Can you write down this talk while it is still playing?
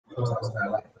talks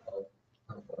about like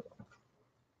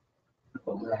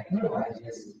black, like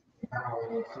just how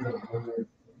it feel good,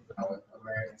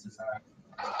 American society.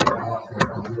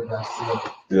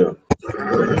 Yeah.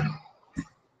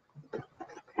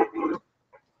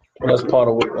 That's part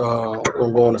of what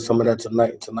we'll go into some of that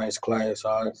tonight's class.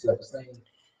 All right.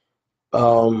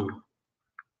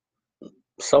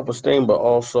 Self-esteem, but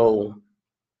also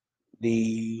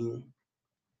the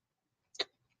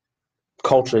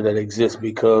culture that exists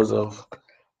because of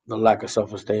the lack of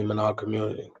self-esteem in our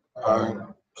community. All right.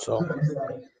 So.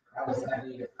 We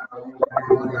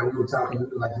were talking,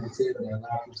 like you said, that a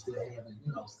lot of people still have,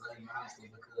 same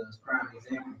mindset because prime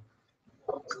example,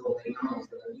 to a McDonald's,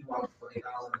 you walk for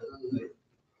McDonald's in the hood,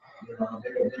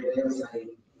 they'll say,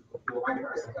 if you're a white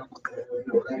person, if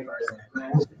you're a black person, man,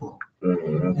 what's the point?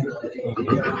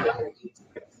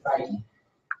 Spiky.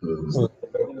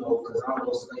 Because all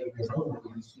those slavery is over,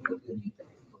 you still could be,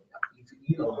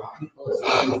 people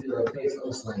still feel the face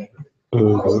of slavery.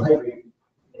 Slavery,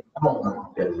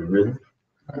 Is it really?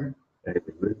 I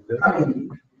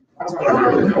mean, I'm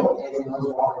talking about, as in those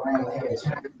walk around and have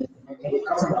China.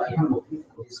 I'm talking about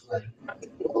people this way.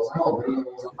 Those whole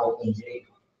videos about in jail.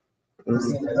 In the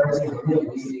 13th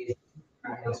Amendment, we see I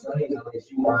can explain that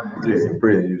you are. Yeah,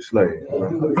 prison, you slave. Yeah,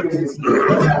 you were prison.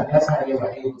 That's how they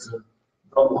were able to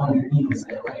go underneath and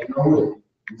say, okay, no, look,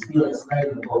 we still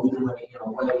enslaved, but we doing it in a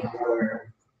way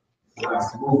where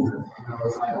it's smoother.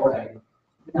 It's like, okay,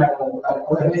 you're not going to,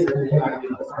 okay, basically, they're not going to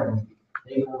be firm.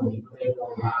 They want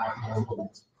to lie those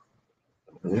bullets.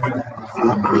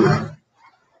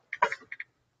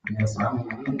 So I mean,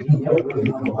 you never really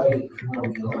run away if you want to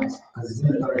be honest, because it's in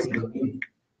the 13th Amendment.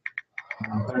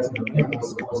 13th Amendment was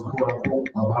supposed to quote unquote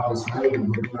abolish slavery,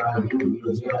 but you know how to do it.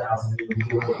 You're a jailhouse and you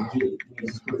get what you get. You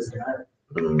just put us in there.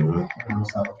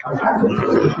 So I mean, I could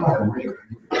have a record.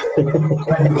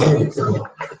 So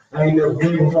I ain't never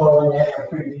been before when they had a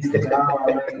pretty decent job. I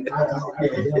know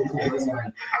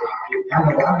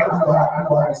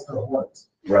how this stuff works.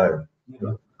 Right.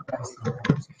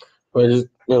 But just,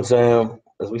 what I'm saying,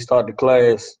 as we start the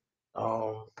class,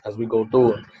 as we go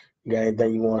through it, you got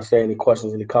anything you want to say, any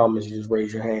questions, any comments, you just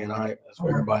raise your hand, all right? That's for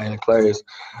everybody in the class.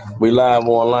 We live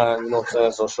online, you know what I'm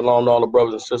saying? So shalom to all the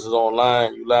brothers and sisters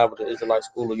online. You live with the Israelite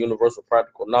School of Universal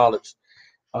Practical Knowledge.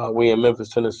 We in Memphis,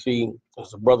 Tennessee.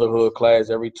 It's a Brotherhood class.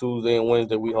 Every Tuesday and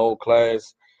Wednesday we hold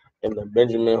class in the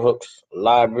Benjamin Hooks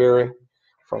Library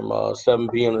from 7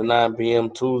 p.m. to 9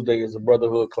 p.m. Tuesday is a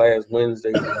Brotherhood class.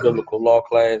 Wednesday is a Biblical Law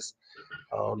class.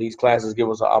 These classes give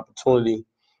us an opportunity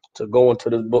to go into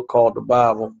this book called the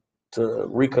Bible, to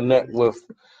reconnect with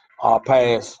our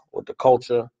past, with the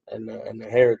culture and the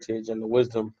heritage and the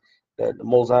wisdom that the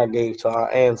Most High gave to our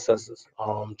ancestors.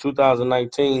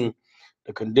 2019,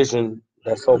 the condition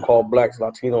that so-called blacks,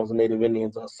 Latinos, and Native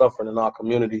Indians are suffering in our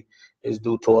community is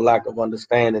due to a lack of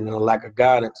understanding and a lack of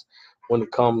guidance when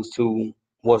it comes to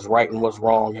what's right and what's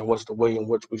wrong and what's the way in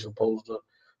which we're supposed to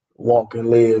walk and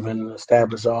live and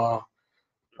establish our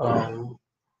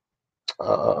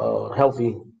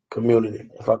healthy community.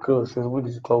 If I could, since we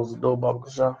just close the door, Baba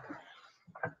Kasha.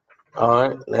 All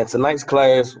right, now tonight's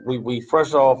class, we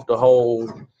fresh off the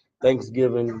whole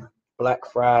Thanksgiving, Black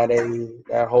Friday,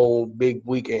 that whole big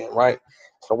weekend, right?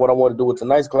 So what I want to do with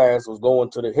tonight's class was go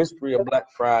into the history of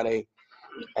Black Friday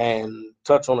and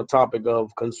touch on the topic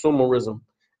of consumerism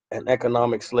and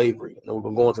economic slavery. And we're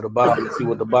going to go into the Bible and see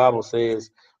what the Bible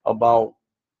says about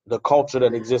the culture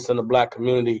that exists in the Black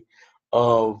community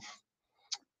of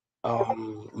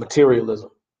materialism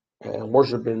and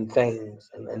worshiping things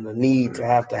and the need to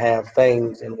have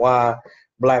things, and why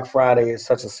Black Friday is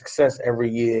such a success every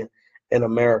year in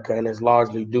America, and it's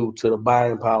largely due to the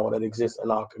buying power that exists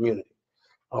in our community.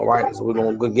 All right, so we're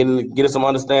going to get some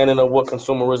understanding of what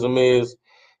consumerism is.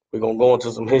 We're going to go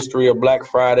into some history of Black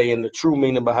Friday and the true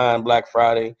meaning behind Black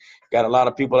Friday. Got a lot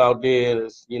of people out there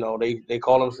that's, they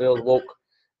call themselves woke,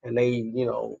 and they,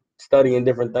 studying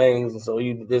different things. And so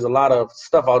there's a lot of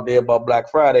stuff out there about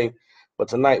Black Friday. But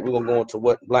tonight we're going to go into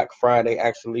what Black Friday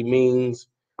actually means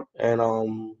and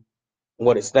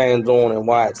what it stands on and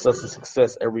why it's such a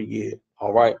success every year.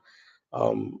 All right.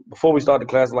 Before we start the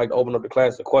class, I'd like to open up the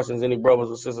class to questions. Any brothers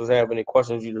or sisters have any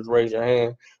questions, you just raise your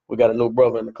hand. We got a new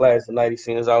brother in the class tonight. He's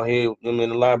seen us out here in the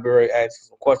library asking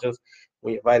some questions.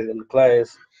 We invited him to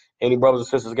class. Any brothers or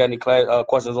sisters got any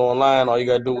questions online? All you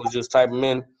got to do is just type them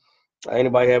in.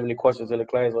 Anybody have any questions in the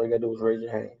class? All you got to do is raise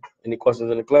your hand. Any questions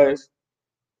in the class?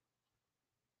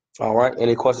 All right.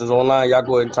 Any questions online? Y'all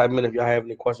go ahead and type them in if y'all have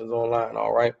any questions online.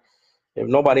 All right. If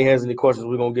nobody has any questions,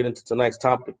 we're going to get into tonight's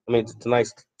topic,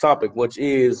 which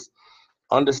is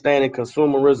understanding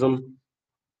consumerism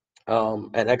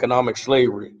and economic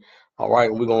slavery. All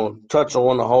right, we're going to touch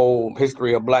on the whole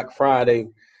history of Black Friday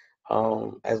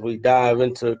as we dive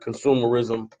into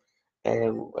consumerism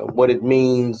and what it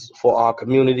means for our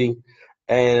community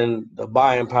and the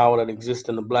buying power that exists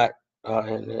in the Black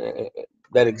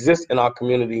that exists in our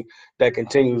community that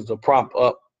continues to prop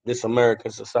up this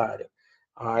American society.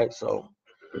 All right, so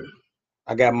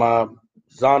I got my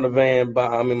Zondervan,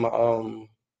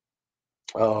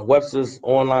 my Webster's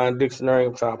online dictionary.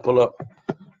 I'm trying to pull up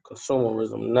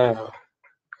consumerism now.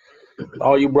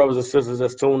 All you brothers and sisters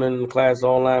that's tuning in the class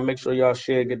online, make sure y'all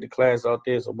share, get the class out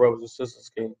there so brothers and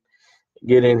sisters can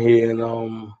get in here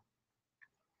and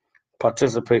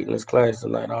participate in this class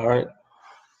tonight. All right.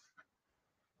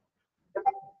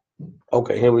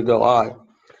 Okay, here we go. All right.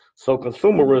 So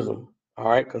consumerism. All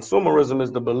right. Consumerism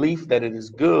is the belief that it is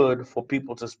good for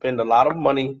people to spend a lot of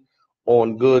money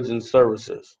on goods and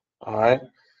services. All right.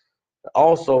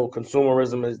 Also,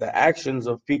 consumerism is the actions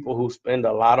of people who spend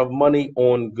a lot of money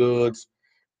on goods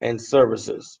and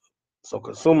services. So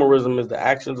consumerism is the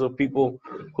actions of people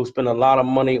who spend a lot of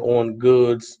money on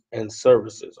goods and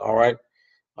services. All right.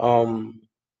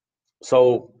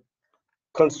 So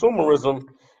consumerism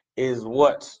is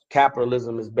what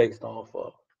capitalism is based off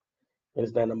of.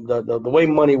 Understand the way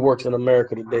money works in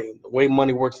America today, the way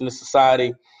money works in this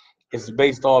society is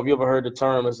based off, you ever heard the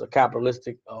term as a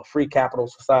capitalistic, free capital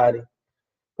society?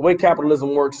 The way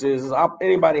capitalism works is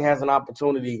anybody has an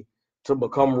opportunity to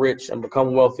become rich and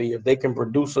become wealthy if they can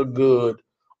produce a good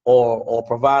or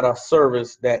provide a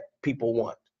service that people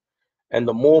want. And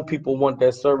the more people want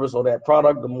that service or that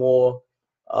product, the more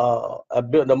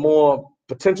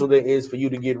potential there is for you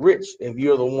to get rich if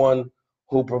you're the one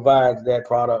who provides that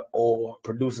product or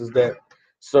produces that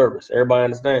service. Everybody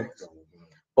understands?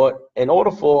 But in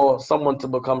order for someone to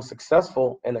become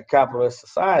successful in a capitalist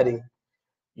society,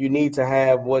 you need to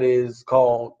have what is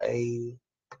called there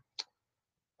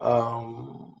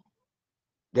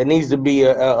needs to be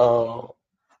a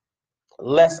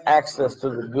less access to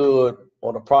the good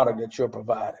or the product that you're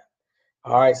providing.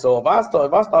 All right, so if I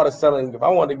started selling, if I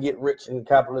wanted to get rich in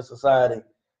capitalist society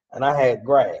and I had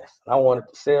grass, and I wanted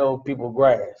to sell people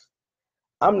grass,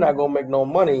 I'm not gonna make no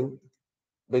money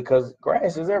because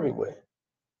grass is everywhere.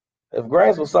 If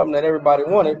grass was something that everybody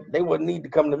wanted, they wouldn't need to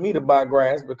come to me to buy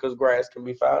grass because grass can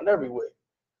be found everywhere.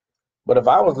 But if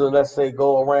I was to, let's say,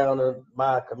 go around in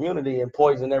my community and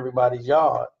poison everybody's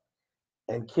yard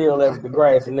and kill the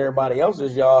grass in everybody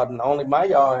else's yard and only my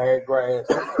yard had grass,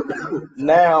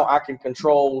 now I can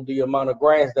control the amount of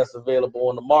grass that's available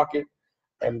on the market.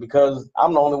 And because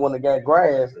I'm the only one that got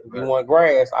grass, if you want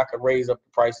grass, I could raise up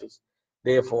the prices.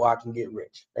 Therefore, I can get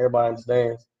rich. Everybody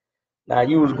understands? Now, I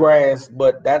use grass,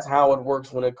 but that's how it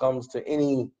works when it comes to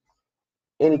any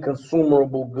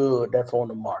consumable good that's on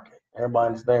the market. Everybody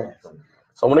understands?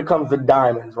 So when it comes to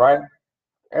diamonds, right?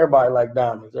 Everybody like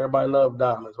diamonds. Everybody love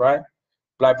diamonds, right?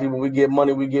 Black people, we get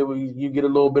money. You get a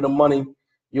little bit of money.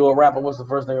 You're a rapper. What's the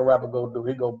first thing a rapper go do?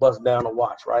 He go bust down a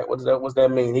watch, right? What's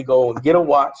that mean? He go and get a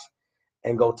watch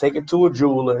and go take it to a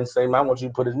jeweler and say, I want you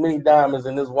to put as many diamonds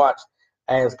in this watch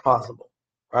as possible,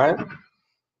 right?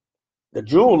 The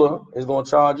jeweler is going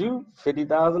to charge you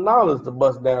 $50,000 to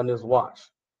bust down this watch.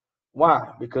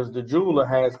 Why? Because the jeweler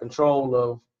has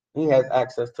he has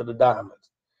access to the diamonds.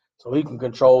 So he can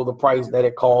control the price that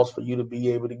it costs for you to be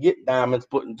able to get diamonds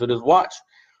put into this watch.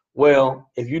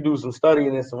 Well, if you do some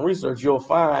studying and some research, you'll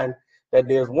find that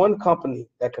there's one company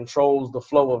that controls the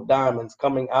flow of diamonds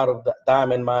coming out of the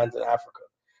diamond mines in Africa,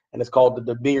 and it's called the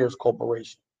De Beers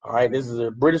Corporation. All right, this is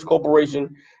a British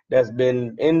corporation that's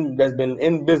been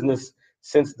in business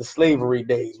since the slavery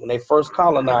days when they first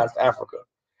colonized Africa.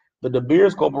 The De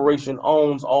Beers Corporation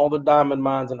owns all the diamond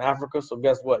mines in Africa, so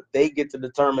guess what? They get to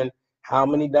determine how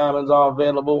many diamonds are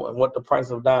available and what the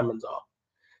price of diamonds are.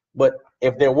 But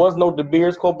if there was no De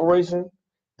Beers Corporation,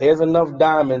 there's enough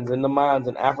diamonds in the mines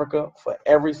in Africa for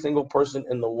every single person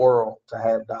in the world to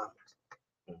have diamonds.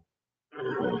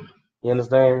 You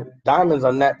understand? Diamonds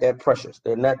are not that precious.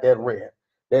 They're not that rare.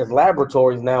 There's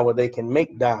laboratories now where they can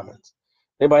make diamonds.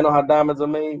 Anybody know how diamonds are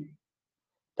made?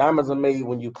 Diamonds are made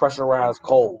when you pressurize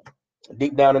coal.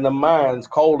 Deep down in the mines,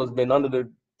 coal has been under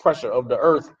the pressure of the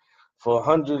earth for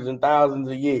hundreds and thousands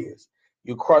of years.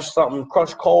 You crush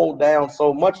coal down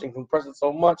so much and compress it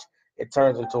so much, it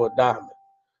turns into a diamond.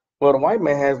 Well, the white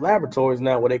man has laboratories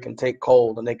now where they can take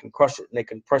coal and they can crush it and they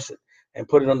can press it and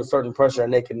put it under certain pressure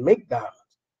and they can make diamonds.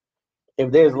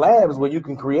 If there's labs where you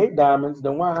can create diamonds,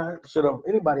 then why should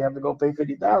anybody have to go pay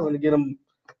 $50,000 to get them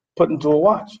put into a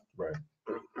watch? Right.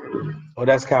 Well,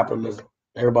 that's capitalism.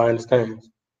 Everybody understands.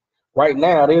 Right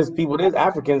now, there's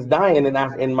Africans dying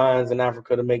in mines in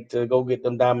Africa to go get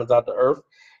them diamonds out the earth.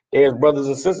 There's brothers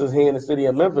and sisters here in the city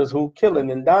of Memphis who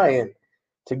killing and dying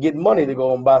to get money to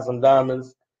go and buy some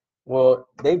diamonds. Well,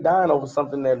 they dying over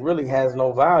something that really has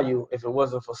no value if it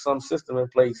wasn't for some system in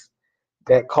place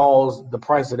that caused the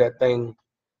price of that thing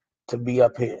to be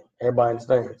up here. Everybody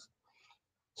understands.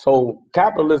 So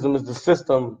capitalism is the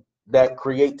system that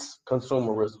creates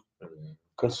consumerism.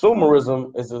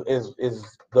 Consumerism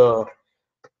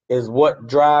is what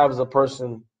drives a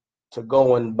person to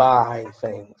go and buy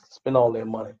things, spend all their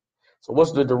money. So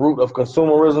what's the root of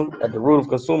consumerism? At the root of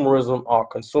consumerism are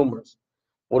consumers.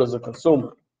 What is a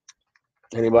consumer?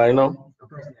 Anybody know?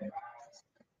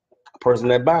 A person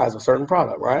that buys a certain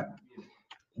product, right?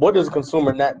 What does a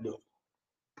consumer not do?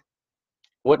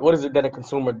 What is it that a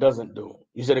consumer doesn't do?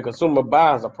 You said a consumer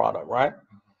buys a product, right?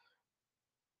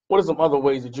 What are some other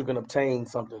ways that you can obtain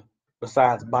something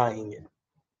besides buying it?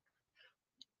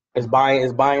 Is buying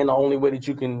the only way that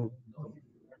you can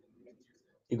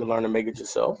learn to make it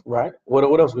yourself, right?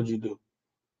 What else would you do?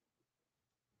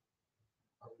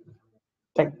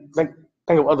 Think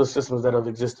of other systems that have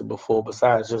existed before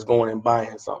besides just going and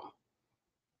buying something.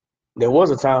 There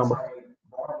was a time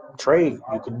trade,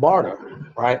 you could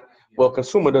barter, right? Well, a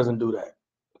consumer doesn't do that.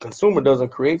 A consumer doesn't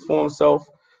create for himself.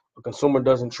 A consumer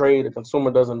doesn't trade. A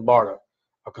consumer doesn't barter.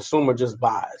 A consumer just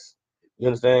buys. You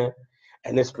understand?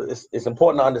 And it's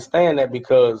important to understand that,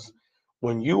 because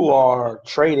when you are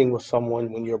trading with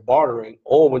someone, when you're bartering,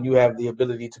 or when you have the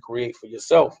ability to create for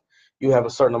yourself, you have a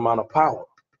certain amount of power.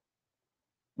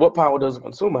 What power does a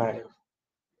consumer have?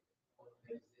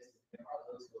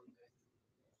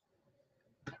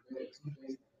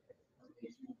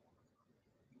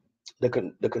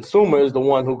 The consumer is the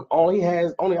one who only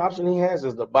option he has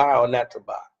is to buy or not to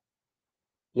buy.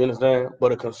 You understand?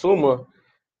 But a consumer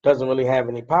doesn't really have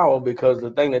any power, because the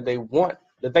thing that they want,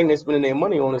 the thing they're spending their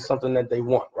money on, is something that they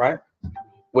want, right?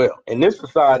 Well, in this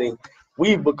society,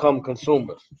 we've become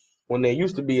consumers. When there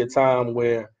used to be a time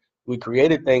where we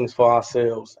created things for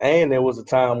ourselves, and there was a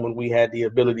time when we had the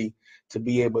ability to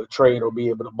be able to trade or be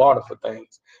able to barter for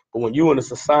things. But when you're in a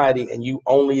society and you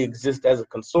only exist as a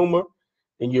consumer,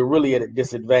 then you're really at a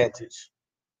disadvantage.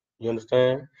 You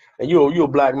understand? And you're a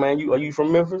black man. Are you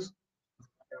from Memphis?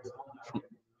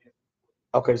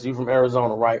 Okay, so you're from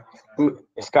Arizona, right? In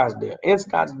Scottsdale. In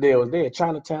Scottsdale, is there a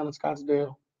Chinatown in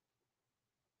Scottsdale?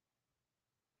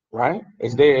 Right?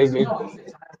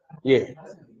 Yeah.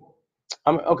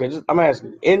 I'm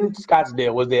asking. In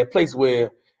Scottsdale, was there a place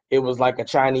where it was like a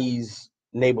Chinese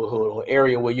neighborhood or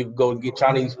area where you could go get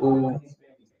Chinese food?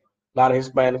 A lot of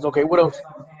Hispanics. Okay, what else?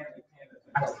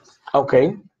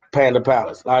 Okay, Panda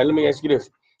Palace. All right, let me ask you this.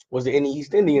 Was there any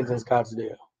East Indians in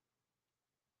Scottsdale?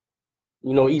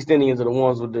 You know, East Indians are the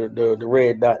ones with the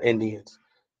red dot Indians.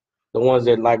 The ones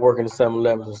that like working the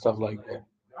 7-Elevens and stuff like that.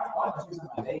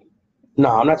 No,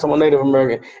 I'm not talking about Native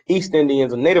American. East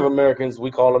Indians and Native Americans,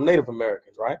 we call them Native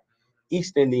Americans, right?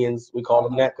 East Indians, we call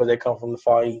them that because they come from the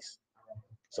Far East.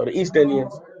 So the East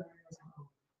Indians,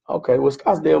 okay, well,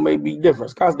 Scottsdale may be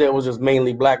different. Scottsdale was just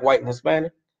mainly black, white, and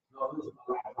Hispanic.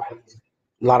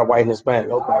 A lot of white and Hispanic.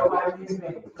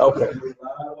 Okay.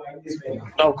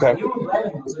 Okay.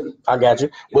 I got you.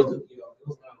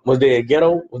 Was there a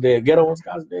ghetto? Was there a ghetto in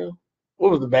Scottsdale?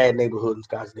 What was the bad neighborhood in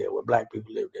Scottsdale where black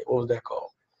people lived there? What was that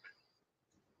called?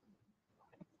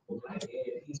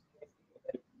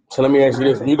 So let me ask you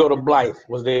this: when you go to Blythe,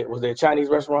 was there a Chinese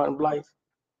restaurant in Blythe?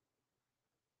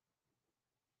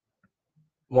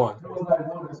 One.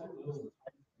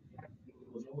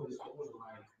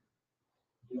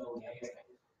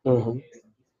 Mm-hmm.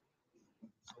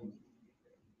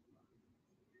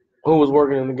 Who was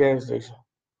working in the gas station?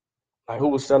 Like, who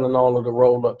was selling all of the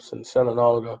roll-ups and selling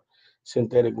all of the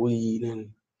synthetic weed?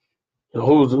 And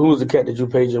who was the cat that you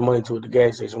paid your money to at the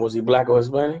gas station? Was he black or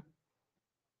Hispanic?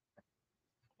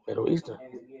 Middle Eastern.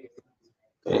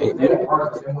 They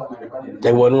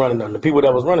wasn't running nothing. The people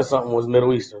that was running something was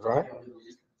Middle Eastern, right?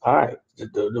 All right.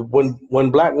 When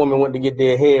black women went to get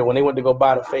their hair, when they went to go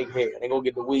buy the fake hair, they go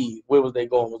get the weed. Where was they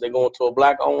going? Was they going to a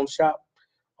black-owned shop,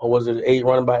 or was it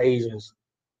run by Asians?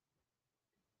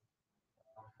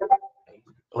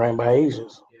 Ran by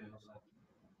Asians.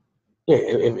 Yeah.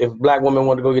 If black women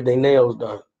wanted to go get their nails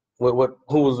done, who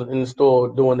was in the store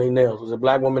doing their nails? Was it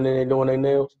black women in there doing their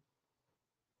nails?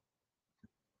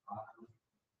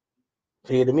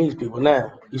 Vietnamese people.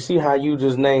 Now, you see how you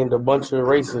just named a bunch of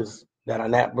races that are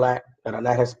not black, that are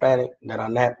not Hispanic, that are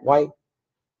not white,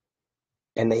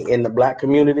 and they in the black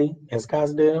community in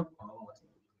Scottsdale?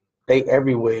 They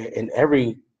everywhere in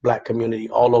every black community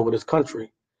all over this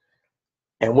country.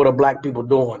 And what are black people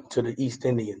doing to the East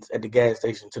Indians at the gas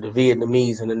station, to the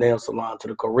Vietnamese in the nail salon, to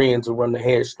the Koreans who run the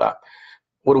hair shop?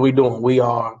 What are we doing? We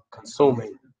are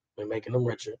consuming. We're making them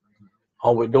richer.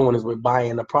 All we're doing is we're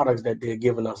buying the products that they're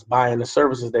giving us, buying the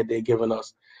services that they're giving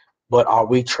us. But are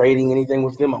we trading anything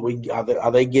with them?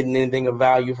 Are they getting anything of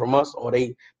value from us? Or are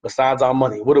they, besides our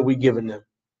money, what are we giving them?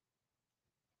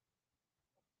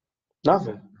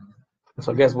 Nothing.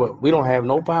 So guess what? We don't have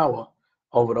no power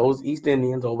over those East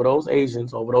Indians, over those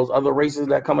Asians, over those other races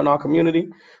that come in our community.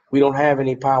 We don't have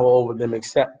any power over them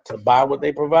except to buy what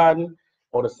they're providing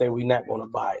or to say we're not going to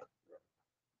buy it.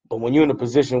 But when you're in a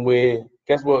position where,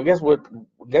 guess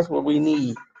what we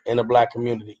need in the black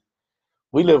community?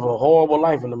 We live a horrible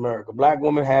life in America. Black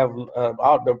women have,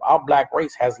 our black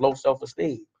race has low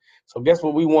self-esteem. So guess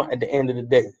what we want at the end of the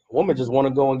day? A woman just want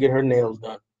to go and get her nails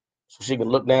done so she can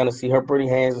look down and see her pretty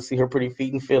hands and see her pretty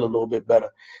feet and feel a little bit better.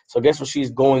 So guess what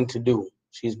she's going to do?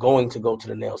 She's going to go to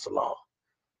the nail salon.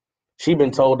 She's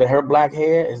been told that her black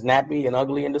hair is nappy and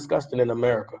ugly and disgusting in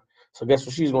America. So guess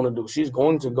what she's going to do? She's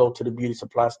going to go to the beauty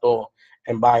supply store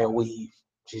and buy a weave.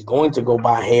 She's going to go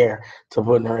buy hair to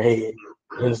put in her head.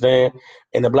 You understand?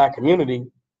 In the black community,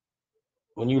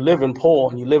 when you live in poor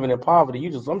and you living in poverty, you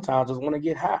just sometimes just want to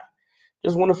get high.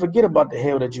 Just want to forget about the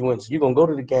hell that you in. So you're going to go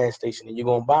to the gas station and you're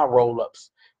going to buy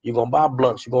roll-ups. You're going to buy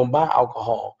blunts. You're going to buy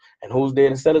alcohol. And who's there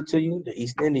to sell it to you? The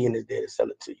East Indian is there to sell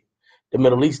it to you. The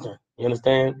Middle Eastern. You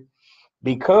understand?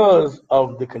 Because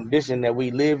of the condition that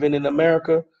we live in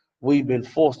America, we've been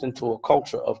forced into a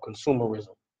culture of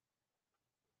consumerism.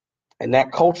 And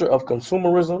that culture of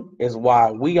consumerism is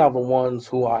why we are the ones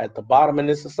who are at the bottom in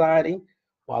this society,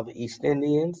 while the East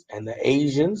Indians and the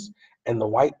Asians and the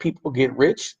white people get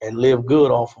rich and live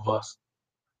good off of us.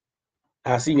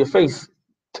 I see your face.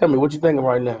 Tell me what you're thinking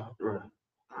right now.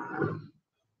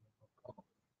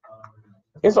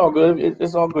 It's all good.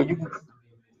 It's all good.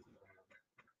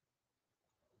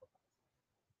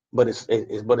 But it's.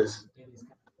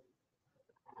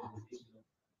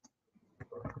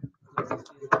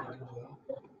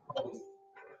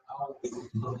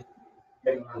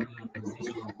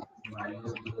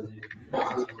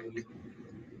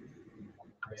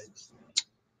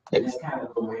 That's kind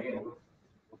of the way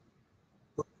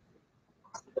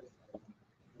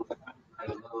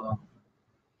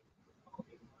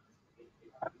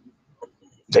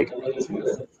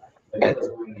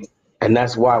And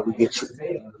that's why we get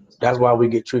treated. That's why we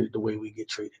get treated the way we get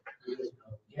treated.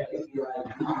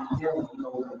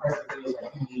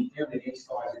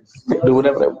 They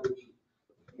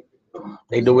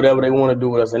do whatever they want to do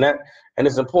with us, and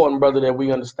it's important, brother, that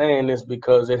we understand this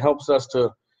because it helps us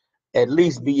to at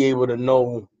least be able to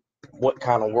know what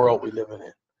kind of world we live in.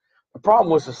 The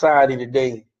problem with society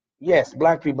today, yes,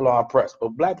 black people are oppressed, but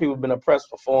black people have been oppressed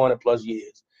for 400 plus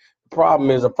years. The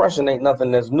problem is oppression ain't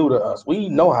nothing that's new to us. We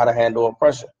know how to handle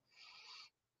oppression.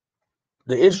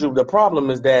 The problem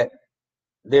is that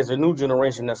there's a new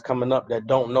generation that's coming up that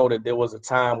don't know that there was a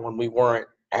time when we weren't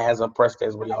as oppressed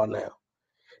as we are now.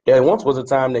 There once was a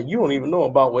time that you don't even know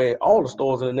about where all the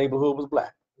stores in the neighborhood was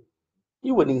black.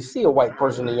 You wouldn't even see a white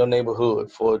person in your neighborhood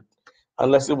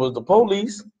unless it was the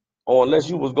police or unless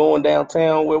you was going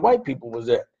downtown where white people was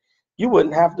at. You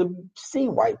wouldn't have to see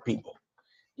white people.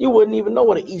 You wouldn't even know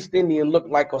what an East Indian looked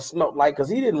like or smelled like because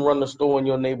he didn't run the store in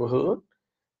your neighborhood.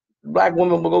 Black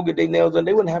women would go get their nails done.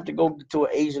 They wouldn't have to go to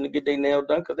an Asian to get their nails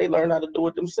done because they learned how to do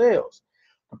it themselves.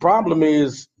 The problem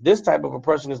is this type of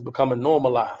oppression is becoming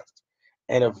normalized.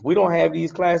 And if we don't have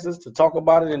these classes to talk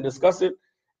about it and discuss it,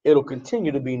 it'll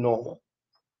continue to be normal.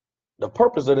 The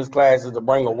purpose of this class is to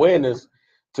bring awareness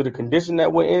to the condition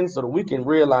that we're in so that we can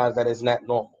realize that it's not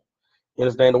normal. You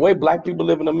understand? The way black people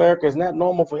live in America is not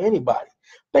normal for anybody.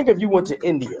 Think if you went to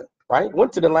India, right?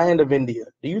 Went to the land of India.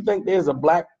 Do you think there's a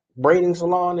black braiding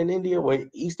salon in India where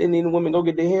East Indian women go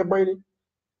get their hair braided?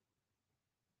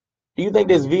 Do you think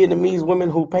there's Vietnamese women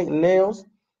who paint nails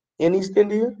in East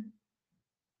India?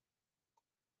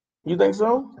 You think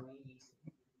so?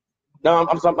 No,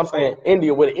 I'm saying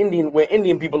India, where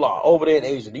Indian people are over there in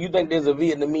Asia. Do you think there's a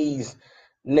Vietnamese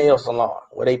nail salon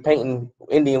where they painting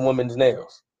Indian women's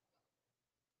nails?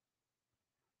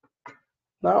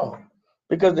 No,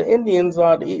 because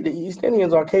the East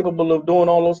Indians are capable of doing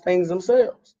all those things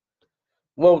themselves.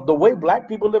 Well, the way black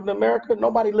people live in America,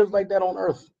 nobody lives like that on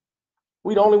earth.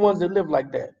 We the only ones that live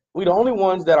like that. We the only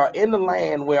ones that are in the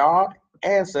land where our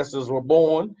ancestors were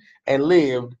born and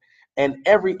lived, and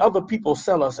every other people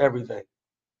sell us everything.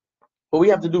 But we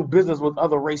have to do business with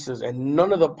other races, and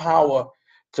none of the power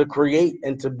to create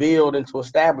and to build and to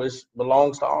establish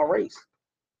belongs to our race.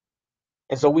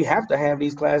 And so we have to have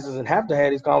these classes and have to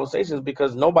have these conversations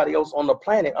because nobody else on the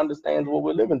planet understands what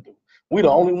we're living through. We're the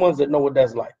only ones that know what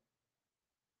that's like.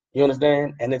 You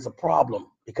understand? And it's a problem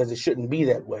because it shouldn't be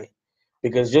that way.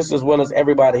 Because just as well as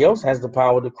everybody else has the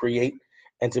power to create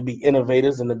and to be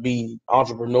innovators and to be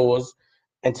entrepreneurs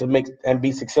and to make and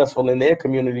be successful in their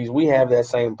communities, we have that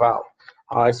same power.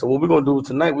 All right, so what we're going to do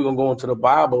tonight, we're going to go into the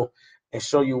Bible and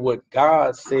show you what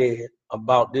God said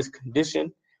about this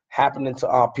condition happening to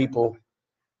our people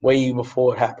way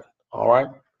before it happened. All right.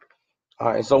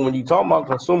 All right. So when you talk about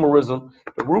consumerism,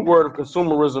 the root word of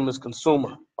consumerism is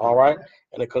consumer. All right.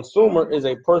 And a consumer is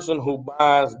a person who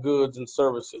buys goods and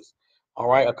services. All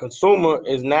right. A consumer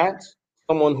is not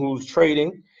someone who's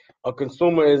trading. A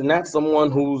consumer is not someone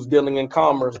who's dealing in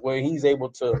commerce where he's able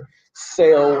to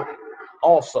sell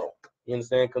also. You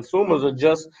understand? Consumers are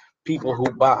just people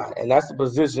who buy. And that's the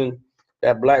position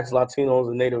that Blacks, Latinos,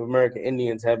 and Native American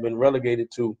Indians have been relegated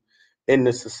to in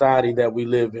the society that we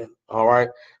live in. All right.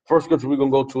 First scripture we're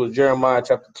gonna go to is Jeremiah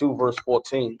chapter 2, verse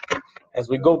 14. As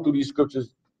we go through these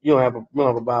scriptures, you don't have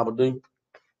a Bible, do you?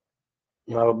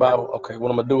 You have a Bible? Okay. What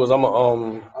I'm gonna do is I'm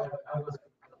gonna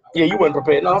yeah, you weren't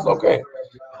prepared. No, it's okay.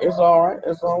 It's all right.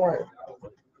 It's all right.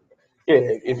 Yeah,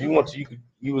 if you want to, you could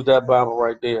use that Bible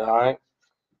right there. All right.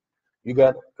 You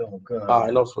got it? All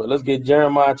right, no sweat. Let's get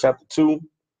Jeremiah chapter 2.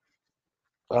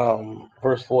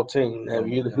 Verse 14. Now, if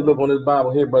you look on this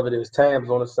Bible here, brother, there's tabs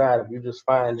on the side. If you just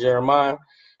find Jeremiah,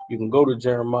 you can go to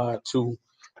Jeremiah 2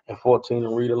 and 14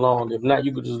 and read along. If not,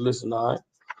 you could just listen. All right.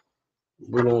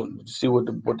 We're gonna see what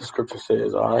the scripture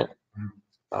says. All right.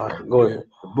 All right. Go ahead.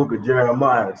 The book of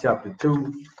Jeremiah, chapter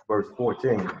 2, verse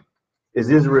 14. Is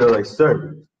Israel a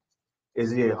servant? Is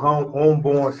he a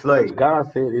homeborn slave? God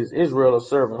said, "Is Israel a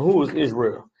servant?" Who is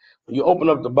Israel? When you open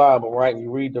up the Bible, right, and you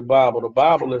read the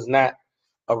Bible is not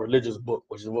a religious book,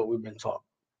 which is what we've been taught.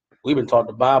 We've been taught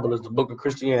the Bible is the book of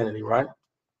Christianity, right?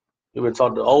 We've been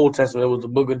taught the Old Testament was the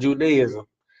book of Judaism.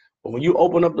 But when you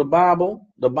open up the Bible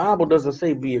doesn't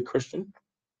say be a Christian.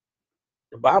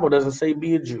 The Bible doesn't say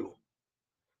be a Jew.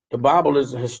 The Bible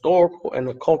is a historical and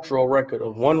a cultural record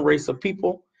of one race of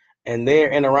people and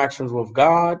their interactions with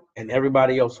God and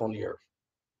everybody else on the earth.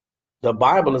 The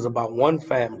Bible is about one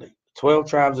family, 12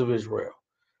 tribes of Israel.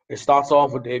 It starts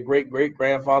off with their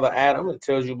great-great-grandfather Adam and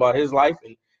tells you about his life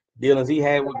and dealings he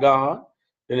had with God.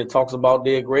 Then it talks about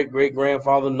their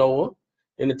great-great-grandfather Noah.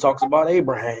 Then it talks about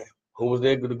Abraham, who was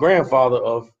the grandfather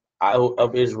of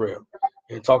Israel.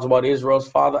 And it talks about Israel's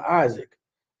father Isaac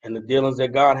and the dealings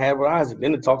that God had with Isaac.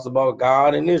 Then it talks about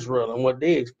God and Israel and what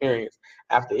they experienced.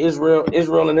 After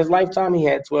Israel in his lifetime, he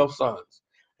had 12 sons.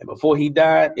 And before he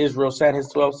died, Israel sat his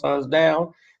 12 sons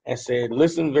down and said,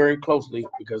 listen very closely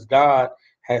because God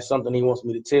has something he wants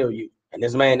me to tell you. And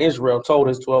this man Israel told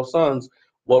his 12 sons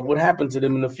what would happen to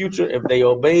them in the future if they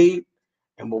obeyed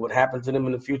and what would happen to them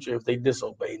in the future if they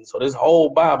disobeyed. And so this whole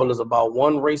Bible is about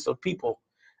one race of people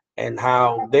and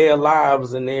how their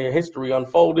lives and their history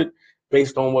unfolded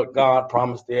based on what God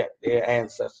promised their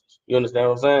ancestors. You understand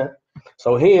what I'm saying?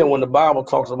 So here, when the Bible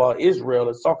talks about Israel,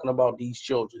 it's talking about these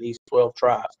children, these 12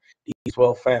 tribes, these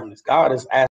 12 families. God is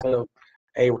asking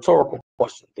a rhetorical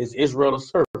question. Is Israel a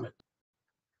servant?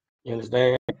 You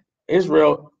understand?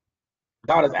 Israel,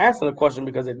 God is asking the question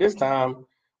because at this time,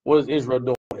 what is Israel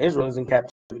doing? Israel is in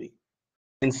captivity,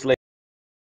 enslaved.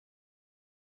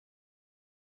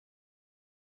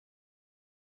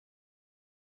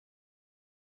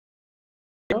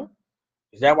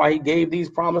 Is that why he gave these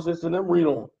promises to them? Read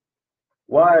on.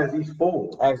 Why is he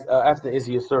spoiled? After, is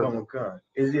he a servant?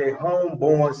 Is he a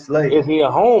homeborn slave? Is he a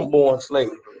homeborn slave?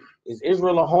 Is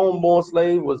Israel a homeborn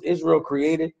slave? Was Israel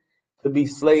created to be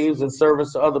slaves and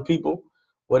servants to other people?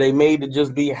 Were they made to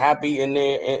just be happy in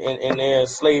their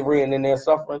slavery and in their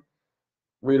suffering?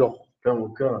 Read on.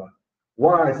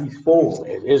 Why is he spoiled?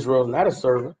 If Israel's not a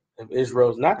servant, if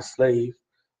Israel's not a slave,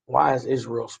 why is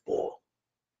Israel spoiled?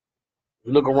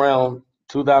 You look around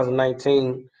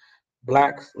 2019,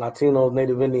 Blacks, Latinos,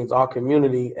 Native Indians, our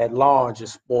community at large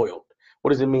is spoiled.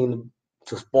 What does it mean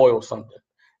to spoil something?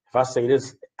 If I say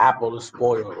this apple is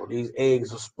spoiled or these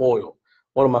eggs are spoiled,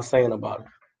 what am I saying about it?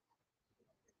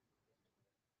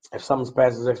 If something's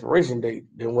past its expiration date,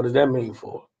 then what does that mean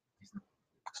for it?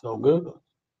 It's no good.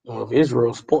 If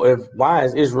Israel spoiled, why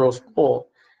is Israel spoiled?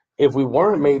 If we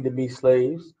weren't made to be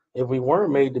slaves, if we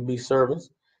weren't made to be servants,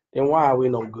 then why are we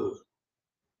no good?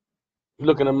 You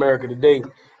look in America today.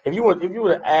 If you were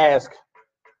to ask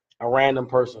a random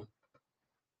person,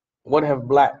 what have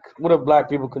black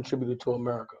people contributed to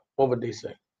America? What would they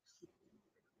say?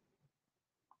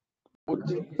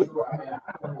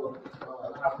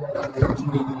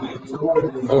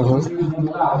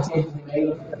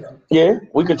 Yeah,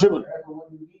 we contribute.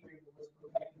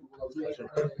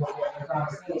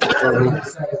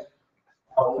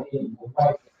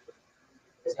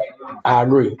 I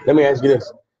agree. Let me ask you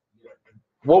this.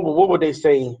 What would they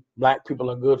say black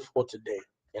people are good for today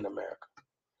in America?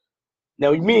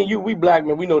 Now, me and you, we black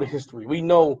men, we know the history. We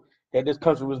know that this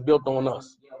country was built on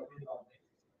us,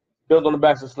 built on the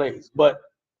backs of slaves. But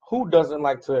who doesn't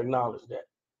like to acknowledge that?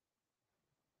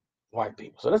 White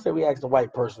people. So let's say we ask the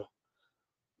white person,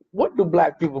 what do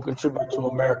black people contribute to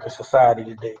American society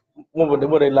today?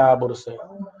 What they liable to say?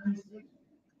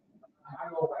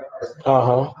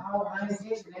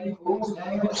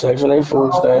 Section 8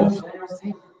 food stamps,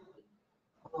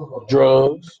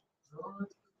 drugs,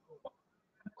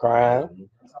 crime.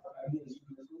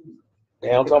 They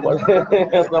don't talk about that.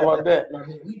 That's not about that.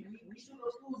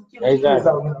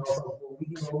 Exactly.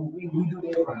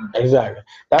 Exactly.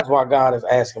 That's why God is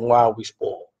asking, why are we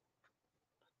spoiled?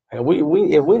 And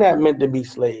if we're not meant to be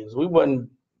slaves, we wouldn't.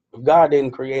 If God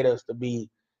didn't create us to be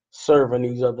serving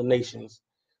these other nations,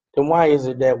 then why is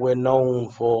it that we're known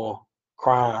for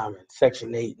crime and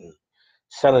Section 8 and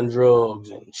selling drugs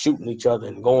and shooting each other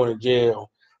and going to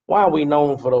jail? Why are we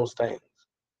known for those things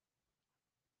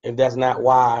if that's not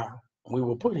why we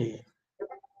were put here?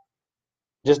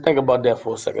 Just think about that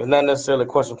for a second. It's not necessarily a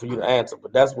question for you to answer,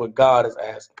 but that's what God is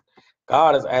asking.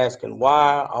 God is asking,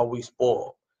 why are we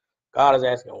spoiled? God is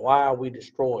asking, why are we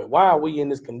destroyed? Why are we in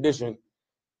this condition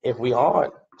if we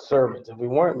aren't servants, if we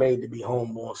weren't made to be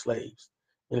homeborn slaves?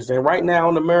 You understand? Right now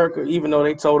in America, even though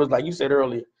they told us, like you said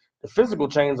earlier, the physical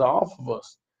chains are off of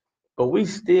us, but we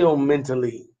still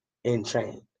mentally in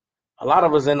chains. A lot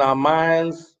of us in our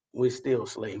minds, we're still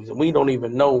slaves, and we don't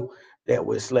even know that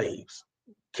we're slaves.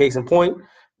 Case in point,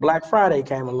 Black Friday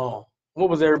came along. What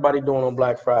was everybody doing on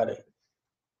Black Friday?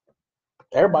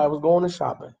 Everybody was going to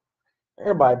shopping.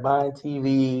 Everybody buying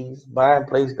TVs, buying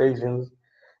PlayStations,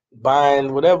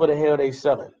 buying whatever the hell they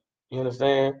selling. You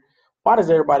understand? Why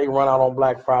does everybody run out on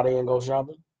Black Friday and go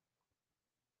shopping?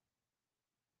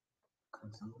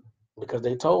 Because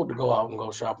they told to go out and go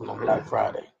shopping on Black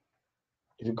Friday.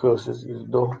 If you could, just use the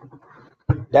door.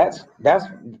 That's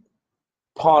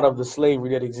part of the slavery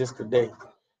that exists today.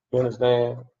 You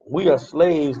understand? We are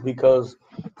slaves because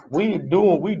we do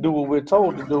what we're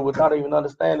told to do without even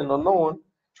understanding or knowing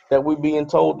that we're being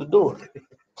told to do it.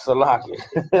 Salaki.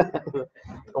 The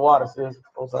water says,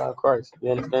 "Outside Christ."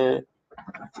 You understand?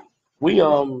 We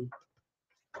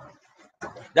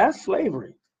that's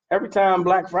slavery. Every time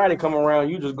Black Friday come around,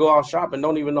 you just go out shopping,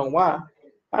 don't even know why.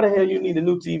 How the hell you need a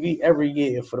new TV every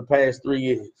year for the past 3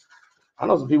 years? I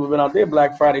know some people have been out there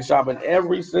Black Friday shopping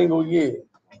every single year.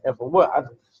 And for what? I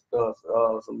just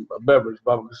some beverage,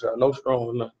 barbecue shop, no strong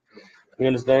or nothing. You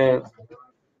understand?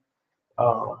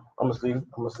 I'm gonna see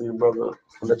the brother.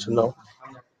 I'll let you know.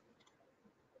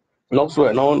 No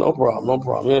sweat, no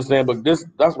problem. You understand? But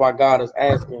that's why God is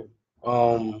asking,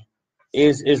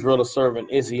 is Israel a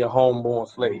servant? Is he a homeborn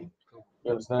slave?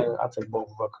 You understand? I'll take both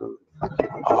if I could.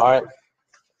 All right.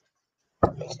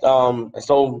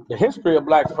 So the history of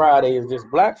Black Friday is this.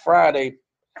 Black Friday,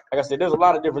 like I said, there's a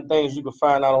lot of different things you can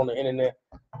find out on the internet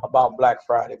about Black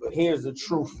Friday, but here's the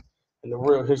truth and the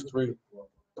real history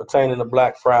pertaining to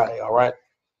Black Friday. All right.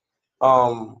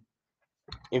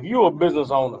 If you're a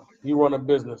business owner, you run a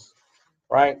business,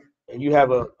 right? And you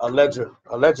have a ledger.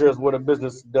 A ledger is what a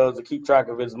business does to keep track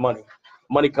of its money.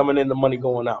 Money coming in, the money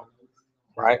going out,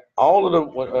 right? All of the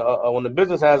when the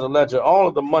business has a ledger, all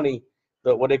of the money,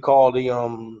 what they call the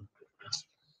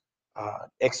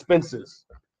expenses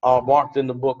are marked in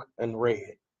the book in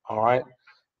red, all right?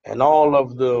 And all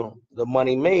of the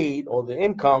money made or the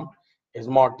income is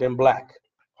marked in black,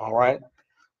 all right?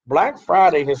 Black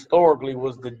Friday historically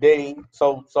was the day.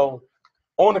 So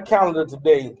on the calendar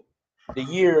today, the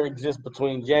year exists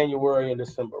between January and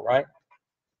December, right?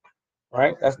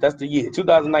 Right? That's the year.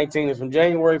 2019 is from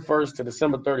January 1st to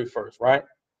December 31st, right?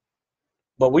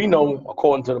 But we know,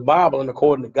 according to the Bible and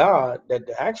according to God, that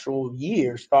the actual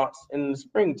year starts in the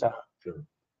springtime. Sure.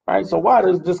 Right? So why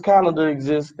does this calendar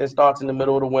exist that starts in the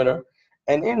middle of the winter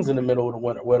and ends in the middle of the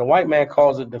winter? Well, the white man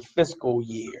calls it the fiscal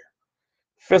year.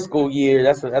 Fiscal year,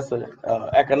 that's a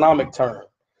economic term.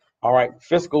 All right.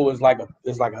 Fiscal is like a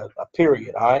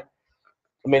period, all right?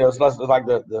 I mean, it's like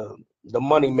the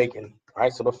money making,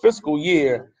 right? So the fiscal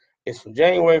year is from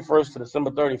January 1st to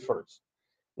December 31st.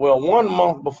 Well, 1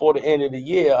 month before the end of the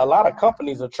year, a lot of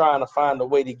companies are trying to find a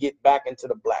way to get back into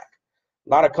the black. A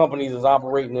lot of companies is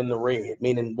operating in the red,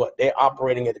 meaning what? They're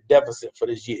operating at a deficit for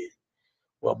this year.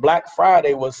 Well, Black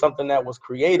Friday was something that was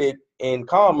created in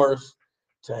commerce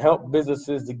to help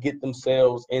businesses to get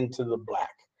themselves into the black.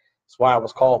 That's why it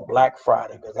was called Black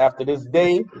Friday, because after this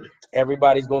day,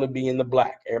 everybody's going to be in the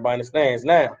black. Everybody understands.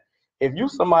 Now, if you're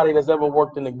somebody that's ever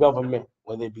worked in the government,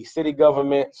 whether it be city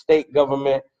government, state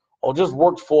government, or just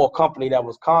worked for a company that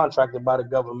was contracted by the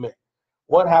government,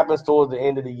 what happens towards the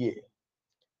end of the year?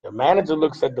 The manager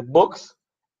looks at the books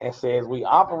and says we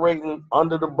operating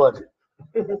under the budget.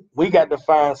 We got to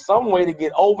find some way to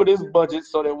get over this budget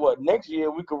so that what next year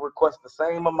we can request the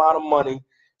same amount of money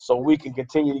so we can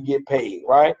continue to get paid,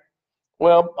 right?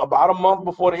 Well, about a month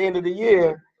before the end of the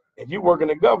year, if you work in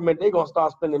the government, they're gonna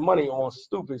start spending money on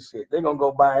stupid shit. They're gonna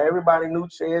go buy everybody new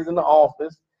chairs in the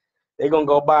office. They're gonna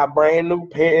go buy brand new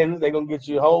pens. They're gonna get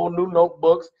you whole new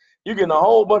notebooks. You're getting a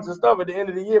whole bunch of stuff at the end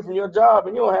of the year from your job,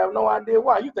 and you don't have no idea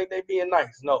why. You think they being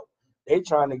nice. No, they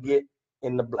trying to get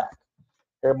in the black.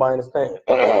 Everybody understand?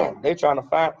 They trying to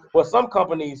find, well, some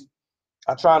companies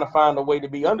are trying to find a way to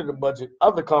be under the budget.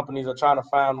 Other companies are trying to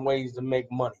find ways to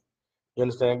make money. You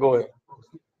understand? Go ahead.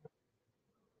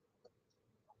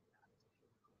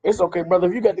 It's okay, brother.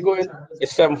 If you got to go ahead,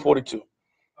 it's 7:42.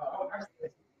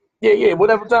 Yeah,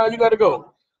 whatever time you got to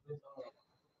go.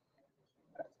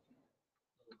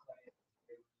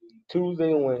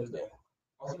 Tuesday and Wednesday.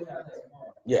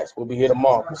 Yes, we'll be here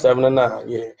tomorrow from 7 to 9.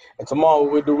 Yeah. And tomorrow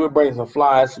what we'll bring some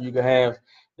flyers so you can have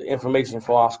the information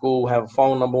for our school, have a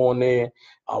phone number on there,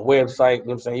 our website, you know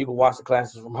what I'm saying? You can watch the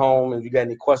classes from home. If you got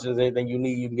any questions, anything you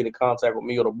need, you can get in contact with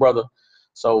me or the brother.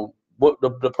 So what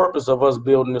the purpose of us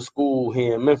building the school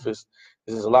here in Memphis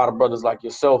is there's a lot of brothers like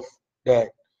yourself that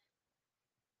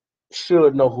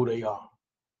should know who they are,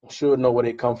 should know where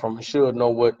they come from, and should know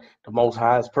what the most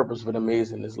highest purpose for them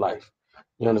is in this life.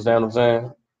 You understand what I'm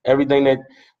saying? Everything that,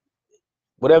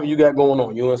 whatever you got going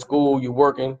on, you in school, you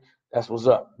working, that's what's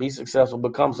up. Be successful,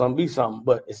 become something, be something.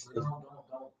 But it's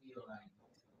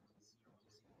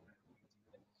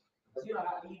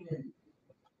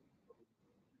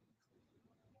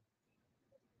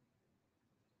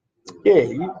yeah,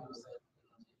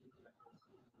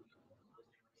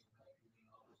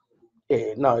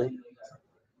 no,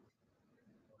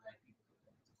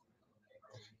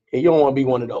 you don't want to be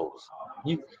one of those.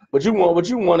 What you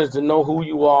want is to know who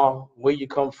you are, where you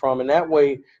come from, and that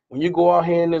way, when you go out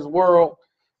here in this world,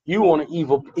 you want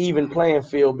an even playing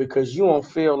field because you don't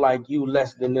feel like you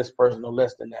less than this person or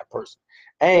less than that person.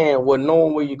 And what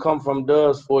knowing where you come from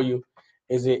does for you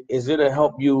is it'll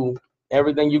help you.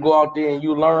 Everything you go out there and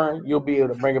you learn, you'll be able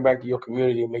to bring it back to your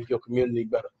community and make your community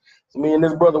better. So me and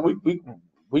this brother, we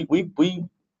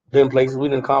been places, we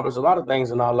done accomplished a lot of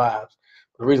things in our lives.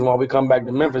 The reason why we come back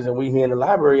to Memphis and we here in the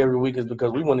library every week is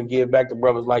because we want to give back to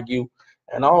brothers like you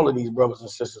and all of these brothers and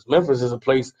sisters. Memphis is a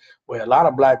place where a lot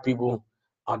of black people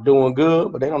are doing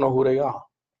good, but they don't know who they are.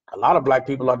 A lot of black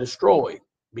people are destroyed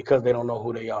because they don't know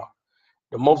who they are.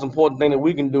 The most important thing that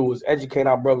we can do is educate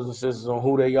our brothers and sisters on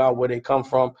who they are, where they come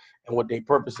from, and what their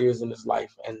purpose is in this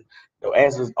life. And the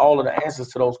answers, all of the answers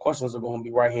to those questions are going to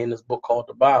be right here in this book called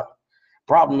the Bible.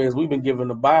 Problem is, we've been given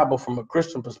the Bible from a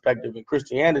Christian perspective, and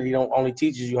Christianity don't only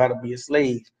teaches you how to be a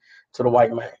slave to the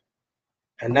white man.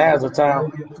 And now's the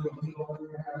time.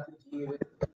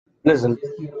 Listen,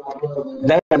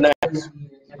 damn that.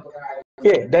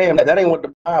 Yeah, damn that. That ain't what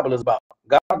the Bible is about.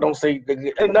 God don't say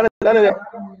none of that.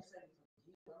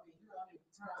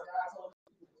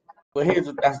 But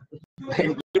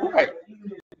you're right.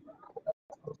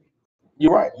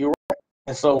 You're right.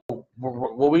 And so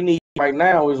what we need right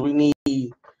now is we need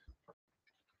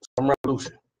some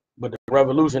revolution. But the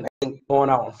revolution ain't going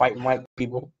out and fighting white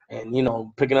people and,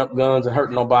 picking up guns and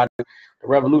hurting nobody. The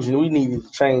revolution we need is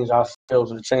to change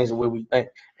ourselves and to change the way we think.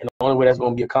 And the only way that's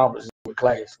going to be accomplished is with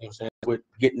class. You know what I'm saying? With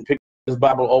picking this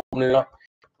Bible, opening it up,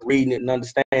 reading it, and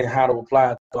understanding how to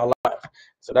apply it to our life.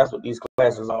 So that's what these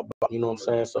classes are about. You know what I'm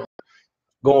saying? So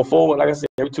going forward, like I said,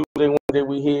 every Tuesday, Wednesday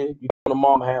we here. You come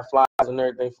tomorrow, have flyers and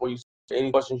everything for you. So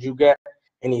any questions you got,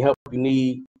 any help you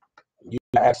need, you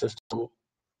got access to it.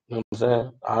 You know what I'm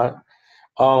saying?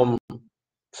 All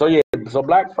right. So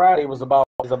Black Friday is about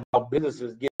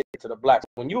businesses getting to the blacks.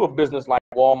 When you're a business like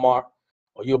Walmart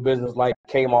or you're a business like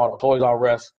Kmart or Toys R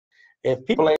Us, if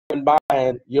people ain't been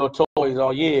buying your toys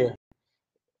all year,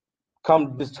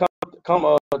 come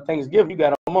Thanksgiving, you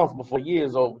got a month before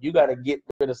year's over. You got to get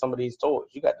rid of some of these toys.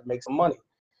 You got to make some money.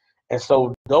 And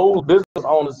so those business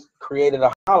owners created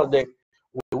a holiday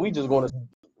where we're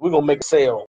gonna make a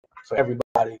sale for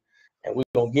everybody, and we're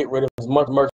gonna get rid of as much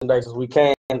merchandise as we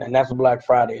can, and that's what Black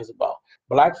Friday is about.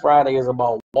 Black Friday is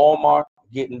about Walmart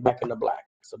getting back in the black.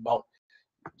 It's about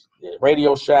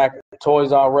Radio Shack,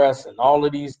 Toys R Us, and all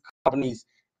of these companies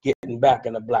getting back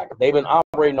in the black. They've been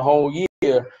operating the whole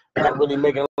year, not really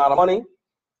making a lot of money.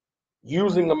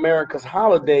 Using America's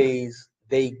holidays,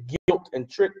 they guilt and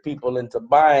trick people into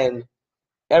buying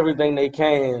everything they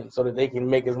can so that they can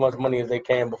make as much money as they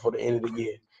can before the end of the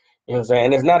year. You know what I'm saying?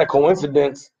 And it's not a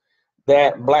coincidence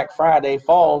that Black Friday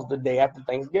falls the day after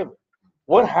Thanksgiving.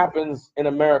 What happens in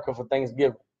America for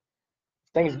Thanksgiving?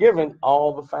 Thanksgiving,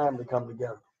 all the family come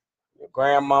together. your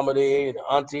grandmama there,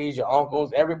 your aunties, your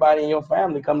uncles, everybody in your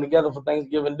family come together for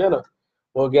Thanksgiving dinner.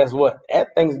 Well, guess what?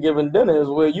 At Thanksgiving dinner is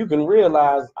where you can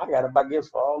realize I got to buy gifts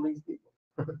for all these people.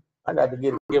 I got to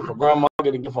get a gift for grandma,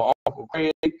 get a gift for Uncle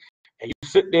Craig. And you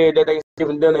sit there at that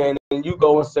Thanksgiving dinner and then you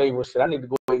go and say, well, shit, I need to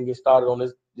go ahead and get started on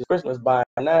this Christmas buying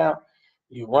now.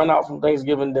 You run out from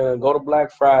Thanksgiving dinner, go to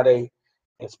Black Friday,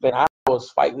 and spend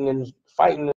hours fighting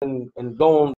and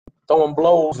going throwing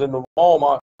blows in the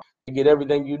Walmart to get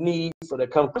everything you need so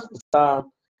that come Christmas time,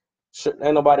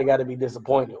 ain't nobody got to be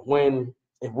disappointed. When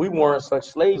if we weren't such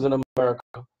slaves in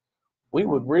America, we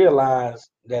would realize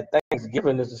that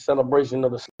Thanksgiving is a celebration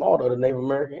of the slaughter of the Native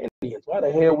American Indians. Why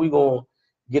the hell we gonna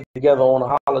get together on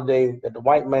a holiday that the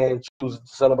white man chooses to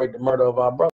celebrate the murder of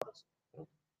our brothers?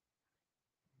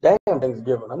 Damn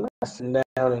Thanksgiving. I'm not sitting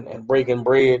down and breaking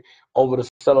bread over the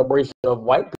celebration of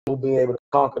white people being able to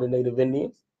conquer the Native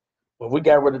Indians. When we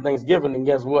got rid of Thanksgiving, and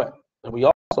guess what? And we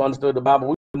also understood the Bible.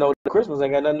 We know that Christmas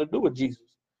ain't got nothing to do with Jesus.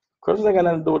 Christmas ain't got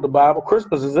nothing to do with the Bible.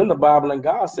 Christmas is in the Bible, and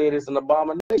God said it's an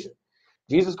abomination.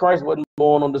 Jesus Christ wasn't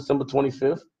born on December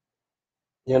 25th.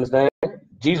 You understand?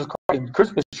 Jesus Christ,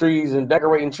 Christmas trees and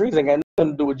decorating trees ain't got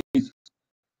nothing to do with Jesus.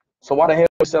 So why the hell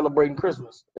are we celebrating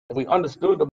Christmas? If we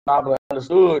understood the Bible and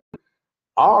understood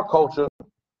our culture,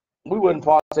 we wouldn't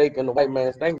partake in the white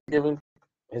man's Thanksgiving,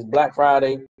 his Black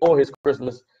Friday, or his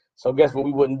Christmas. So guess what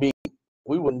we wouldn't be?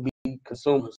 We wouldn't be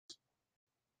consumers.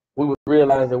 We would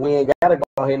realize that we ain't got to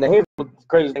go ahead. Now, here's the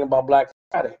crazy thing about Black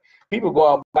Friday. People go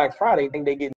out Black Friday think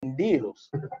they getting deals.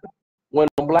 When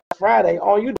on Black Friday,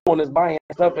 all you doing is buying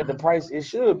stuff at the price it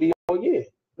should be all year.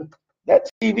 That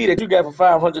TV that you got for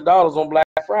 $500 on Black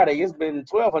Friday, it's been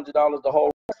 $1,200 the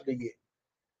whole rest of the year.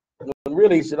 When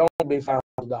really it should only be $500.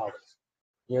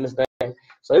 You understand?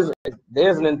 So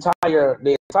there's the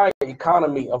entire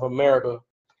economy of America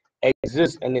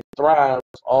exists and it thrives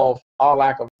off our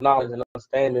lack of knowledge and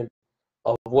understanding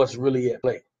of what's really at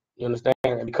play. You understand?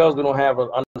 And because we don't have an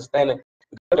understanding,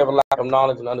 because we have a lack of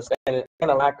knowledge and understanding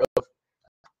and a lack of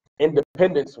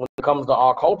independence when it comes to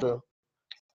our culture,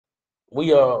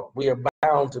 we are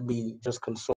bound to be just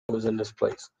consumers in this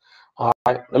place. All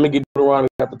right, let me get Deuteronomy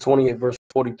chapter 28, verse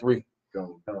 43.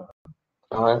 All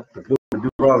right.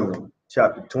 Deuteronomy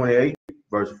chapter 28,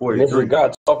 verse 43. This is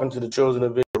God talking to the children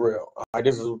of Israel. All right,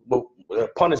 this is a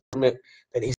punishment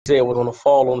that he said was going to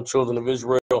fall on the children of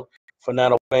Israel for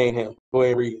not obeying him. Go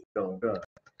ahead and read it.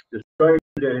 The stranger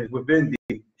that is within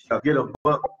thee shall get up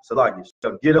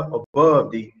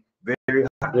above thee very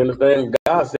high. You understand?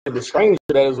 God said the stranger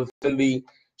that is within thee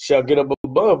shall get up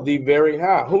above thee very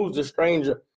high. Who's the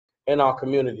stranger in our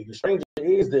community? The stranger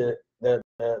is the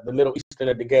Middle Eastern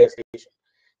at the gas station.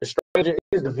 The stranger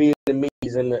is the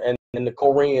Vietnamese and the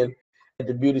Korean at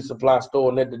the beauty supply store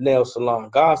and at the nail salon.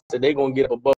 God said they're going to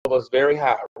get up above us very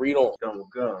high. Read on.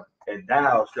 And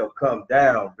thou shalt come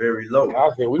down very low.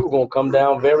 God said we were going to come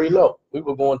down very low. We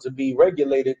were going to be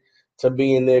regulated to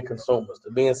being their consumers,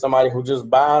 to being somebody who just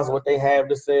buys what they have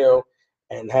to sell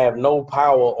and have no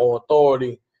power or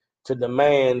authority to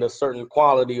demand a certain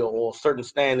quality or certain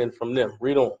standing from them.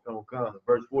 Read on.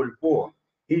 Verse 44.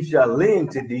 He shall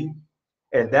lend to thee,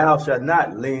 and thou shalt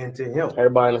not lend to him.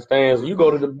 Everybody understands. You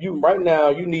go to right now,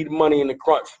 you need money in the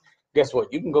crunch. Guess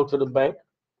what? You can go to the bank.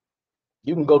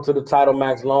 You can go to the Title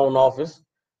Max loan office.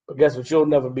 But guess what? You'll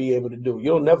never be able to do.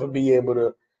 You'll never be able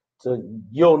to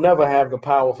you'll never have the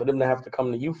power for them to have to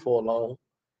come to you for a loan.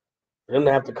 For them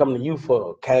to have to come to you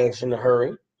for cash in a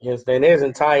hurry. You understand? There's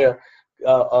entire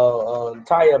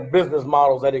business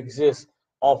models that exist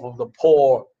off of the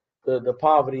poor, the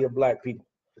poverty of black people.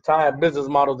 Entire business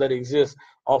models that exist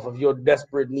off of your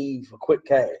desperate need for quick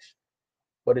cash.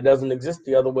 But it doesn't exist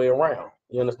the other way around.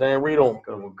 You understand? Read on.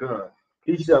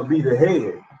 He shall be the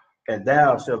head, and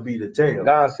thou shalt be the tail.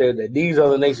 God said that these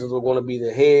other nations were going to be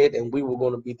the head, and we were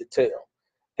going to be the tail.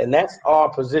 And that's our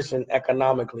position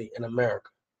economically in America.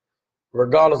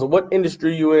 Regardless of what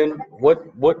industry you're in, what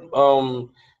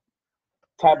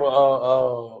type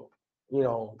of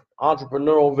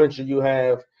entrepreneurial venture you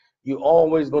have, you're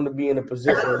always going to be in a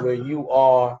position where you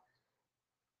are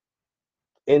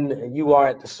at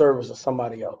the service of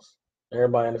somebody else.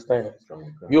 Everybody understands.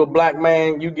 You're a black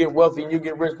man, you get wealthy, you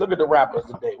get rich. Look at the rappers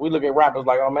today. We look at rappers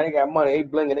like, oh man, they got money, they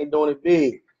blinging, they doing it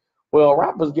big. Well,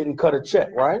 rappers getting cut a check,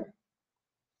 right?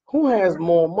 Who has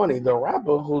more money, the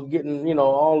rapper who's getting,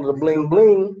 all the bling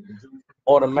bling,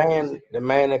 or the man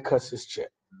that cuts his check?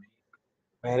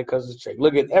 Man that cuts his check.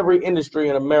 Look at every industry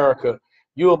in America.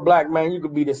 You're a black man, you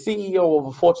could be the CEO of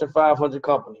a Fortune 500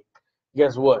 company.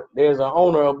 Guess what? There's an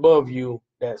owner above you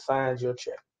that signs your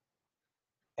check.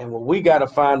 And what we got to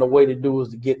find a way to do is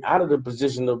to get out of the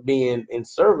position of being in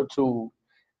servitude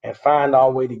and find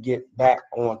our way to get back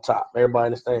on top. Everybody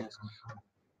understands?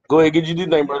 Go ahead, get you this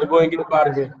thing, brother. Go ahead and get up out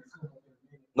of here.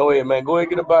 Go ahead, man. Go ahead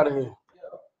and get up out of here.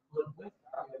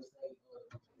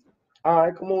 All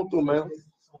right, come on through, man.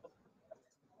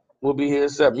 We'll be here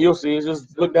at 7. You'll see us.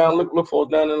 Just look down, look for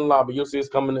us down in the lobby. You'll see us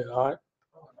coming in. All right.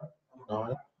 All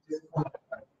right.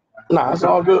 Nah, it's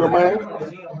all good, man.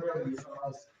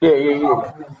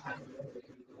 Yeah.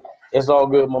 It's all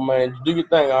good, my man. Do your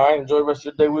thing, all right? Enjoy the rest of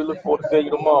your day. We look forward to seeing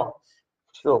you tomorrow.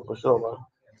 For sure, man.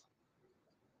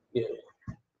 Yeah.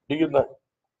 Do your thing.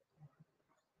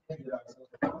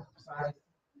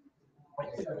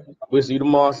 We'll see you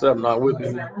tomorrow at 7. All right, we'll be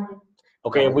here.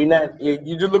 Okay, if we not,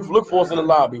 you just look for us in the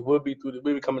lobby. We'll be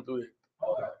coming through there.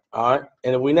 All right.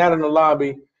 And if we're not in the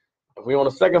lobby, if we're on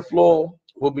the second floor,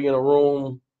 we'll be in a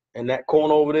room in that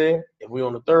corner over there. If we're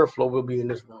on the third floor, we'll be in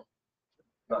this room.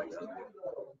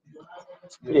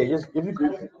 Yeah, just if you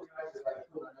could.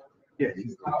 Yeah.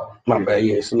 My bad.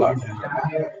 Yeah, it's a lot.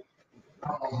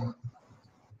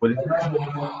 What is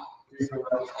it?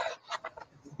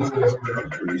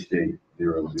 You say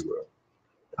 0, 0.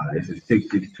 This is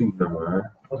 662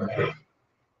 number, huh?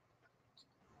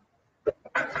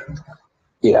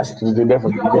 Yeah, that's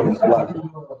definitely a lot.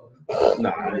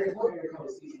 Nah, I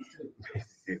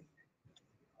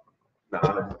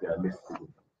missed it.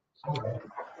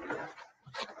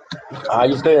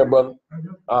 You stay there, brother.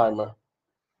 All right, man.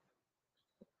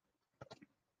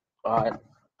 All right.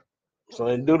 So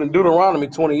in Deuteronomy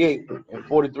 28 and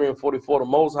 43 and 44, the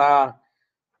Most High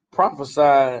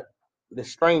prophesied the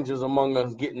strangers among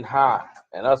us getting high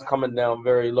and us coming down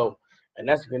very low. And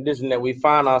that's the condition that we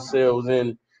find ourselves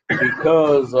in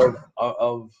because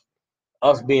of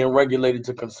us being regulated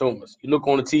to consumers. You look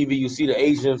on the TV, you see the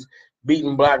Asians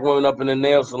beating black women up in the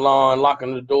nail salon,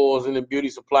 locking the doors in the beauty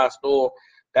supply store.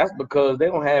 That's because they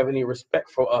don't have any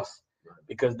respect for us,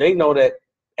 because they know that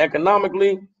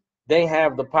economically they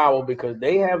have the power, because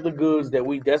they have the goods that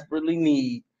we desperately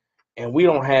need, and we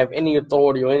don't have any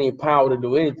authority or any power to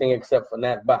do anything except for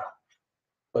not buy.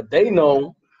 But they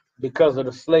know, because of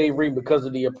the slavery, because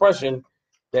of the oppression,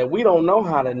 that we don't know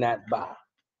how to not buy.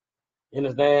 You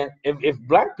understand? If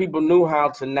black people knew how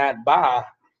to not buy,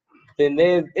 then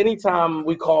anytime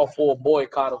we call for a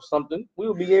boycott of something, we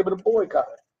will be able to boycott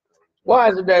it. Why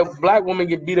is it that black women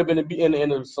get beat up in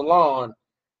the salon,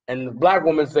 and the black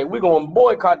women say, we're going to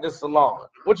boycott this salon?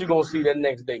 What you going to see that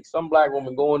next day? Some black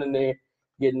woman going in there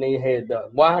getting their hair done.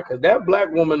 Why? Because that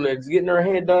black woman that's getting her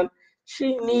hair done,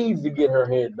 she needs to get her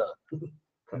hair done.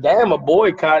 Damn a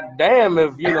boycott. Damn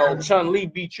if, Chun-Li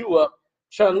beat you up.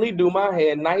 Chun-Li do my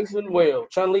hair nice and well.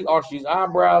 Chun-Li arch these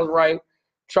eyebrows right.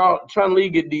 Chun-Li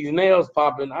get these nails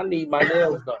popping. I need my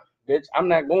nails done. Bitch, I'm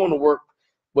not going to work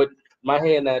with my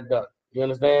hair not done. You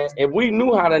understand? If we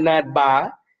knew how to not buy,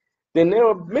 then there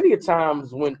were many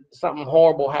times when something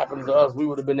horrible happened to us, we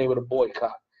would have been able to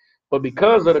boycott. But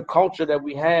because of the culture that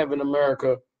we have in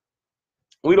America,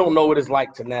 we don't know what it's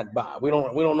like to not buy. We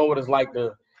don't know what it's like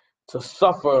to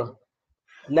suffer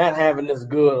not having this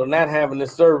good or not having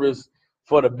this service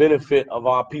for the benefit of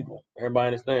our people. Everybody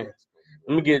understands?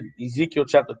 Let me get Ezekiel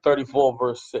chapter 34,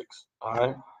 verse 6. All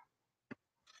right.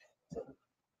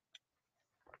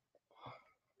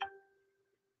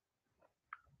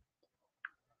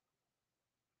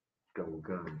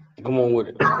 Come on with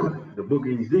it. The book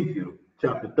of Ezekiel,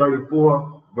 chapter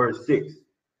 34, verse 6.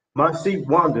 My sheep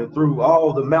wander through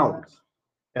all the mountains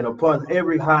and upon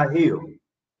every high hill.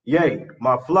 Yea,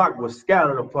 my flock was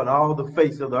scattered upon all the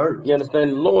face of the earth. You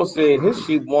understand? The Lord said his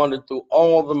sheep wandered through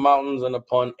all the mountains and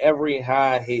upon every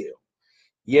high hill.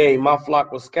 Yea, my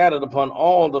flock was scattered upon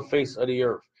all the face of the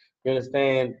earth. You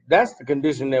understand? That's the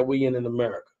condition that we in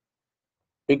America.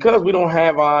 Because we don't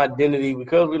have our identity,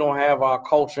 because we don't have our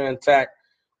culture intact,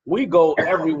 we go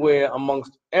everywhere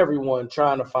amongst everyone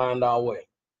trying to find our way.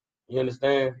 You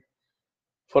understand?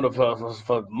 For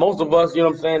most of us, you know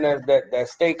what I'm saying, that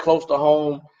stay close to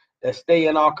home, that stay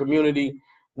in our community,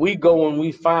 we go and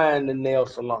we find the nail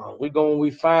salon. We go and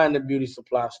we find the beauty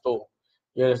supply store.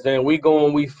 You understand? We go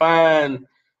and we find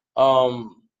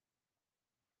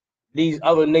these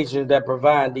other nations that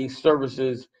provide these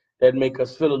services that make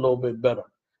us feel a little bit better.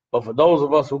 But for those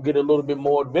of us who get a little bit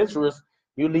more adventurous,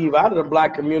 you leave out of the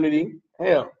black community,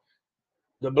 hell,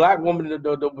 the black woman,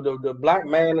 the black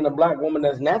man and the black woman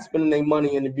that's not spending their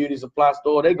money in the beauty supply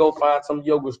store, they go find some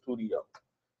yoga studio.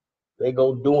 They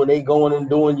going and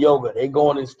doing yoga. They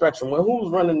going and stretching. Well,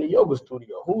 who's running the yoga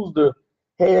studio? Who's the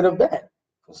head of that?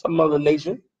 Some other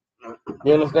nation.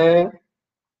 You understand?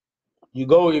 You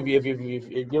go if you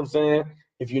know what I'm saying.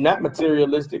 If you're not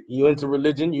materialistic, you into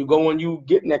religion, you go and you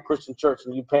get in that Christian church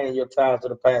and you paying your tithes to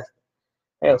the pastor.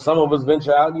 Hell, some of us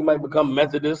venture out. You might become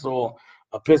Methodist or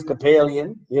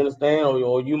Episcopalian. You understand?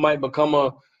 Or you might become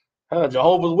a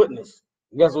Jehovah's Witness.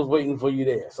 Guess what's waiting for you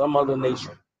there? Some other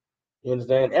nation. You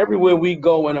understand? Everywhere we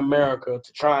go in America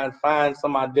to try and find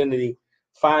some identity,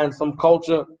 find some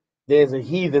culture, there's a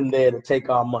heathen there to take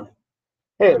our money.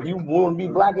 Hell, you want to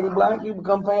be blackity black, you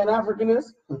become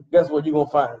Pan-Africanist, guess what you're going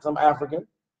to find? Some African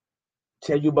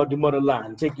tell you about the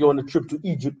motherland, take you on a trip to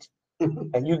Egypt,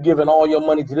 and you giving all your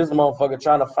money to this motherfucker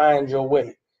trying to find your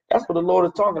way. That's what the Lord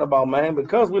is talking about, man.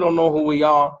 Because we don't know who we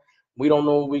are, we don't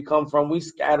know where we come from, we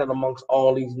scattered amongst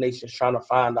all these nations trying to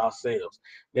find ourselves.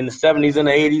 In the 70s and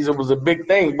the 80s, it was a big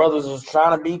thing. Brothers was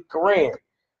trying to be Korean,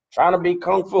 trying to be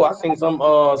Kung Fu. I seen some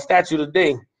statue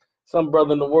today. Some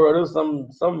brother in the world, it was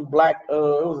some black, it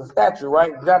was a statue,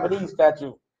 right? Japanese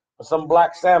statue. Some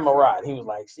black samurai. He was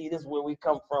like, see, this is where we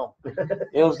come from. You know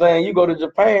what I'm saying? You go to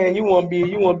Japan, you want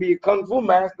to be a kung fu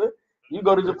master. You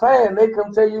go to Japan, they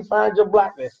come tell you find your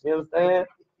blackness. You understand?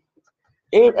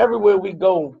 Everywhere we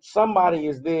go, somebody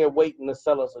is there waiting to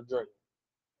sell us a dream.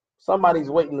 Somebody's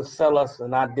waiting to sell us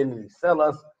an identity, sell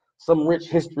us some rich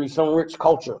history, some rich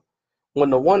culture. When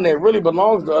the one that really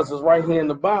belongs to us is right here in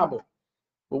the Bible.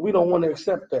 But we don't want to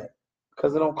accept that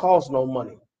because it don't cost no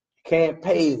money. You can't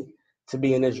pay to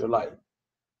be an Israelite.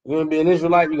 You want to be an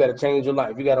Israelite, you got to change your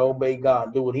life. You got to obey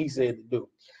God, do what he said to do.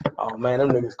 Oh, man, them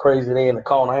niggas crazy. They in the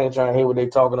corner. I ain't trying to hear what they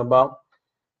talking about.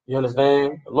 You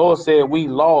understand? The Lord said we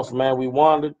lost, man. We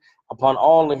wandered upon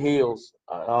all the hills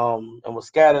and were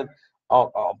scattered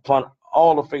upon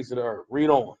all the face of the earth. Read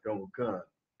on.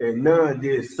 And none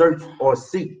did search or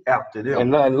seek after them.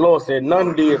 And the Lord said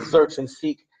none did search and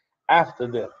seek after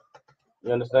them.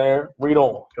 You understand? Read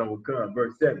on.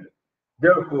 Verse 7.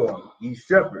 Therefore, ye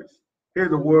shepherds, hear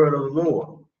the word of the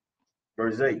Lord.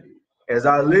 Verse 8. As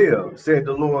I live, said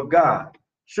the Lord God,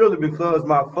 surely because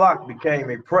my flock became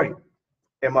a prey,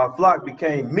 and my flock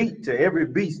became meat to every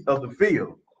beast of the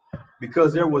field,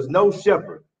 because there was no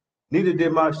shepherd, neither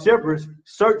did my shepherds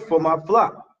search for my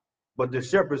flock, but the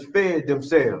shepherds fed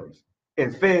themselves,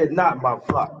 and fed not my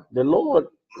flock. The Lord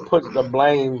puts the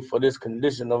blame for this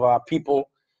condition of our people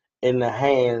in the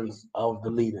hands of the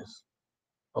leaders,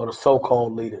 or the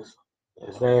so-called leaders. You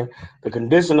understand? The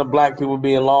condition of black people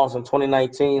being lost in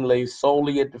 2019 lays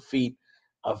solely at the feet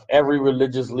of every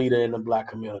religious leader in the black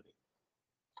community,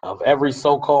 of every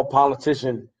so-called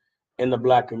politician in the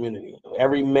black community,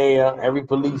 every mayor, every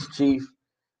police chief,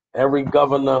 every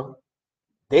governor.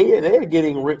 They're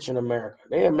getting rich in America.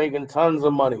 They are making tons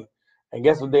of money. And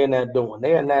guess what they're not doing?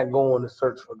 They are not going to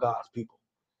search for God's people.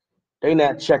 They're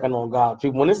not checking on God's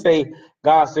people. When they say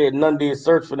God said none did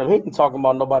search for them, he ain't talking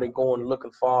about nobody going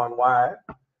looking far and wide.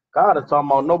 God is talking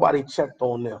about nobody checked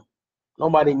on them.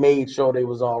 Nobody made sure they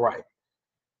was all right.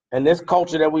 And this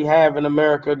culture that we have in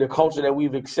America, the culture that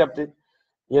we've accepted,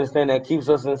 you understand, that keeps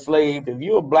us enslaved. If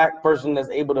you're a black person that's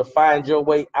able to find your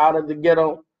way out of the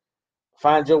ghetto,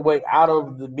 find your way out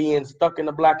of being stuck in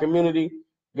the black community,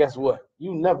 guess what?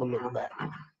 You never look back.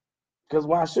 Because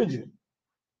why should you?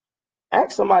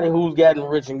 Ask somebody who's gotten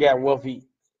rich and got wealthy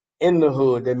in the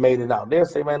hood that made it out. They'll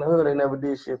say, man, the hood ain't never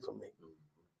did shit for me.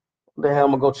 What the hell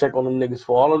am I gonna check on them niggas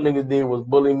for? All them niggas did was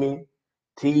bully me,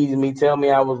 tease me, tell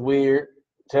me I was weird,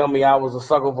 tell me I was a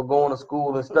sucker for going to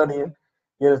school and studying,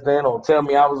 you understand? Or tell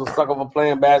me I was a sucker for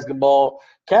playing basketball.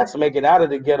 Cats make it out of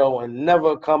the ghetto and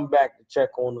never come back to check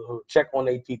on the hood, check on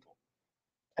their people.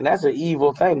 And that's an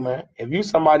evil thing, man. If you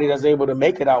somebody that's able to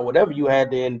make it out, whatever you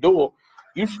had to endure,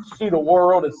 you should see the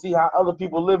world and see how other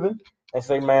people living and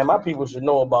say, man, my people should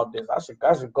know about this.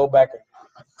 I should go back and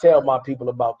tell my people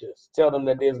about this. Tell them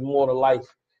that there's more to life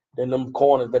than them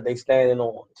corners that they standing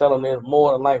on. Tell them there's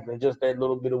more to life than just that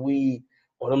little bit of weed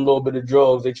or them little bit of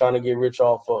drugs they trying to get rich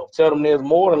off of. Tell them there's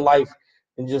more to life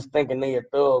than just thinking they a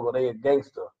thug or they a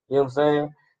gangster. You know what I'm saying?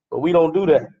 But we don't do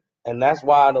that. And that's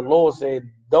why the Lord said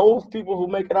those people who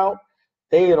make it out,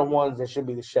 they are the ones that should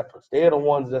be the shepherds. They're the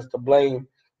ones that's to blame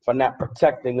for not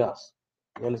protecting us.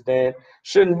 You understand?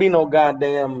 Shouldn't be no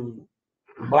goddamn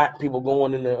black people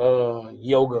going into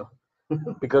yoga.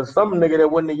 Because some nigga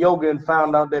that went to yoga and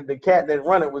found out that the cat that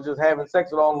run it was just having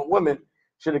sex with all the women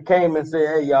should have came and said,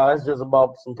 hey, y'all, it's just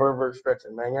about some pervert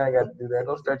stretching, man. Y'all ain't got to do that.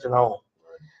 Go stretch at home.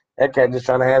 That cat just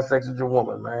trying to have sex with your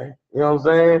woman, man. You know what I'm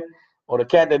saying? Or the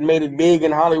cat that made it big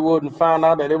in Hollywood and found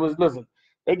out that it was, listen,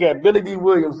 they got Billy D.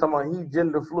 Williams talking about he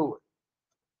gender fluid.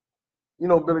 You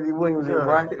know Billy D. Williams is,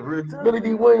 right? Billy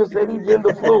D. Williams said he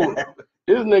gender fluid.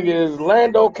 This nigga is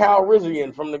Lando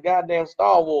Calrissian from the goddamn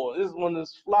Star Wars. This is one of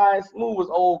the fly,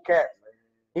 smoothest old cats.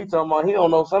 He talking about he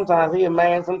don't know. Sometimes he a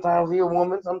man, sometimes he a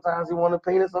woman, sometimes he want a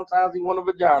penis, sometimes he want a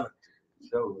vagina.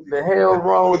 The hell's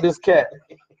wrong with this cat?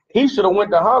 He should have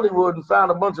went to Hollywood and found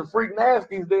a bunch of freak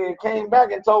nasties there and came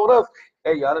back and told us,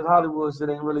 hey, y'all, this Hollywood shit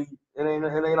ain't really, it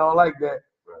ain't all like that.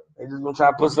 They just gonna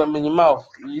try to put something in your mouth.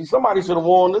 Somebody should have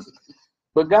warned us.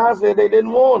 But God said they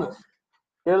didn't warn us.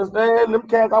 You understand? Them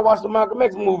cats, I watched the Malcolm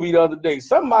X movie the other day.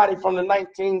 Somebody from the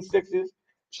 1960s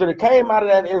should have came out of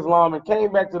that Islam and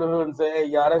came back to the hood and said, hey,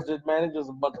 y'all, that's just, man, it's just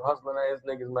a bunch of hustling ass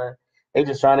niggas, man. They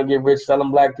just trying to get rich,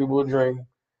 selling black people a dream.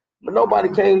 But nobody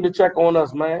came to check on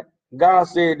us, man. God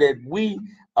said that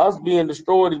us being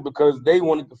destroyed is because they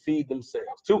wanted to feed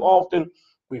themselves. Too often,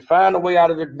 we find a way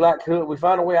out of the black hood, we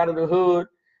find a way out of the hood,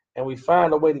 and we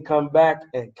find a way to come back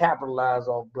and capitalize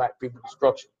off black people's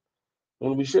destruction.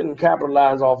 When we shouldn't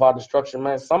capitalize off our destruction,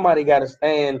 man, somebody got to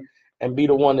stand and be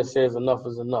the one that says enough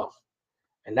is enough.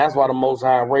 And that's why the Most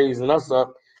High raising us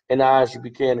up in the eyes you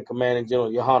became the commanding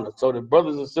general, Yohanan, so that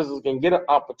brothers and sisters can get an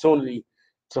opportunity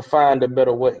to find a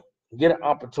better way, get an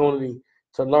opportunity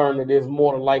to learn that there's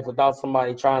more to life without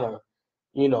somebody trying to,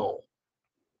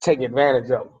 take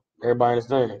advantage of them. Everybody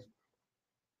understands?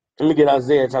 Let me get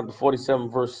Isaiah chapter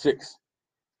 47, verse 6.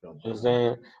 You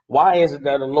understand? Why is it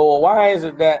that the Lord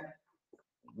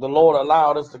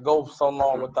allowed us to go so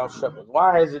long without shepherds?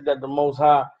 Why is it that the Most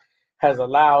High has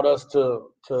allowed us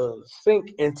to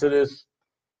sink into this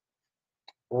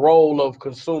role of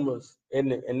consumers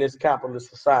in this capitalist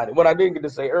society? What I did get to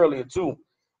say earlier too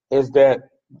is that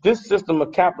this system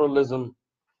of capitalism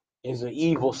is an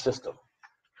evil system.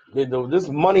 This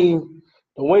money,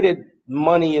 the way that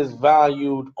money is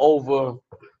valued over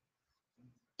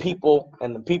people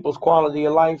and the people's quality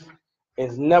of life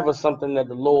is never something that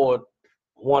the Lord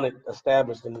wanted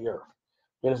established in the earth.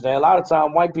 You understand? A lot of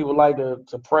time white people like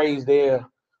to praise their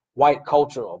white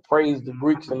culture or praise the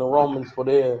Greeks and the Romans for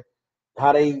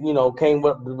how they, came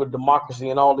up with democracy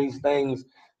and all these things.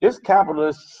 This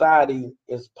capitalist society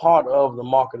is part of the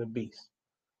mark of the beast.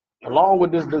 Along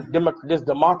with this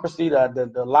democracy,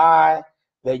 the lie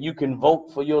that you can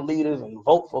vote for your leaders and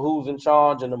vote for who's in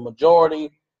charge, and the majority,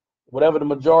 whatever the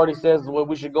majority says is what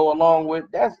we should go along with,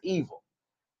 that's evil.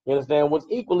 You understand? What's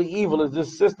equally evil is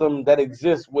this system that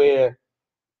exists where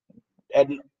at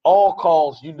all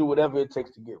costs you do whatever it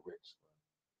takes to get rich.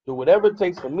 Do whatever it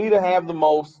takes for me to have the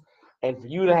most and for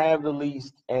you to have the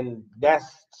least, and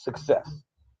that's success.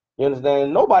 You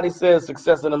understand? Nobody says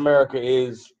success in America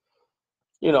is,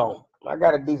 I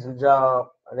got a decent job,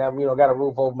 I got, got a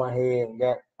roof over my head, and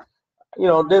got,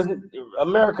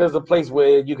 America is a place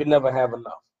where you can never have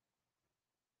enough.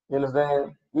 You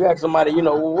understand? You ask somebody,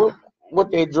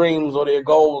 what their dreams or their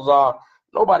goals are.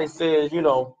 Nobody says, I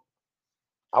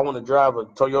want to drive a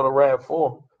Toyota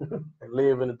RAV4 and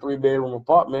live in a 3-bedroom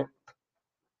apartment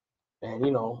and,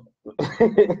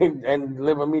 and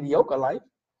live a mediocre life.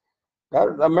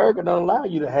 America don't allow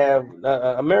you to have,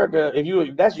 America,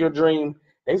 if that's your dream,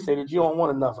 they say that you don't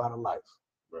want enough out of life.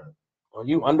 Right. Or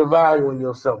you undervaluing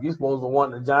yourself. You're supposed to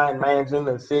want a giant mansion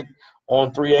and sit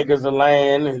on 3 acres of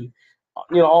land and,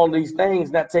 all these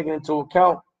things not taken into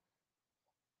account.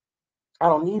 I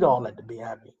don't need all that to be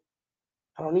happy.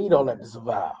 I don't need all that to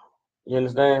survive. You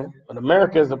understand? But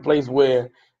America is a place where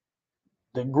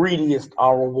the greediest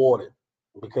are rewarded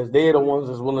because they're the ones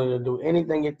that's willing to do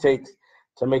anything it takes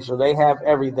to make sure they have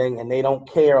everything and they don't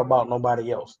care about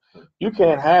nobody else. You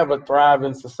can't have a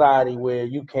thriving society where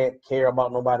you can't care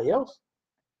about nobody else.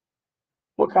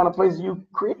 What kind of place are you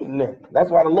creating then?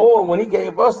 That's why the Lord, when he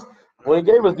gave us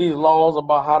these laws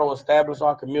about how to establish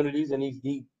our communities, and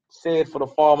he said for the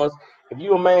farmers, if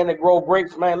you a man that grow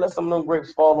grapes, man, let some of them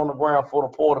grapes fall on the ground for the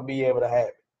poor to be able to have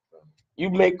it. You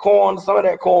make corn, some of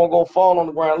that corn go fall on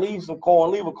the ground, leave some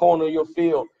corn, leave a corn in your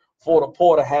field for the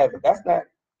poor to have it. That's not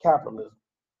capitalism.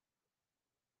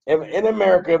 In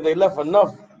America, if they left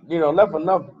enough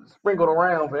sprinkled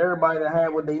around for everybody to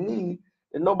have what they need,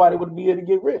 then nobody would be able to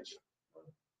get rich.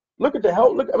 Look at the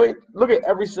health. Look at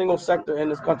every single sector in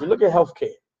this country. Look at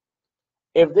healthcare.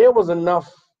 If there was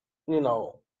enough, if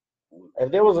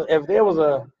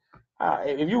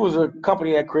you was a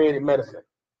company that created medicine,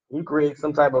 you create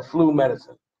some type of flu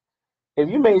medicine. If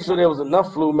you made sure there was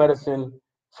enough flu medicine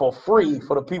for free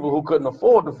for the people who couldn't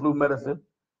afford the flu medicine,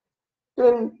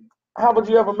 then how would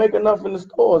you ever make enough in the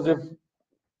stores if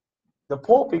the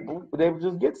poor people would able to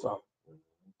just get some?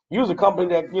 You was a company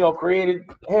that created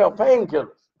painkillers.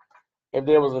 If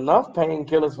there was enough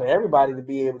painkillers for everybody to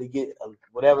be able to get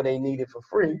whatever they needed for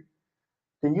free,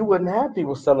 then you wouldn't have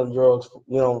people selling drugs.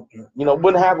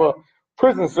 Wouldn't have a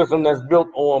prison system that's built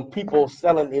on people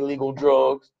selling illegal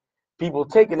drugs, people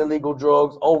taking illegal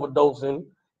drugs, overdosing,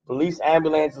 police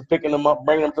ambulances picking them up,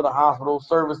 bringing them to the hospital,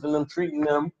 servicing them, treating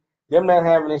them not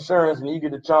having insurance, and you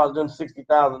get to charge them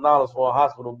 $60,000 for a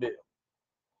hospital bill.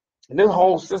 And this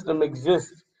whole system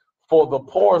exists for the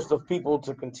poorest of people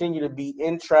to continue to be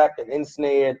entrapped and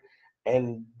ensnared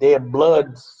and their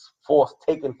blood's force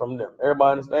taken from them.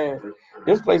 Everybody understand?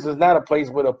 This place is not a place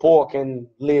where the poor can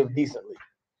live decently,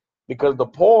 because the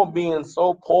poor being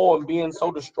so poor and being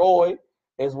so destroyed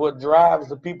is what drives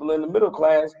the people in the middle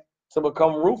class to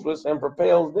become ruthless and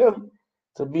propels them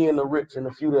to being the rich and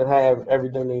the few that have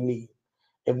everything they need.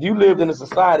 If you lived in a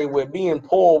society where being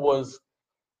poor was,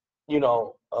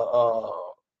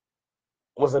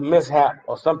 was a mishap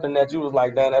or something that you was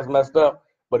like, damn, that's messed up,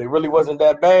 but it really wasn't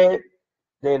that bad,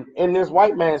 then in this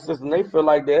white man system, they feel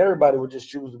like that everybody would just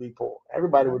choose to be poor.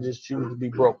 Everybody would just choose to be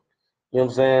broke. You know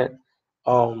what I'm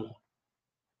saying?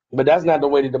 But that's not the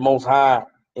way that the Most High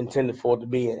intended for it to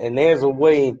be. And there's a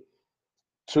way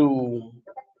to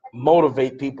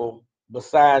motivate people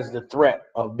besides the threat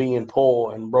of being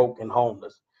poor and broke and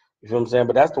homeless. You feel what I'm saying?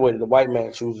 But that's the way that the white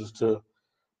man chooses to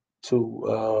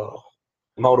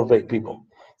motivate people.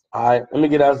 All right, let me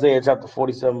get Isaiah chapter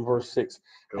 47, verse 6.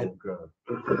 The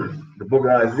book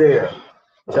of Isaiah,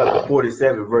 chapter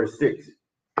 47, verse 6.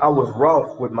 I was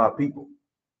wroth with my people.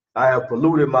 I have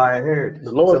polluted my inheritance.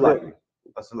 The Lord said,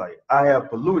 I have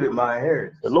polluted my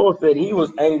inheritance. The Lord said he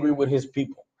was angry with his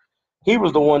people. He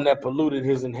was the one that polluted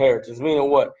his inheritance. Meaning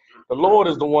what? The Lord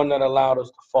is the one that allowed us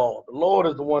to fall. The Lord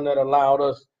is the one that allowed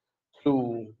us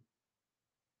to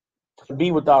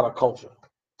be without a culture,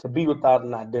 to be without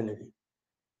an identity.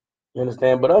 You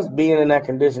understand? But us being in that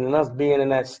condition and us being in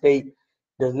that state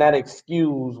does not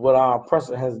excuse what our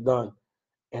oppressor has done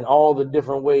and all the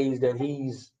different ways that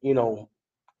he's,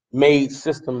 made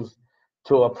systems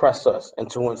to oppress us and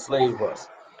to enslave us.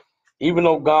 Even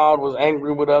though God was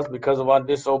angry with us because of our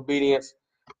disobedience,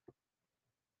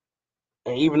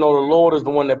 and even though the Lord is the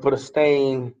one that put a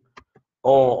stain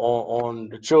on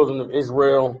the children of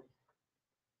Israel,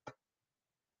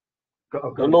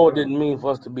 the Lord didn't mean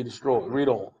for us to be destroyed. Read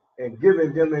on. And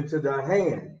giving them into thy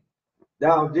hand,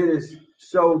 thou didst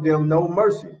show them no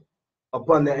mercy.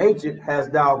 Upon the ancient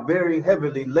hast thou very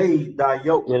heavily laid thy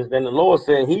yoke. You understand? The Lord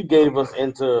said he gave us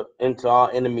into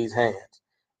our enemies' hands.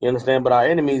 You understand? But our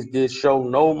enemies did show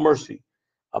no mercy.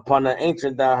 Upon the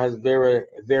ancient thou hast very,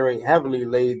 very heavily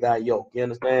laid thy yoke. You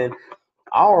understand?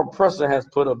 Our oppressor has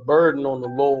put a burden on the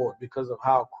Lord because of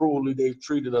how cruelly they've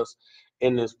treated us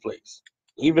in this place.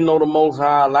 Even though the Most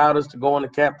High allowed us to go into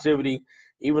captivity,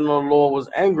 even though the Lord was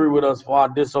angry with us for our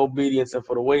disobedience and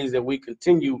for the ways that we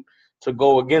continue to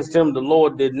go against him, the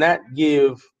Lord did not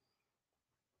give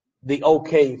the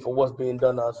okay for what's being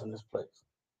done to us in this place.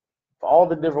 For all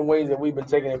the different ways that we've been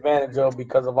taken advantage of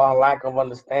because of our lack of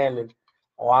understanding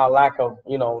or our lack of,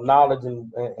 knowledge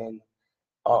and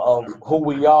of who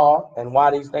we are and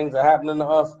why these things are happening to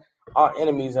us, our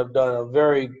enemies have done a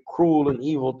very cruel and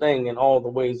evil thing in all the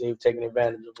ways they've taken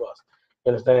advantage of us.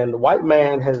 You understand? The white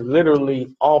man has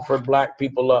literally offered black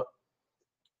people up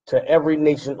to every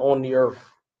nation on the earth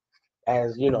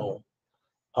as,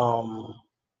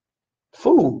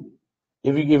 food.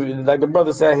 If you give it, like the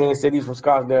brother sat here and said he's from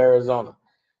Scottsdale, Arizona.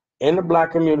 In the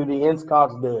black community in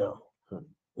Scottsdale,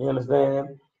 you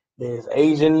understand? There's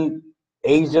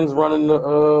Asians running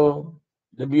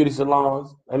the beauty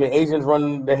salons. Asians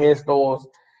running the hair stores.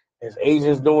 There's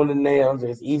Asians doing the nails.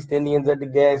 There's East Indians at the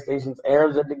gas stations,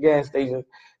 Arabs at the gas stations.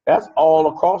 That's all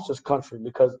across this country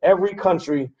because every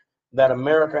country that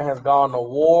America has gone to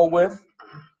war with,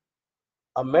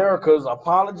 America's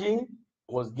apology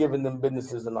was giving them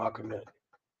businesses in our community.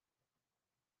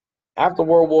 After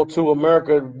World War II,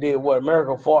 America did what?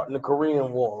 America fought in the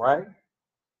Korean War, right?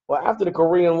 Well, after the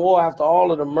Korean War, after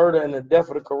all of the murder and the death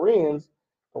of the Koreans,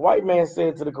 the white man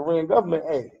said to the Korean government,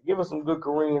 hey, give us some good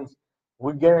Koreans.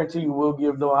 We guarantee you we'll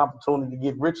give them opportunity to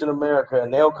get rich in America,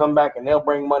 and they'll come back and they'll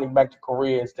bring money back to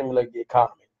Korea and stimulate the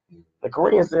economy. The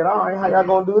Koreans said, all right, how y'all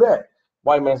going to do that?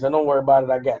 White man said, don't worry about it,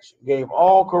 I got you. Gave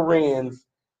all Koreans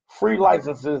free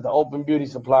licenses to open beauty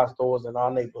supply stores in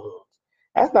our neighborhoods.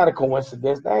 That's not a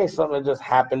coincidence. That ain't something that just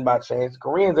happened by chance.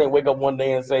 Koreans ain't wake up one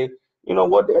day and say, you know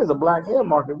what, there's a black hair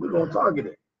market, we're going to target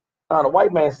it. Now, the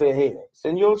white man said, hey,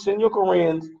 send your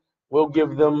Koreans, we'll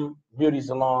give them beauty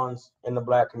salons in the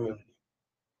black community.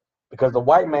 Because the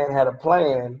white man had a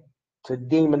plan to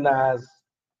demonize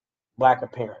black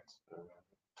appearance,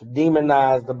 to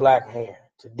demonize the black hair,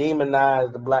 to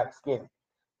demonize the black skin,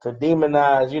 to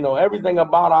demonize, everything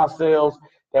about ourselves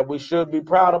that we should be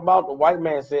proud about. The white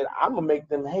man said, I'm going to make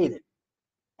them hate it.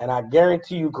 And I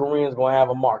guarantee you Koreans going to have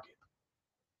a market.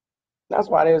 That's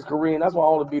why there's Korean. That's why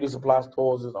all the beauty supply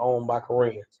stores is owned by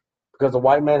Koreans. Because the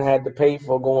white man had to pay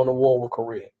for going to war with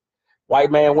Korea.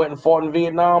 White man went and fought in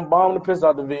Vietnam, bombed the piss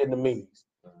out the Vietnamese.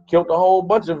 Killed a whole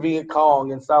bunch of Viet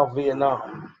Cong in South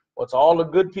Vietnam. But to all the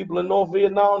good people in North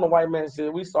Vietnam, the white man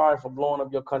said, we sorry for blowing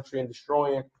up your country and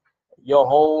destroying your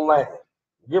whole land.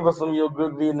 Give us some of your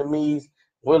good Vietnamese.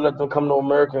 We'll let them come to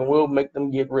America and we'll make them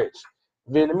get rich.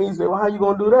 Vietnamese said, well, how you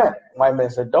going to do that? White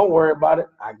man said, don't worry about it.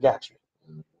 I got you.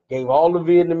 Gave all the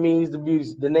Vietnamese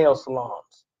the nail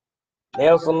salons.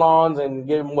 Nail salons and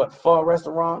gave them what, pho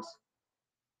restaurants?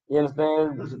 You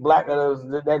understand?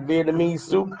 That Vietnamese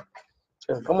soup.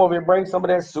 Just come over here, bring some of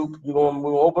that soup. We're gonna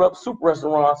open up soup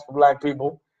restaurants for black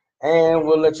people, and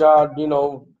we'll let y'all,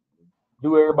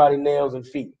 do everybody nails and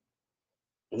feet.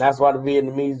 And that's why the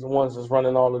Vietnamese are the ones that's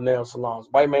running all the nail salons.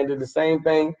 White man did the same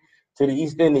thing to the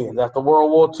East Indians after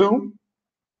World War II.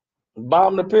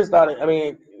 Bombed the piss out of.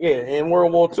 In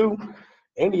World War II,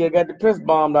 India got the piss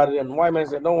bombed out of them. The white man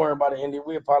said, "Don't worry about it, India.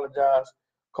 We apologize.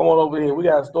 Come on over here. We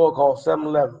got a store called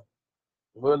 7-Eleven.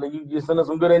 You send us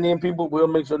some good Indian people, we'll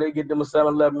make sure they get them a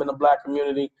 7-Eleven in the black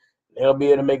community. They'll be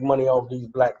able to make money off these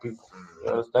black people."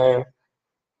 You understand?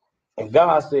 And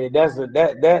God said that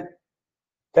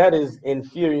is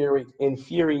infuriates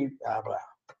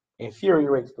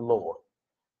the Lord.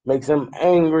 Makes him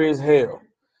angry as hell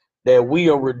that we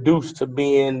are reduced to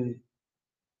being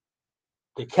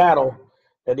the cattle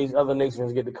that these other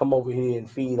nations get to come over here and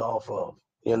feed off of.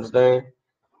 You understand?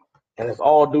 And it's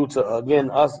all due to, again,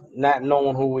 us not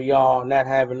knowing who we are, not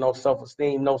having no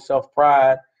self-esteem, no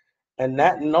self-pride, and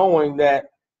not knowing that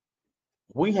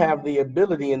we have the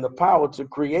ability and the power to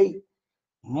create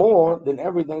more than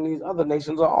everything these other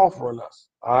nations are offering us.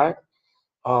 All right?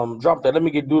 Drop that. Let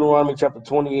me get Deuteronomy chapter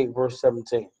 28, verse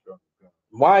 17.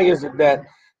 Why is it that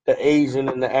the Asian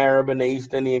and the Arab and the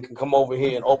East Indian can come over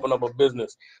here and open up a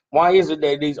business? Why is it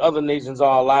that these other nations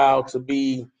are allowed to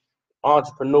be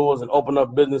entrepreneurs and open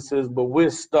up businesses, but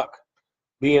we're stuck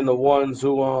being the ones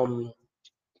who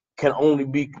can only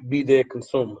be their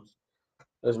consumers?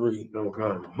 Let's read.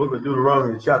 Okay. Book of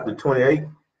Deuteronomy chapter 28,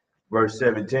 verse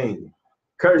 17.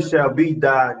 Cursed shall be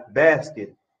thy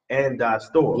basket and thy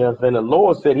store. Yes, and the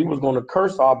Lord said he was going to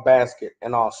curse our basket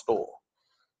and our store.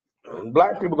 When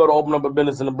black people go to open up a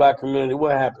business in the black community,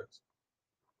 what happens?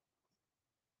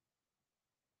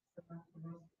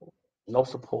 No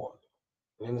support.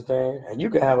 You understand? And you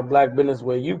can have a black business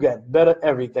where you got better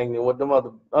everything than what them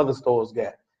other stores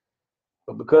got.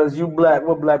 But because you black,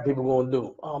 what black people gonna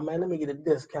do? Oh man, let me get a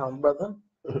discount, brother.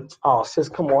 Oh sis,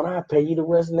 come on, I'll pay you the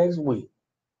rest next week.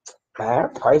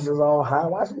 Man, prices all high.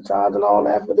 Why should you charging all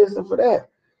that for this and for that?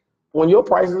 When your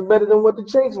price is better than what the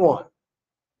chinks want.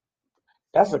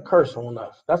 That's a curse on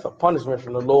us. That's a punishment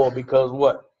from the Lord, because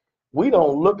what? We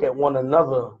don't look at one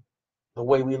another the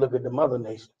way we look at the mother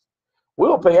nations.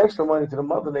 We'll pay extra money to the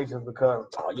mother nations because,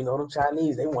 the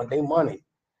Chinese, they want their money.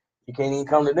 You can't even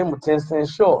come to them with 10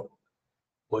 cents short.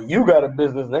 Well, you got a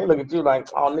business, and they look at you like,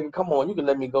 oh, nigga, come on, you can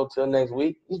let me go till next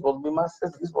week. You're supposed to be my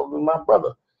sister. You're supposed to be my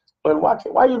brother. But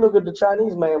why you look at the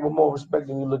Chinese man with more respect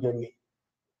than you look at me?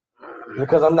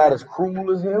 Because I'm not as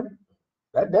cruel as him?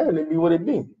 That definitely be what it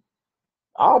be.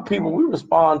 Our people, we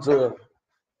respond to,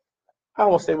 I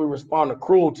don't want to say we respond to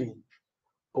cruelty,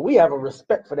 but we have a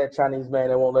respect for that Chinese man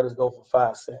that won't let us go for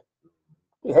 5 cents.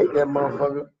 We hate that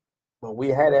motherfucker, but we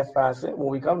had that 5 cents when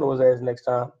we come to his ass next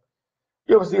time.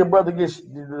 You ever see a brother the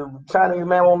Chinese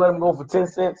man won't let him go for 10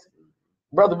 cents?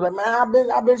 Brother be like, man,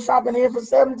 I've been shopping here for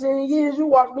 17 years. You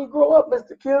watched me grow up,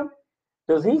 Mr. Kim.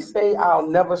 Does he say I'll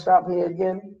never shop here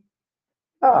again?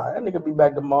 Nah, that nigga be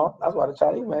back tomorrow. That's why the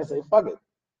Chinese man say, fuck it.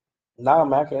 Nah,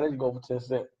 man, I can't let you go for 10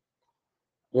 cents.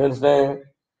 You understand?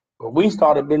 But we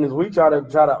started business. We try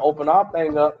to open our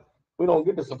thing up. We don't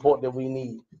get the support that we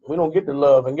need. We don't get the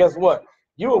love. And guess what?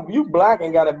 You black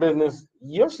and got a business,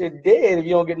 your shit dead if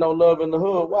you don't get no love in the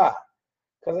hood. Why?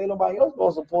 Because ain't nobody else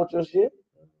gonna support your shit.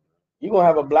 You gonna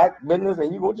have a black business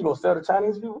and you gonna sell to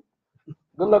Chinese people?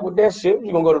 Good luck with that shit.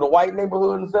 You gonna go to the white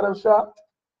neighborhood and set up shop?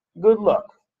 Good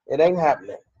luck. It ain't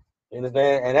happening. You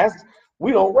understand? And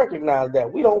we don't recognize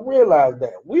that. We don't realize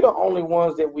that. We the only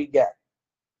ones that we got.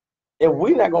 If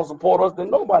we not gonna support us,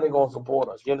 then nobody gonna support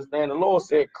us. You understand? The Lord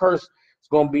said, "Curse is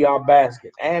gonna be our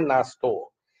basket and our store."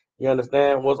 You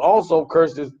understand? What's also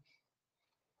cursed is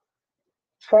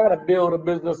try to build a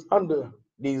business under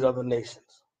these other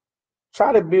nations.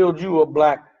 Try to build you a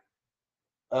black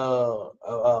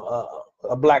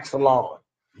salon,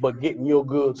 but getting your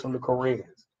goods from the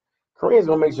Koreans. Koreans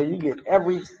gonna make sure you get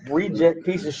every reject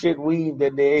piece of shit weave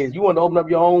that there is. You want to open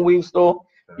up your own weave store?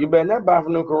 You better not buy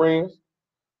from the Koreans.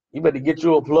 You better get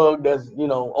you a plug that's,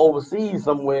 overseas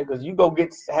somewhere, because you go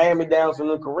get hand-me-downs from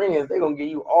the Koreans, they're going to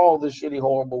give you all the shitty,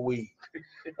 horrible weave.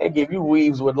 They give you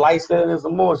weaves with lice in it and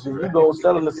some more shit. You go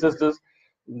selling the sisters,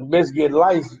 the bitch get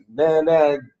lice.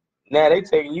 Now they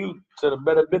taking you to the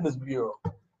Better Business Bureau.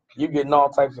 you getting all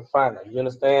types of finance. You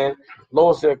understand?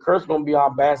 Lord said, curse gonna be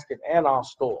our basket and our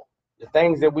store. The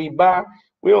things that we buy,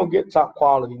 we don't get top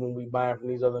quality when we buy from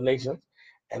these other nations.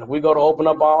 And if we go to open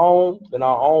up our own, then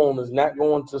our own is not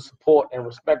going to support and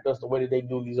respect us the way that they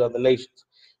do these other nations.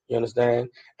 You understand?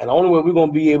 And the only way we're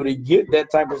gonna be able to get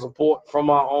that type of support from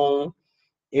our own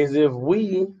is if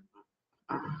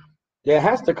there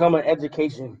has to come an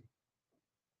education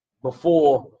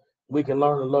before we can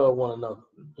learn to love one another.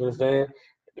 You understand?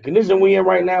 The condition we in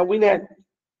right now, we're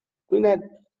not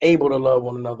able to love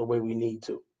one another the way we need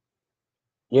to.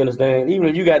 You understand? Even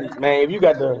if you got, man, if you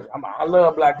got I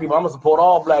love black people. I'm gonna support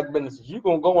all black businesses. You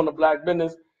gonna go into black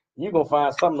business, you're gonna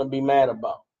find something to be mad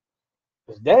about.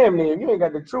 Cause damn near, if you ain't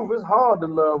got the truth, it's hard to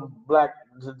love black,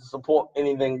 to support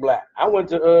anything black. I went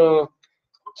to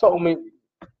told me,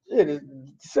 yeah, the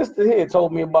sister here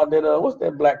told me about that. What's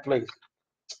that black place?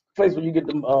 Place where you get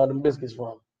them biscuits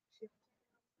from?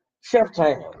 Chef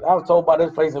Tams. I was told about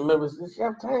this place in Memphis.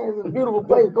 Chef Tams is a beautiful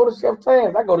place. Go to Chef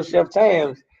Tams. I go to Chef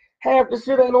Tams. Half the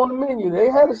shit ain't on the menu. They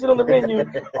have the shit on the menu.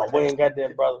 Oh, we ain't got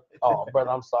that, brother. Oh, brother,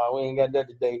 I'm sorry. We ain't got that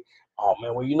today. Oh,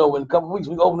 man, well, you know, in a couple of weeks,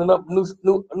 we opening up a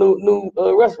new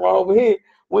restaurant over here.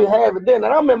 We have it then.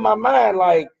 And I'm in my mind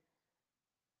like,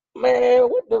 man,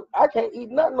 I can't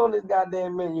eat nothing on this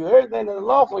goddamn menu. Everything that's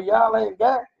lawful, y'all ain't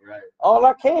got. Right. All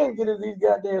I can get is these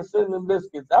goddamn cinnamon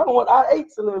biscuits. I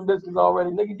ate cinnamon biscuits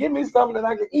already, nigga. Give me something that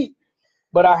I can eat.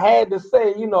 But I had to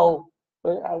say, you know,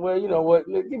 well, you know what?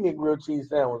 Give me a grilled cheese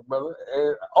sandwich, brother.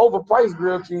 Overpriced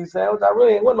grilled cheese sandwich. I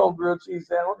really ain't want no grilled cheese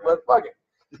sandwich, but fuck it.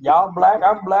 Y'all black,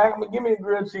 I'm black. Give me a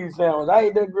grilled cheese sandwich. I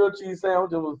ate that grilled cheese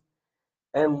sandwich.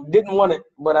 And didn't want it,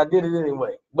 but I did it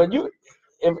anyway. But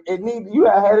if it need,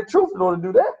 I had the truth in order to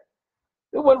do that.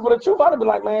 If it wasn't for the truth, I'd have been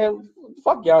like, man,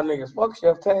 fuck y'all niggas, fuck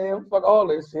Chef Tam, fuck all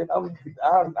this shit. I'm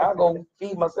gonna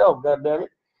feed myself, goddammit.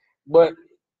 But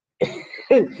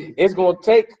it's gonna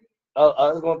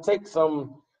take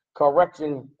some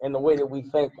correction in the way that we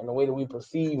think and the way that we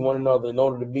perceive one another in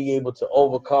order to be able to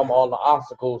overcome all the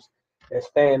obstacles that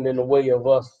stand in the way of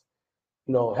us,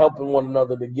 you know, helping one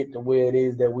another to get to where it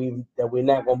is that we're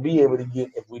not gonna be able to get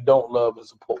if we don't love and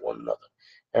support one another.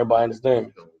 Everybody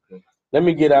understand? Let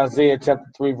me get Isaiah chapter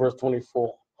 3, verse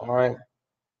 24. All right.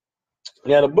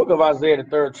 Now, the book of Isaiah, the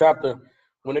 3rd chapter,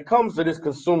 when it comes to this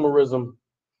consumerism,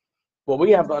 what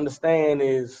we have to understand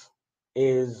is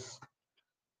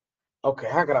okay,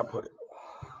 how can I put it?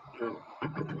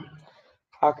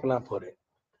 How can I put it?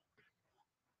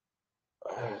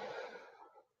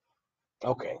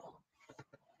 Okay.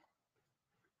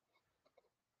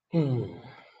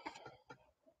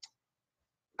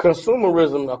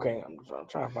 Consumerism, okay, I'm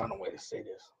trying to find a way to say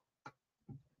this.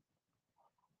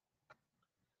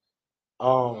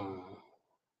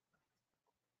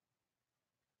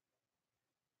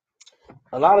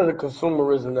 A lot of the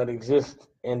consumerism that exists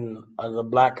in the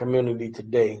black community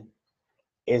today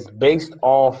is based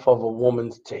off of a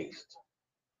woman's taste.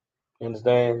 You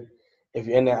understand?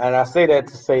 And I say that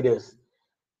to say this.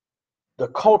 The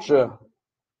culture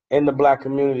in the black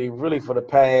community really for the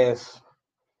past,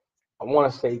 I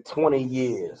want to say 20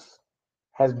 years,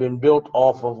 has been built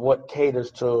off of what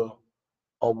caters to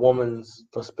a woman's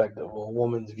perspective or a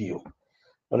woman's view.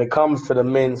 When it comes to the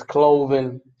men's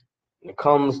clothing, when it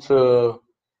comes to,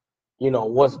 you know,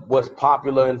 what's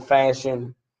popular in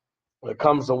fashion, when it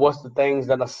comes to what's the things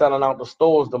that are selling out the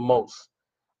stores the most,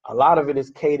 a lot of it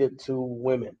is catered to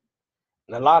women.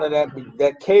 And a lot of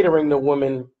that catering to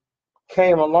women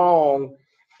came along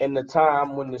in the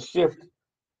time when the shift,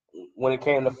 when it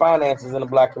came to finances in the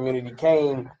black community,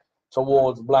 came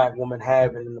towards black women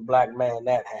having and the black man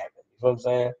not having. You know what I'm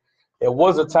saying? There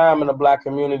was a time in the black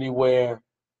community where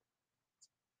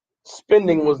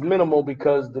spending was minimal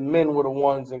because the men were the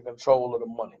ones in control of the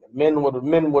money. The men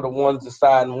were the ones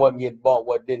deciding what get bought,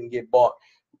 what didn't get bought.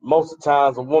 Most of the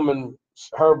times, a woman,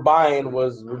 her buying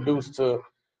was reduced to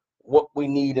what we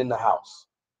need in the house.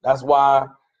 That's why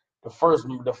the first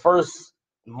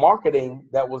marketing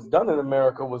that was done in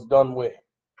America was done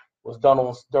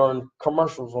during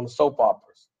commercials on the soap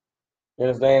operas. You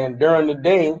understand? During the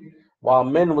day, while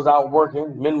men was out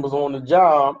working, men was on the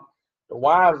job, the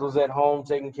wives was at home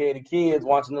taking care of the kids,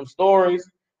 watching them stories,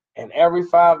 and every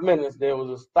 5 minutes there was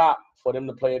a stop for them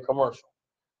to play a commercial.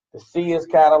 The Sears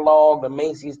catalog, the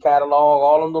Macy's catalog,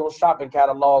 all them little shopping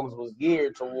catalogs was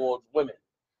geared towards women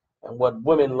and what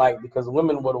women like, because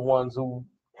women were the ones who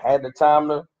had the time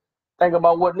to think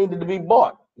about what needed to be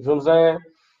bought. You know what I'm saying?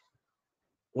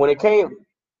 When it came,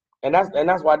 and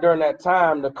that's why during that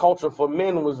time the culture for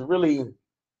men was really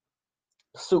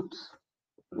suits.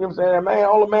 You know what I'm saying? Man,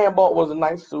 all a man bought was a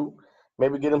nice suit.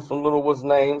 Maybe get him some little what's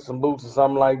name, some boots or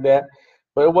something like that.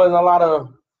 But it wasn't a lot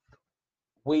of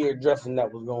weird dressing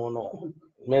that was going on.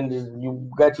 Men just, you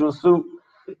got you a suit,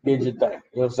 did your thing.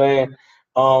 You know what I'm saying?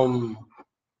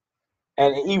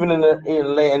 And even in the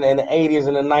 80s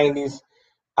and the 90s,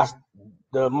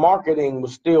 the marketing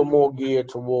was still more geared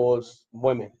towards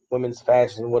women's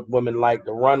fashion, what women like.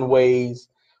 The runways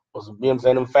was, you know what I'm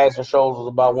saying, them fashion shows was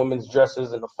about women's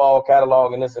dresses and the fall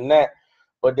catalog and this and that.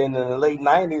 But then in the late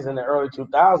 90s and the early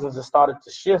 2000s, it started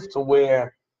to shift to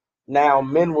where now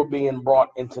men were being brought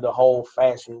into the whole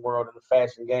fashion world and the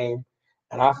fashion game.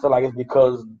 And I feel like it's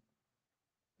because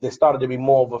there started to be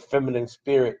more of a feminine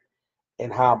spirit in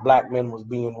how black men was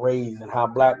being raised and how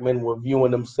black men were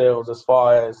viewing themselves as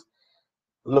far as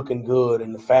looking good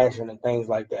in the fashion and things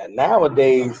like that.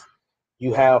 Nowadays,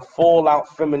 you have full out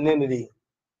femininity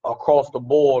across the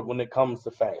board when it comes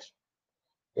to fashion.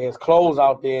 There's clothes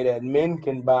out there that men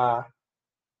can buy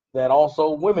that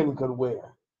also women could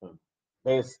wear.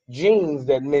 There's jeans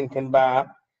that men can buy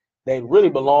that really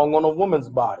belong on a woman's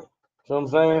body. You know what I'm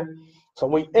saying? So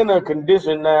we in a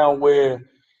condition now where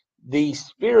the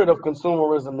spirit of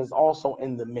consumerism is also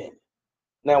in the men.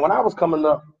 Now, when I was coming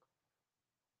up,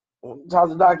 Charles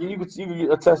the Doctor, you could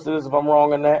attest to this if I'm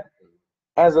wrong in that.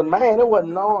 As a man, there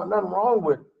wasn't nothing wrong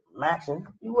with matching.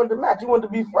 You wanted to match, you wanted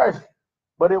to be fresh.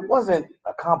 But it wasn't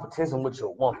a competition with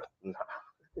your woman.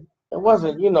 It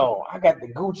wasn't, I got the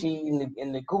Gucci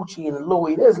and the Gucci and the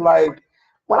Louis. It's like,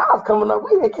 when I was coming up,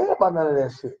 we didn't care about none of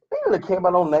that shit. We didn't care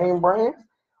about no name brands.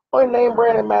 Only name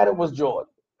brand that mattered was Jordan.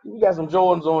 You got some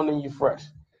Jordans on and you fresh.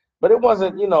 But it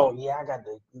wasn't, I got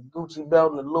the Gucci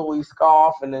belt and the Louis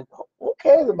scarf, and then who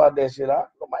cares about that shit?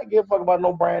 Nobody give a fuck about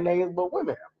no brand names but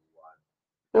women.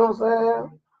 You know what I'm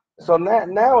saying? So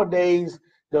nowadays,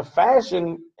 the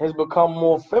fashion has become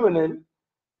more feminine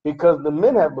because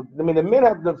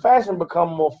the fashion become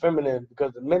more feminine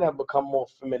because the men have become more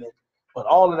feminine. But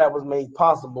all of that was made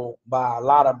possible by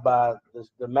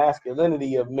the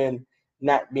masculinity of men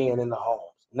not being in the homes,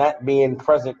 not being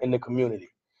present in the community.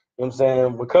 You know what I'm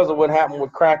saying? Because of what happened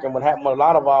with crack and what happened with a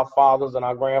lot of our fathers and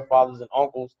our grandfathers and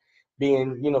uncles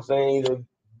being, either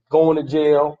going to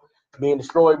jail, being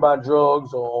destroyed by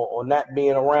drugs, or not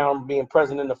being around, being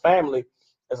present in the family,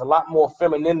 there's a lot more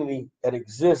femininity that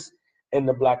exists in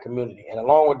the black community. And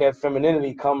along with that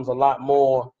femininity comes a lot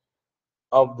more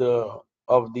of the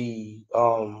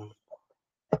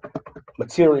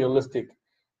materialistic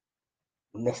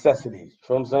necessities.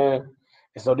 You know what I'm saying?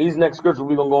 And so these next scriptures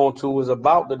we're going to go into is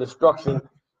about the destruction,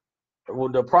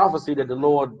 the prophecy that the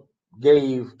Lord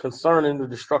gave concerning the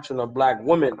destruction of black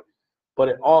women, but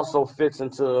it also fits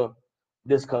into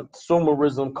this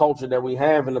consumerism culture that we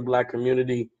have in the black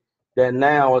community that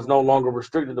now is no longer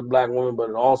restricted to black women, but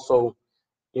it also,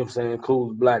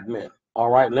 includes black men. All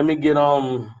right, let me get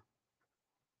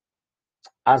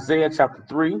Isaiah chapter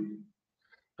 3.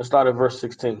 Let's start at verse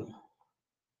 16.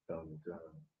 The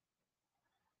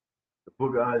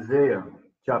book of Isaiah,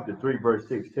 chapter 3, verse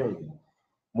 16.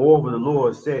 Moreover, the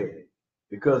Lord said,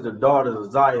 because the daughters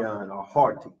of Zion are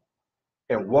haughty,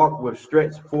 and walk with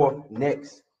stretched forth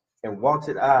necks, and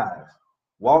vaulted eyes,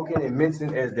 walking and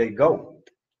mincing as they go,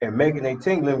 and making a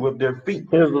tingling with their feet.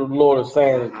 Here's what the Lord is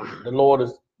saying. The Lord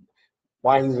is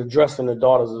why he's addressing the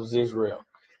daughters of Israel.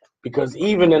 Because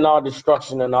even in our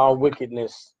destruction and our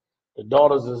wickedness, the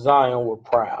daughters of Zion were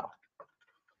proud.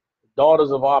 The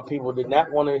daughters of our people did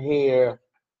not want to hear,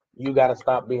 you got to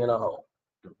stop being a hoe.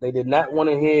 They did not want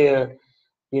to hear,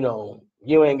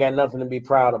 you ain't got nothing to be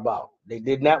proud about. They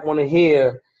did not want to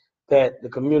hear that the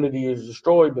community is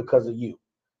destroyed because of you.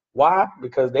 Why?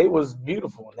 Because they was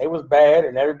beautiful and they was bad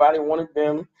and everybody wanted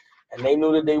them and they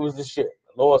knew that they was the shit.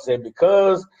 The Lord said,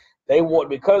 because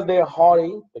they're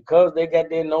haughty, because they got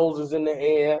their noses in the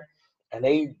air and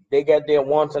they got their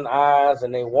wanton eyes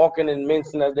and they walking and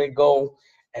mincing as they go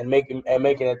and making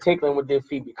a tinkling with their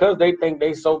feet, because they think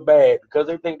they so bad, because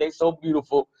they think they so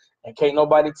beautiful and can't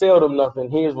nobody tell them nothing.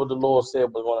 Here's what the Lord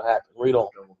said was going to happen. Read on.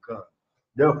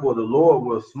 Therefore the Lord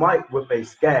will smite with a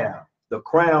scab the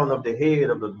crown of the head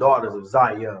of the daughters of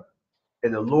Zion,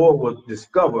 and the Lord will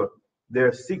discover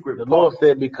their secret parts. The Lord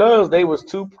said, because they was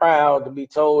too proud to be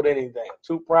told anything,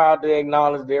 too proud to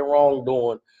acknowledge their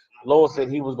wrongdoing, the Lord said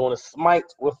he was going to smite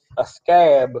with a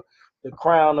scab the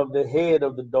crown of the head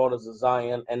of the daughters of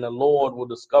Zion, and the Lord will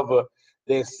discover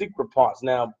their secret parts.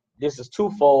 Now, this is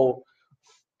twofold.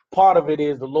 Part of it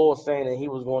is the Lord saying that he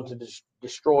was going to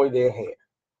destroy their hair,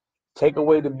 take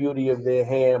away the beauty of their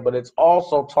hair, but it's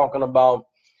also talking about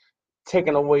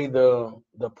taking away the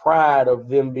pride of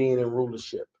them being in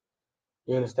rulership.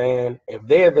 You understand? If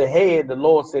they're the head, the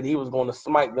Lord said he was going to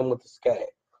smite them with the scab.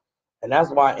 And that's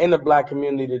why in the black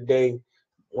community today,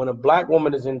 when a black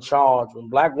woman is in charge, when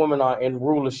black women are in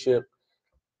rulership,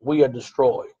 we are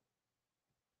destroyed.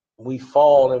 We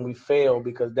fall and we fail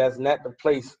because that's not the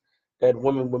place that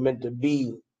women were meant to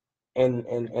be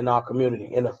in our community,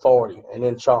 in authority and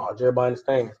in charge. Everybody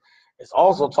understands. It's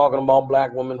also talking about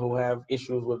black women who have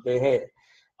issues with their head.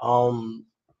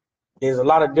 There's a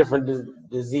lot of different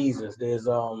diseases. There's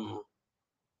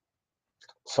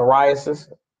psoriasis.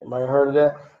 Anybody heard of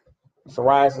that?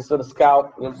 Psoriasis of the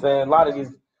scalp. You know what I'm saying? A lot of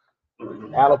these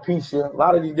alopecia, a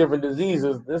lot of these different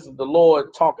diseases. This is the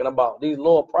Lord talking about. These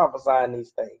Lord prophesying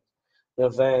these things. You know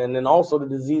what I'm saying? And then also the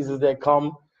diseases that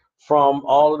come from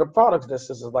all of the products that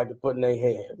sisters like to put in their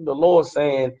head. The Lord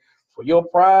saying, for your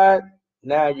pride,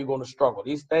 now you're going to struggle.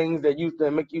 These things that used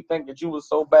to make you think that you was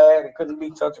so bad and couldn't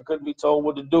be touched and couldn't be told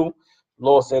what to do, the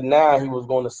Lord said now he was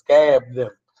going to scab them,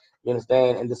 you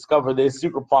understand, and discover their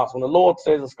secret parts. When the Lord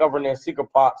says discovering their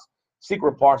secret parts,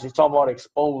 he's talking about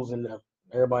exposing them.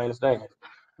 Everybody understands?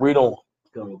 Read on.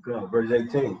 Come. Verse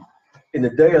 18. In the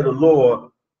day of the Lord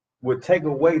would take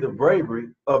away the bravery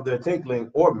of their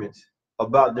tinkling ornaments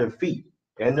about their feet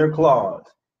and their claws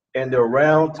and their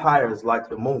round tires like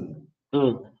the moon.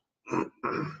 The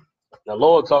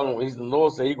Lord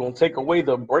said he's going to take away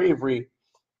the bravery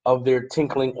of their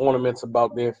tinkling ornaments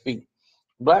about their feet.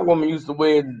 Black women used to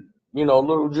wear,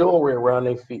 little jewelry around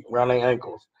their feet, around their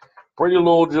ankles. Pretty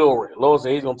little jewelry. The Lord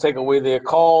said he's going to take away their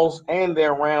claws and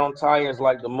their round tires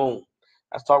like the moon.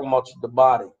 That's talking about the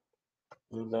body.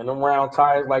 And them round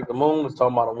tires like the moon is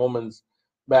talking about a woman's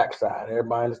backside.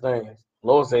 Everybody understands. The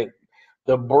Lord said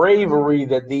the bravery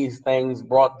that these things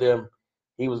brought them,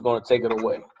 he was going to take it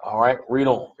away. All right, read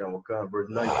on. Verse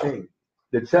 19.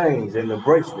 The chains and the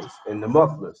bracelets and the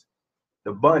mufflers,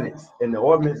 the bonnets and the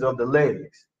ornaments of the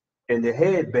legs, and the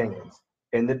headbands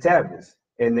and the tablets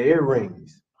and the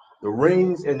earrings, the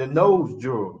rings and the nose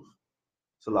jewels,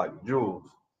 so like jewels,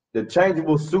 the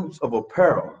changeable suits of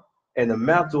apparel, and the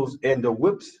mantles and the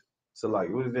whips, so like,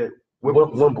 what is that?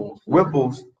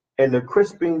 Whipples and the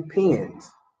crisping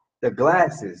pins, the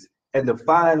glasses and the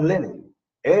fine linen,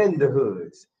 and the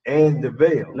hoods and the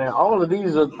veils. Now, all of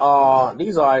these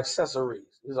are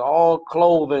accessories. These are all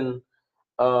clothing,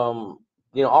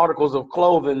 articles of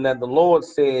clothing that the Lord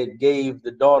said gave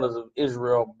the daughters of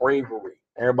Israel bravery.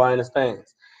 Everybody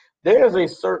understands. There's a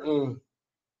certain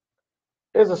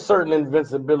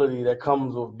invincibility that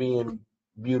comes with being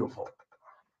beautiful.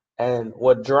 And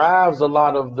what drives a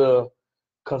lot of the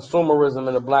consumerism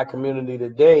in the black community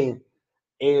today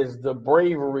is the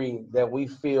bravery that we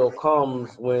feel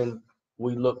comes when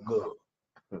we look good,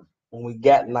 when we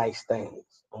got nice things,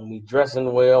 when we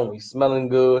dressing well, when we smelling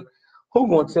good. Who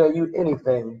gonna tell you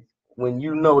anything when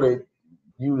you know that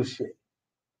you the shit?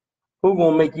 Who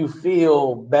gonna make you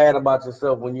feel bad about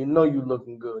yourself when you know you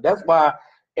looking good? That's why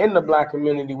in the black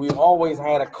community, we've always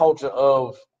had a culture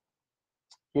of,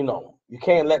 you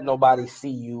can't let nobody see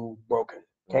you broken.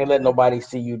 Can't let nobody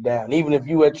see you down. Even if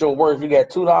you at your worst, you got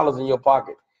 $2 in your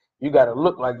pocket, you got to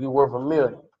look like you're worth $1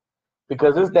 million.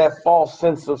 Because it's that false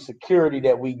sense of security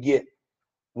that we get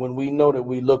when we know that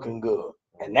we looking good.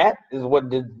 And that is what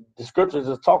the scriptures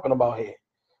is talking about here.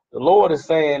 The Lord is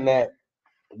saying that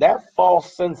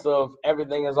false sense of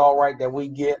everything is all right that we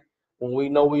get when we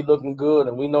know we looking good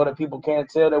and we know that people can't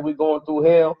tell that we're going through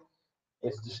hell,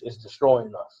 it's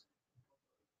destroying us.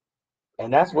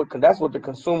 And that's what the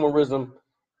consumerism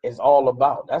is all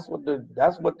about. That's what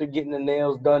the getting the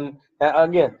nails done. Now,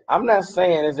 again, I'm not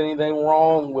saying there's anything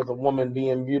wrong with a woman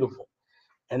being beautiful.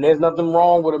 And there's nothing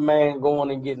wrong with a man going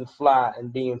and getting fly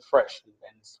and being fresh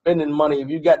and spending money. If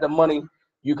you got the money,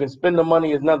 you can spend the money.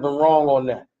 There's nothing wrong on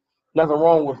that. Nothing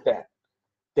wrong with that.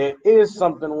 There is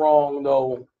something wrong,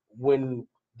 though, when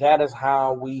that is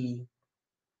how we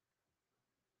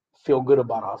feel good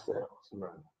about ourselves. Right.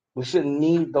 We shouldn't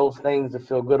need those things to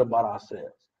feel good about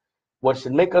ourselves. What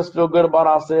should make us feel good about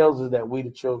ourselves is that we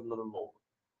the children of the Lord.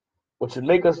 What should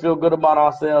make us feel good about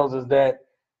ourselves is that,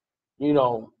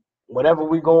 whatever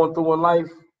we're going through in life,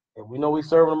 if we know we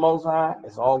serve the Most High,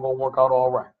 it's all going to work out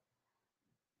all right.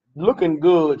 Looking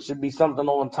good should be something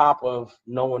on top of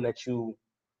knowing that you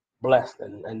blessed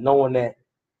and knowing that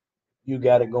you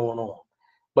got it going on.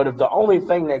 But if the only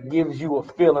thing that gives you a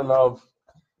feeling of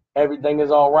everything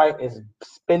is all right is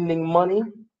spending money,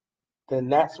 then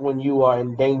that's when you are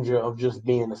in danger of just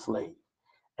being a slave.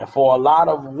 And for a lot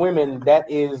of women, that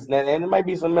is, and there might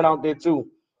be some men out there too,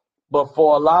 but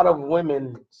for a lot of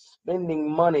women, spending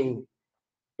money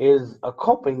is a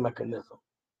coping mechanism.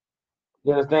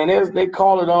 You understand? They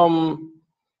call it,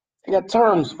 they got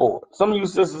terms for it. Some of you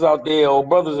sisters out there, or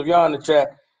brothers, if y'all in the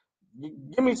chat,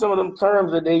 give me some of them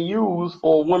terms that they use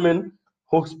for women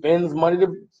who spends money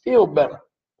to feel better.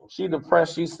 She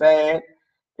depressed, she's sad.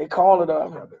 They call it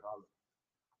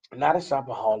not a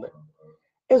shopaholic.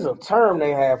 It's a term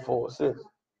they have for it, sis.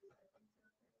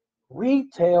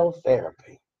 Retail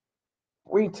therapy.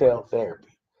 Retail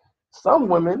therapy. Some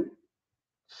women,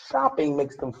 shopping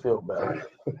makes them feel better.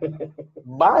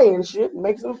 Buying shit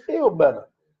makes them feel better.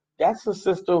 That's a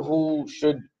sister who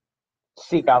should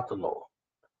seek out the Lord.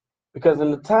 Because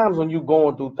in the times when you're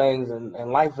going through things and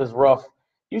life is rough,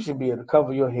 you should be able to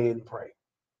cover your head and pray.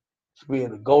 You should be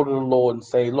able to go to the Lord and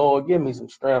say, Lord, give me some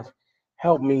strength.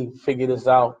 Help me figure this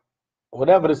out.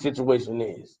 Whatever the situation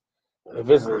is. If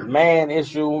it's a man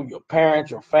issue, your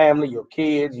parents, your family, your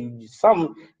kids,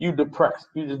 you depressed.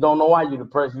 You just don't know why you're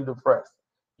depressed. You're depressed.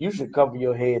 You should cover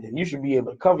your head, and you should be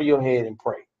able to cover your head and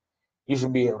pray. You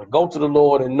should be able to go to the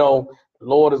Lord and know the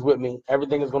Lord is with me.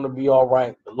 Everything is going to be all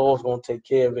right. The Lord's going to take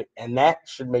care of it, and that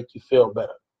should make you feel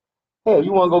better. Hey,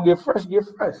 you want to go get fresh, get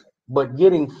fresh. But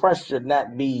getting fresh should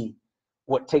not be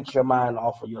what takes your mind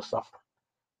off of your suffering,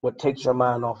 what takes your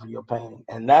mind off of your pain.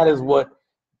 And that is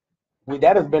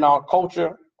that has been our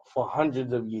culture for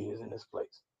hundreds of years in this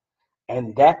place.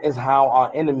 And that is how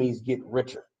our enemies get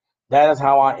richer. That is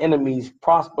how our enemies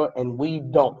prosper, and we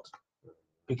don't.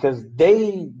 Because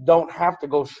they don't have to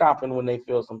go shopping when they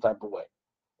feel some type of way.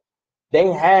 They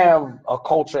have a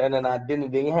culture and an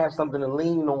identity. They have something to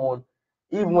lean on,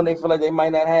 even when they feel like they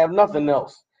might not have nothing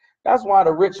else. That's why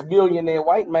the rich billionaire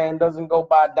white man doesn't go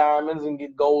buy diamonds and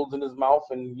get golds in his mouth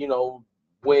and,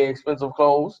 wear expensive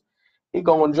clothes. He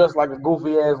going dressed like a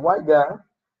goofy ass white guy,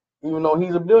 even though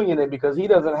he's a billionaire, because he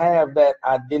doesn't have that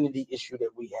identity issue that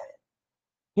we have.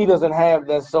 He doesn't have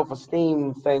that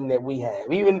self-esteem thing that we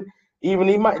have. Even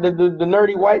he might the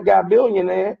nerdy white guy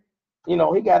billionaire, he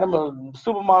got him a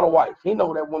supermodel wife. He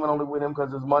know that woman only with him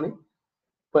because of his money,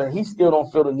 but he still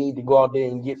don't feel the need to go out there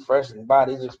and get fresh and buy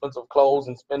these expensive clothes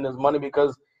and spend his money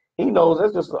because he knows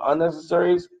that's just an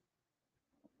unnecessary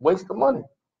waste of money.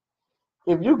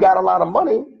 If you got a lot of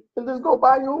money, then just go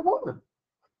buy you a woman.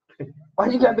 Why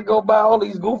you got to go buy all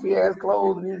these goofy ass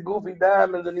clothes and these goofy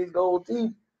diamonds and these gold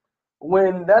teeth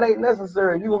when that ain't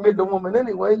necessary? You gonna get the woman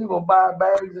anyway. You gonna buy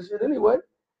bags and shit anyway.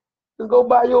 Just go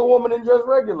buy your woman and dress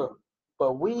regular.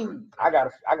 But I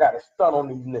gotta stun on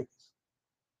these niggas.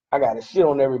 I gotta shit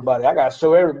on everybody. I gotta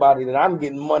show everybody that I'm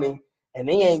getting money and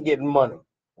they ain't getting money.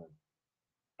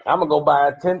 I'm gonna go buy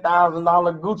a $10,000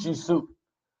 Gucci suit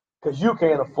because you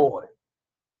can't afford it.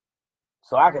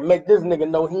 So I can make this nigga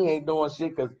know he ain't doing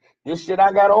shit because this shit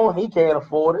I got on, he can't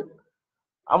afford it.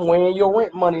 I'm wearing your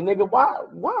rent money, nigga.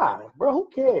 Why? Bro, who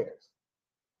cares?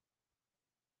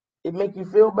 It make you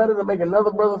feel better to make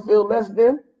another brother feel less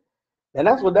than? And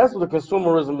that's what the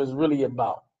consumerism is really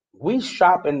about. We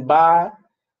shop and buy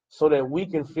so that we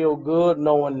can feel good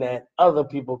knowing that other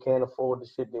people can't afford the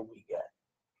shit that we got.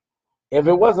 If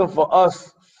it wasn't for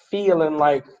us feeling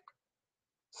like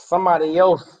somebody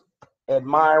else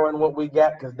admiring what we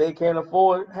got because they can't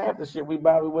afford it, half the shit we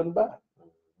buy, we wouldn't buy.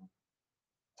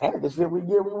 Half the shit we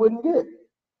get, we wouldn't get.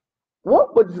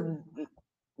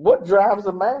 What drives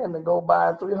a man to go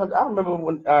buy 300? I remember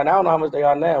when, and I don't know how much they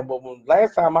are now, but when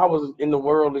last time I was in the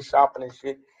world of shopping and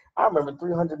shit, I remember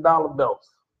 $300 belts.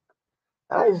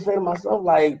 I used to say to myself,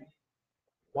 like,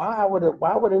 why would a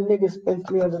nigga spend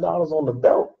 $300 on the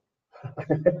belt?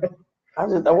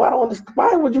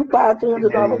 Why would you buy a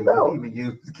 $300 belt? Even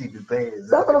you to keep your pants.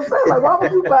 That's what I'm saying. Like, why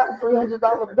would you buy a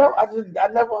 $300 belt? I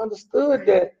never understood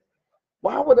that.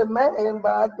 Why would a man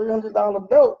buy a $300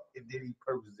 belt? And then he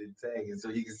purposely tagging so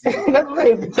you can see. That's what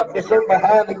he tucking shirt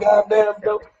behind the goddamn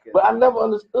belt. But I never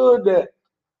understood that.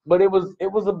 But it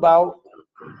was about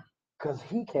because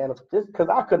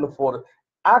I couldn't afford it.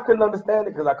 I couldn't understand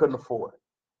it because I couldn't afford it.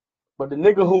 But the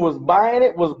nigga who was buying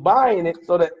it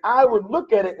so that I would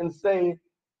look at it and say,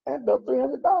 that belt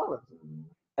 $300.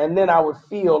 And then I would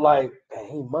feel like, man,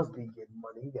 he must be getting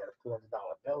money. He got a $300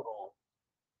 belt on.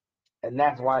 And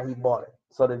that's why he bought it.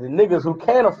 So that the niggas who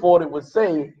can't afford it would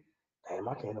say, damn,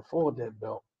 I can't afford that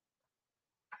belt.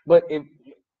 But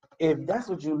if that's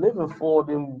what you're living for,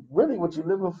 then really what you're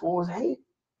living for is hate.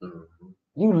 Mm-hmm.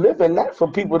 You living not for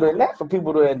people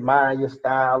to admire your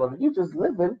style, or you just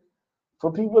living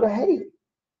for people to hate.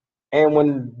 And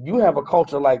when you have a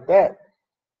culture like that,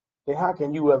 then how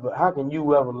can you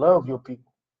ever love your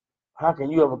people? How can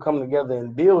you ever come together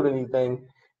and build anything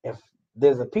if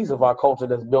there's a piece of our culture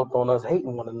that's built on us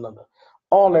hating one another?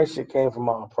 All that shit came from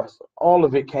our oppressor. All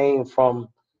of it came from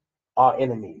our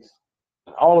enemies.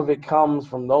 All of it comes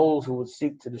from those who would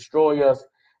seek to destroy us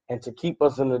and to keep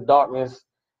us in the darkness.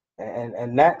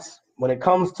 And that's when it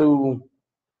comes to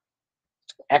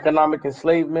economic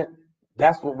enslavement,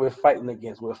 that's what we're fighting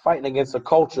against. We're fighting against a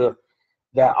culture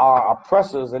that are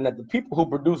oppressors, and that the people who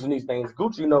producing these things,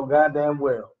 Gucci know goddamn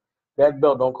well that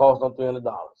belt don't cost no $300.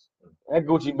 That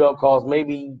Gucci belt costs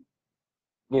maybe,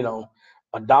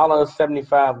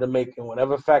 $1.75 to make in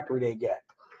whatever factory they got.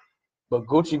 But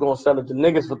Gucci gonna sell it to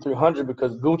niggas for $300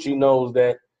 because Gucci knows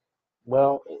that,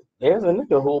 well, there's a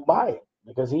nigga who'll buy it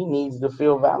because he needs to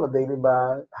feel validated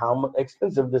by how much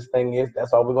expensive this thing is.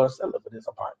 That's all we're gonna sell it for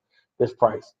this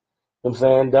price. You know what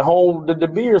I'm saying? The De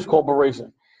Beers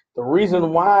Corporation, the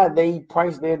reason why they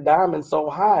price their diamonds so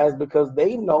high is because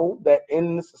they know that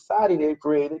in the society they've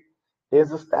created,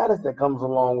 there's a status that comes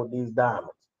along with these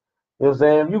diamonds. You know what I'm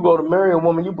saying? If you go to marry a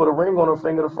woman, you put a ring on her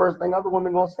finger, the first thing other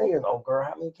women gonna say is, "Oh, girl,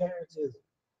 how many carats is it?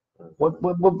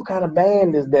 What kind of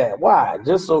band is that? Why?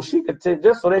 Just so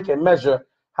just so they can measure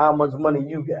how much money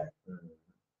you got.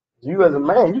 You as a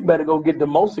man, you better go get the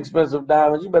most expensive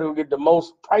diamonds. You better go get the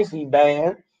most pricey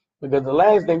band, because the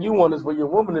last thing you want is for your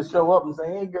woman to show up and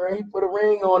say, "Hey, girl, he put a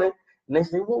ring on it." And they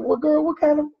say, "Well, girl, what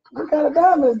kind of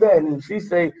diamond is that?" And she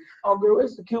say, "Oh, girl,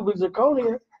 it's the cubic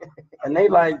zirconia." And they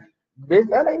like, "Bitch,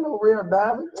 that ain't no real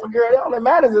diamond. Girl, all that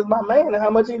matters is my man and how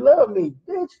much he loved me.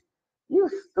 Bitch, you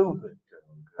stupid."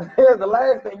 The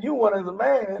last thing you want as a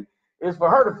man is for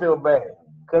her to feel bad,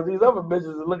 because these other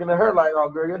bitches are looking at her like, "Oh,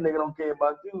 girl, your nigga don't care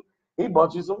about you. He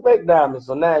bought you some fake diamonds.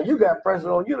 So now you got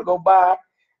pressure on you to go buy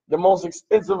the most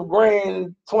expensive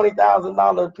grand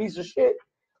 $20,000 piece of shit,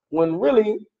 when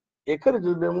really it could have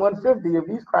just been $150 if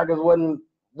these crackers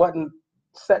wasn't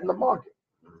setting the market."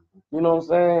 You know what I'm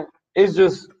saying? It's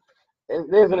just,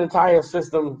 there's an entire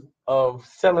system of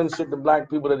selling shit to black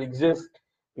people that exists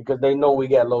because they know we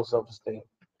got low self-esteem,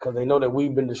 because they know that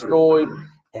we've been destroyed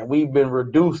and we've been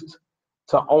reduced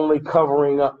to only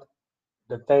covering up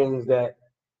the things that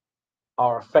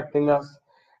are affecting us,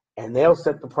 and they'll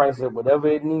set the price at whatever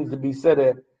it needs to be set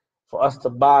at for us to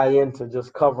buy into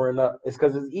just covering up. It's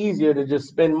because it's easier to just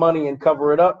spend money and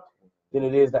cover it up than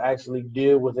it is to actually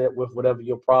deal with it, with whatever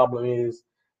your problem is,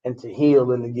 and to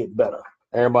heal and to get better.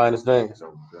 Everybody understands?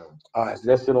 All right, so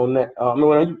that's it on that.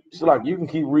 You can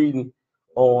keep reading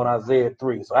on Isaiah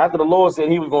 3. So after the Lord said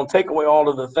he was going to take away all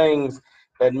of the things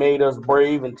that made us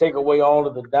brave, and take away all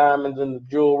of the diamonds and the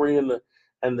jewelry and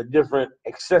the different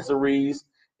accessories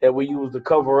that we use to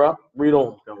cover up, read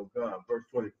on. Verse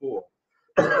 24.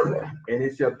 And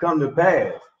it shall come to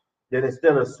pass that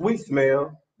instead of sweet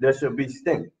smell, there shall be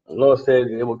stink. The Lord said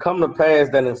it will come to pass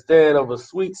that instead of a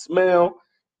sweet smell,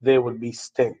 there would be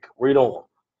stink. Read on.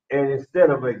 And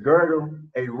instead of a girdle,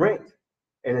 a rent.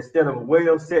 And instead of a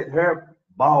well-set hair,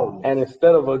 baldness. And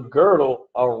instead of a girdle,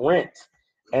 a rent.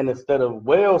 And instead of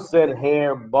well-set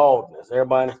hair, baldness.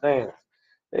 Everybody understands?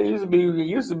 It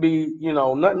used to be,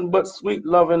 nothing but sweet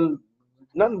loving,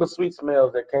 nothing but sweet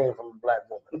smells that came from a black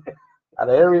woman. Out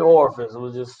of every orifice, it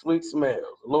was just sweet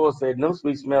smells. The Lord said, no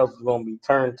sweet smells is going to be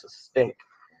turned to stink.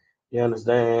 You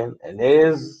understand? And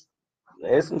there's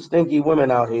some stinky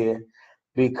women out here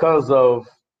because of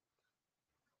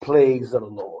plagues of the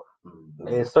Lord.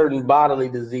 There's certain bodily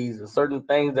diseases, certain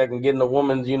things that can get in a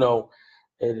woman's,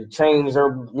 it change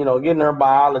her, getting her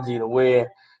biology to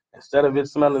where instead of it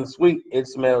smelling sweet, it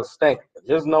smells stink.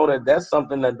 Just know that that's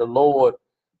something that the Lord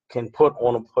can put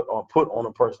on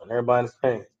a person. Everybody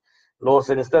understands? The Lord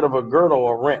said instead of a girdle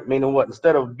or rent, meaning what?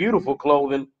 Instead of beautiful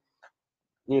clothing,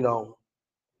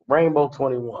 Rainbow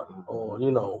 21,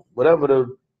 or whatever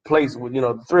the place with,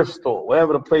 the thrift store,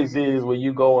 whatever the place is where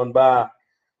you go and buy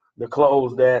the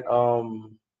clothes that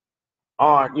aren't,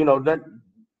 that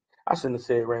I shouldn't have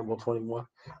said Rainbow 21.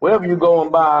 Wherever you go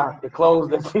and buy the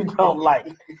clothes that you don't like,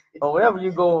 or wherever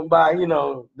you go and buy,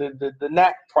 the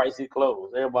not pricey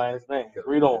clothes. Everybody understands.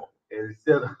 Read on.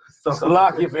 Instead of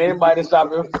Salaki for anybody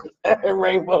shopping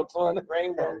Rainbow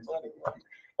 21.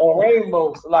 Or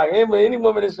Rainbow. Like any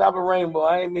woman that's shopping Rainbow,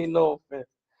 I ain't mean no offense.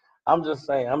 I'm just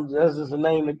saying. That's just a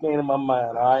name that came to my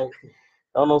mind. All right.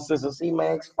 Don't know, sister. See,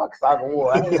 man, fuck soccer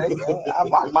war. I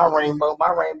like my rainbow.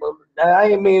 I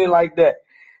ain't mean it like that.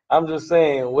 I'm just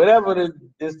saying,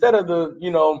 instead of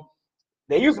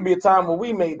there used to be a time when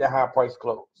we made the high price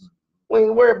clothes. We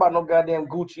ain't worried about no goddamn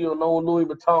Gucci or no Louis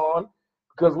Vuitton,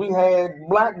 because we had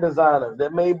black designers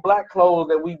that made black clothes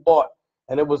that we bought,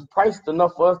 and it was priced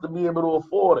enough for us to be able to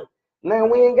afford it. Now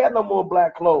we ain't got no more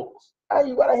black clothes. Why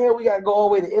the hell we gotta go all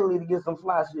the way to Italy to get some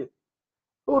fly shit?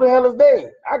 Who the hell is they?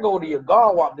 I go to your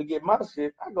Garwap to get my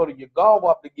shit. I go to your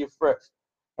Garwap to get fresh.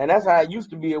 And that's how it used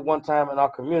to be at one time in our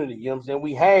community. You know what I'm saying?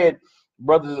 We had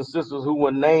brothers and sisters who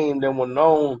were named and were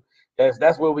known.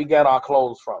 That's where we got our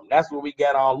clothes from. That's where we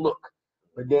got our look.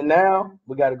 But then now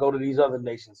we got to go to these other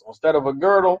nations. So instead of a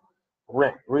girdle,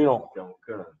 rent. Read on.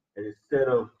 And instead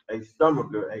of a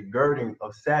stomacher, a girding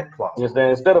of sackcloth. You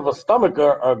understand? Instead of a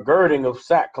stomacher, a girding of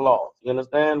sackcloth. You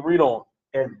understand? Read on.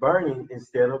 And burning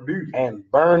instead of beauty. And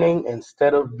burning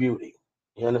instead of beauty.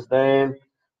 You understand?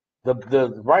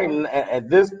 The right at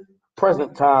this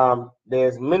present time,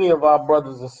 there's many of our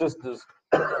brothers and sisters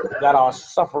that are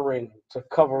suffering to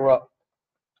cover up,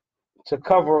 to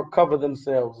cover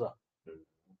themselves up.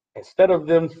 Instead of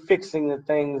them fixing the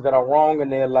things that are wrong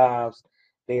in their lives,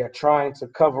 they are trying to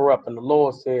cover up. And the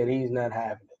Lord said He's not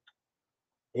having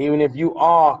it. Even if you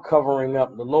are covering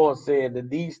up, the Lord said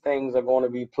that these things are going to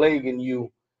be plaguing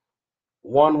you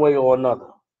one way or another.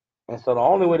 And so the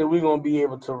only way that we're going to be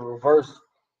able to reverse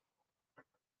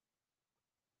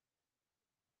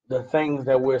the things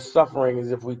that we're suffering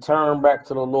is if we turn back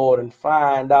to the Lord and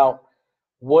find out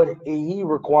what He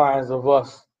requires of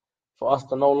us, for us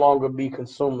to no longer be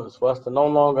consumers, for us to no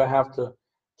longer have a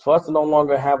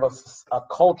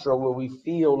culture where we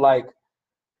feel like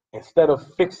instead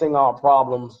of fixing our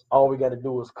problems, all we got to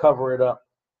do is cover it up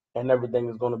and everything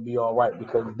is going to be all right,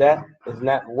 because that is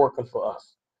not working for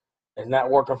us. It's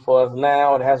not working for us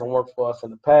now. It hasn't worked for us in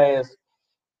the past.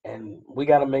 And we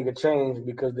got to make a change,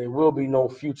 because there will be no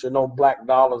future, no black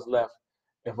dollars left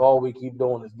if all we keep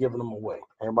doing is giving them away.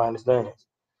 Everybody understands?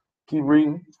 Keep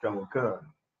reading.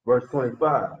 Verse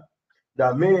 25.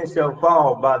 Thy men shall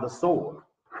fall by the sword,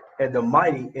 and the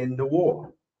mighty in the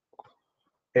war.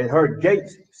 And her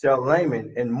gates shall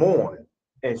lament and mourn,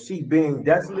 and she being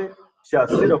desolate shall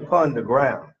sit upon the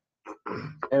ground.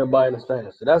 Everybody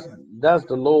understands? So that's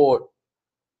the Lord.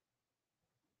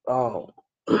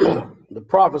 The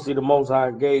prophecy the Most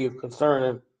High gave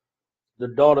concerning the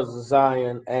daughters of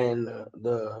Zion and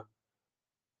the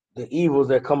evils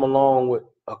that come along with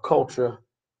a culture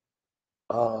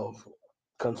of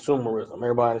consumerism.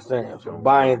 Everybody understands? So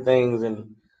buying things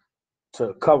and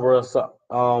to cover us up.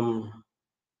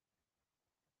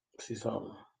 See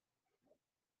something.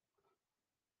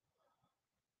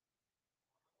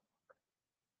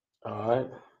 All right.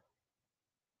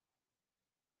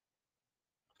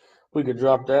 We could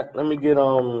drop that. Let me get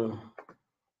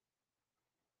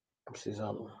see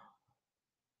something.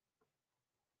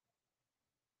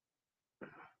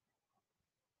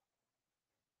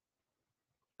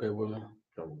 Bear with me.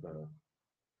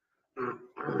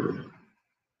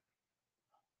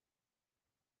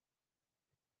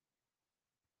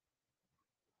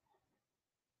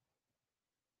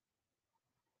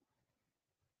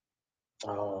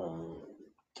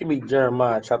 Give me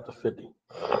Jeremiah chapter 50.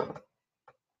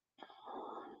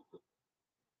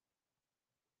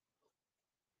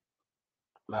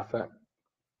 Matter of fact,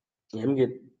 let me get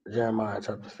Jeremiah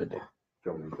chapter 50.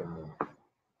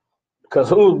 Because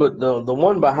but the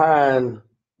one behind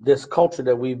this culture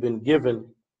that we've been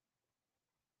given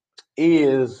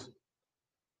is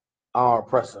our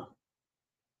oppressor.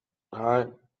 All right.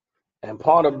 And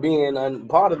part of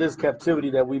this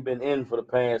captivity that we've been in for the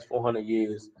past 400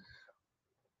 years,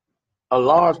 a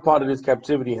large part of this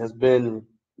captivity has been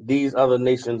these other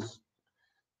nations,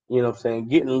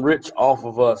 getting rich off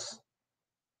of us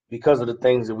because of the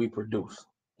things that we produce.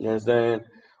 You understand?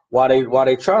 While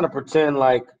they try to pretend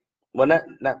like, well, not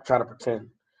try to pretend.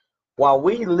 While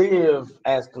we live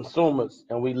as consumers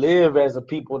and we live as a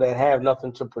people that have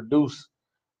nothing to produce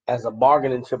as a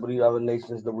bargaining chip with these other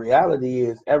nations, the reality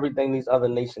is everything these other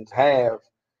nations have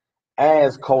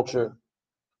as culture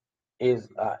is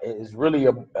really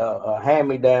a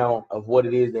hand-me-down of what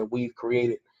it is that we've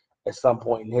created at some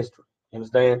point in history. You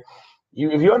understand?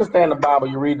 If you understand the Bible,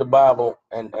 you read the Bible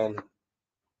and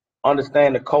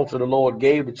understand the culture the Lord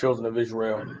gave the children of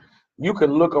Israel, you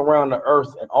can look around the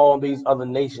earth at all these other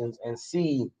nations and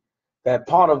see that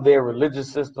part of their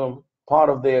religious system, part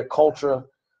of their culture,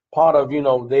 part of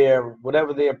their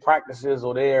whatever their practices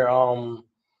or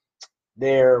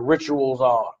their rituals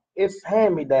are, it's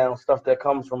hand-me-down stuff that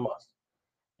comes from us.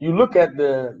 You look at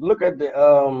the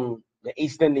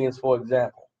East Indians, for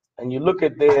example, and you look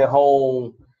at their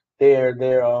whole their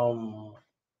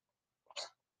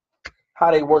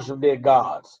how they worship their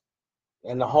gods,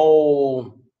 and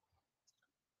the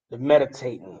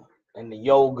meditating and the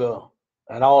yoga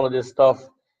and all of this stuff.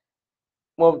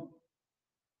 Well,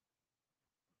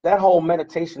 that whole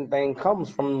meditation thing comes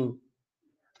from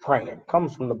praying,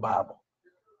 comes from the Bible,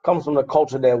 comes from the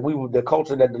culture that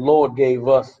the Lord gave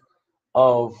us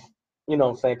of,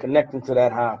 connecting to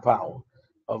that higher power,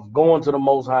 of going to the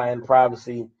Most High in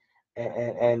privacy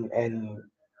and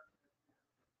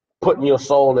putting your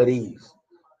soul at ease.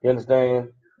 You understand?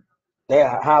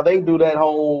 How they do that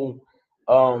whole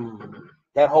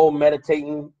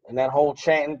meditating and that whole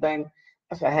chanting thing,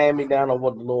 that's a hand-me-down of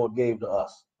what the Lord gave to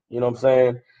us. You know what I'm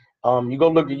saying?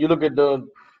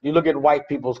 You look at white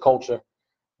people's culture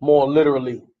more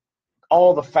literally.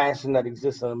 All the fashion that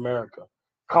exists in America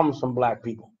comes from black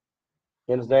people.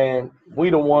 You understand? We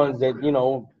the ones that,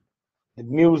 the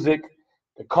music,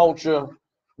 the culture.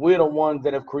 We're the ones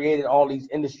that have created all these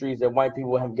industries that white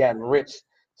people have gotten rich,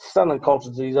 selling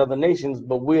culture to these other nations,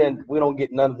 but we don't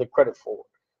get none of the credit for it.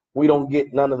 We don't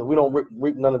get none of the, we don't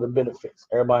reap none of the benefits.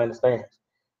 Everybody understands.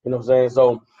 You know what I'm saying?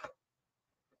 So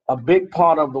a big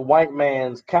part of the white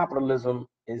man's capitalism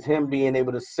is him being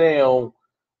able to sell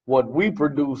what we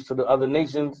produce to the other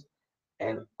nations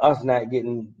and us not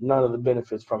getting none of the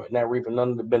benefits from it, not reaping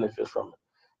none of the benefits from it.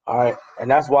 All right.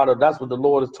 And that's what the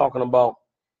Lord is talking about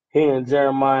here in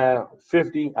Jeremiah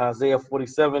 50, Isaiah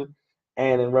 47,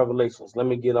 and in Revelations. Let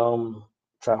me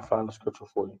try to find the scripture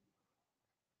for you.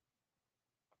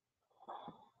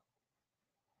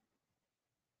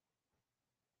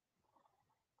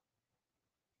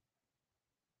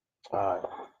 All right.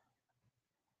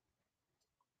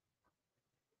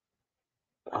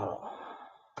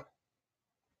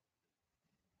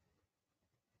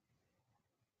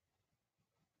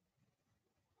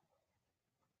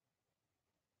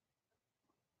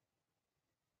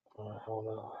 All right, hold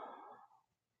on.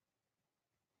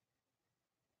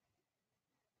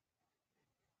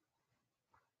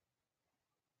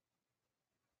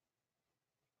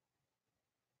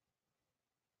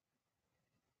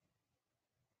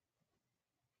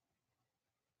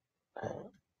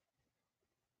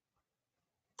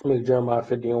 Look, Jeremiah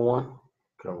 50 and 1.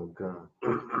 Come on.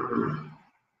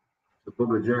 The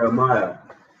book of Jeremiah,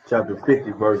 chapter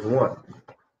 50, verse 1.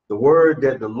 The word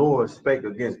that the Lord spake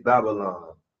against Babylon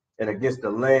and against the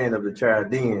land of the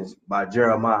Chaldeans by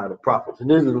Jeremiah the prophet. So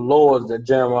these are the laws that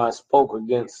Jeremiah spoke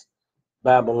against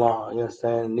Babylon. You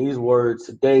understand? And these words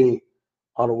today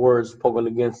are the words spoken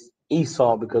against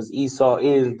Esau, because Esau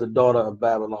is the daughter of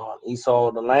Babylon.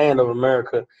 Esau, the land of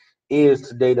America, is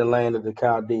today the land of the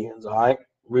Chaldeans. All right?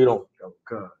 Read on.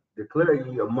 Okay. Declare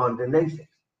ye among the nations,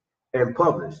 and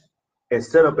publish, and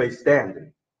set up a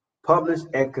standard. Publish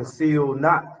and conceal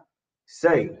not.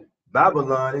 Say,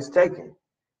 Babylon is taken.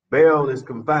 Baal is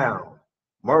confounded.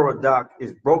 Merodach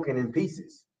is broken in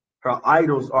pieces. Her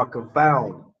idols are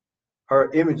confounded. Her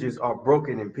images are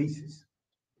broken in pieces.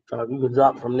 You can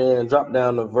drop from there and drop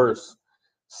down to verse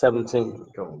 17.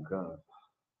 Come on, God.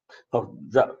 Oh,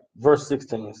 drop verse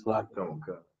 16. Come on,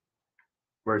 God.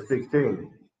 Verse 16.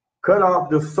 Cut off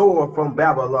the sword from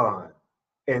Babylon,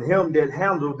 and him that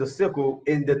handled the sickle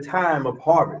in the time of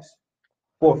harvest.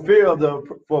 For fear of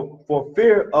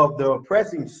the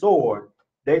oppressing sword,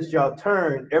 they shall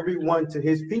turn everyone to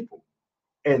his people,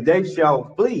 and they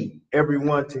shall flee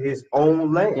everyone to his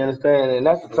own land. You understand? And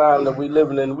that's the time that we're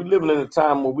living in. We're living in a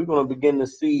time where we're going to begin to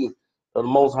see the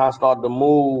Most High start to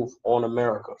move on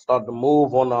America, start to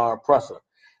move on our oppressor.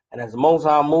 And as the Most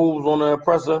High moves on the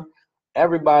oppressor,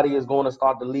 everybody is going to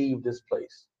start to leave this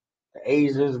place. The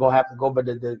Asians are going to have to go back.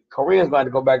 The Koreans going to have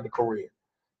to go back to Korea.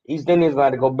 East Indians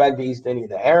going to have to go back to East India.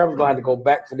 The Arabs going to have to go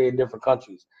back to their different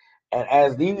countries. And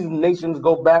as these nations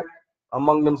go back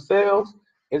among themselves,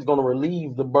 it's going to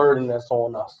relieve the burden that's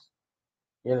on us.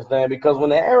 You understand? Because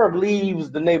when the Arab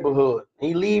leaves the neighborhood,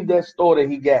 he leaves that store that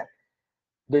he got,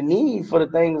 the need for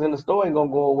the things in the store ain't going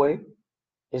to go away.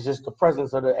 It's just the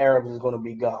presence of the Arabs is going to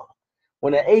be gone.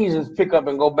 When the Asians pick up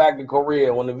and go back to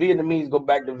Korea, when the Vietnamese go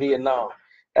back to Vietnam,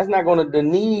 that's not going to, the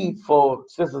need for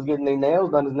sisters getting their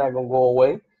nails done is not going to go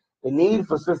away. The need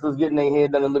for sisters getting their hair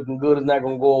done and looking good is not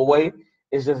going to go away.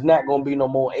 It's just not going to be no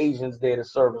more Asians there to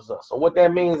service us. So what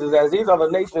that means is, as these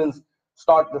other nations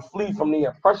start to flee from the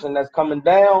oppression that's coming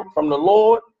down from the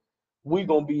Lord, we're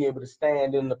going to be able to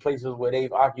stand in the places where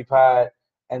they've occupied,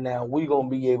 and now we're going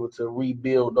to be able to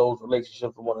rebuild those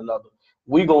relationships with one another.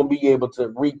 We're going to be able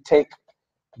to retake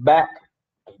back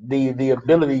the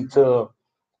ability to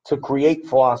create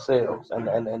for ourselves and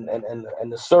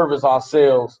to service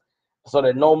ourselves, so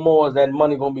that no more is that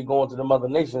money going to be going to the other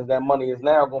nations. That money is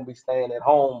now going to be staying at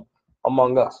home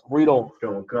among us. Read on.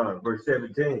 Verse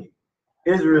 17.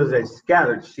 Israel is a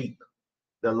scattered sheep.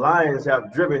 The lions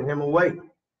have driven him away.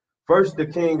 First, the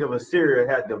king of Assyria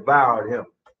had devoured him.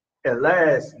 At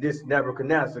last, this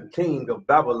Nebuchadnezzar, king of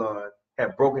Babylon,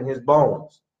 had broken his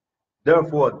bones.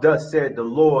 Therefore, thus said the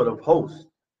Lord of hosts,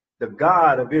 the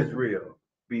God of Israel,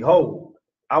 behold,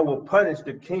 I will punish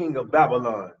the king of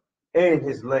Babylon and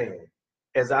his land,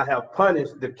 as I have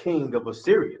punished the king of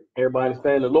Assyria. Everybody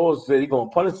understand? The Lord said he's going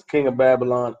to punish the king of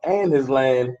Babylon and his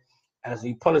land as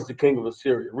he punished the king of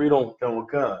Assyria. Read on.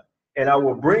 And I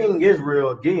will bring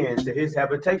Israel again to his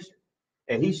habitation,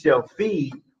 and he shall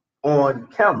feed on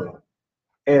camel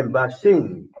and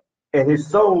Bashan, and his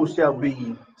soul shall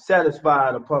be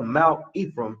satisfied upon Mount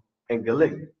Ephraim and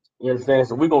Gilead. You understand?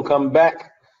 So we're going to come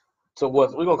back to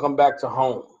what? We're going to come back to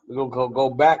home. We're going to go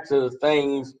back to the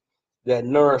things that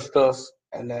nourished us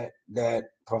and that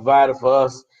provided for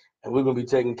us and we're going to be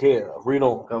taken care of. Read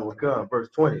on. Come. Verse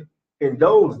 20. In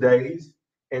those days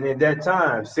and in that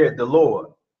time, said the Lord,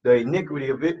 the iniquity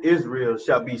of Israel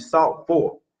shall be sought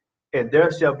for, and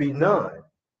there shall be none,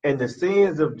 and the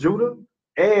sins of Judah,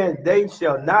 and they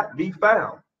shall not be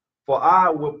found, for I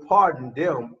will pardon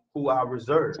them who I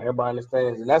reserve. Everybody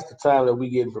understands, and that's the time that we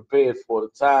getting prepared for, the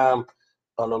time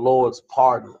of the Lord's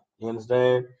pardon. You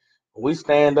understand? We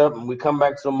stand up and we come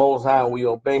back to the Most High and we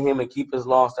obey Him and keep His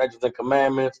law, statutes, and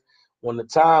commandments. When the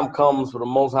time comes for the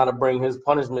Most High to bring His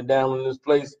punishment down in this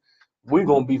place, we're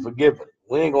going to be forgiven.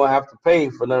 We ain't going to have to pay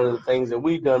for none of the things that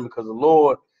we've done because the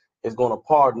Lord is going to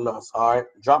pardon us. All right?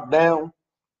 Drop down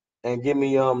and give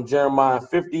me Jeremiah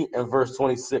 50 and verse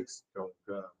 26. Oh,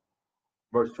 God.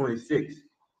 Verse 26.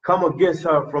 Come against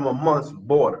her from amongst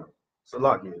border.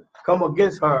 Salakia. Come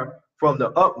against her from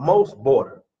the utmost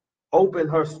border. Open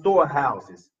her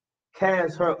storehouses.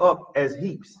 Cast her up as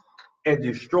heaps and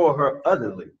destroy her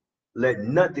utterly. Let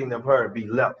nothing of her be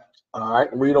left. All right,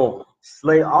 read on.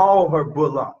 Slay all her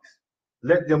bullocks.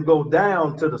 Let them go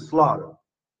down to the slaughter.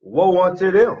 Woe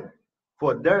unto them,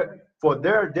 for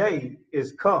their day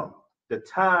is come, the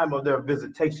time of their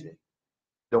visitation.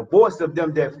 The voice of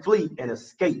them that flee and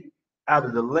escape out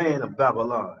of the land of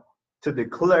Babylon, to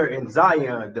declare in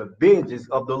Zion the vengeance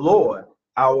of the Lord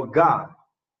our God,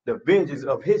 the vengeance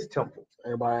of His temple.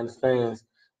 Everybody understands.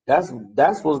 That's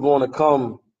what's going to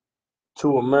come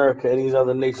to America and these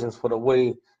other nations for the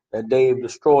way that they've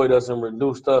destroyed us and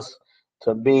reduced us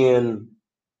to being,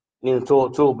 to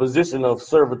a position of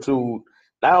servitude,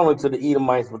 not only to the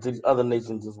Edomites, but to these other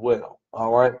nations as well.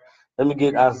 All right. Let me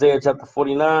get Isaiah chapter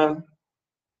 49.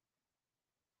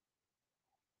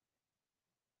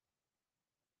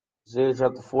 Isaiah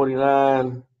chapter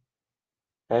 49.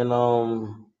 And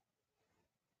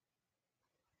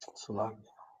so like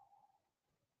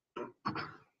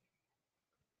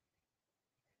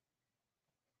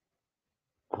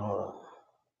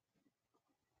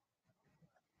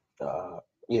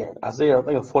yeah, Isaiah, I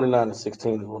think it's 49 and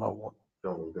 16 is what I want.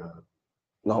 Oh, God.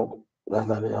 No, that's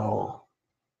not it at all.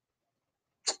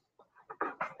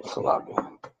 So like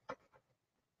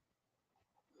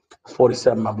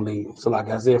 47, I believe. So like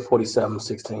Isaiah 47,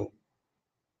 16.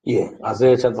 Yeah,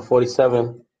 Isaiah chapter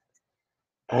 47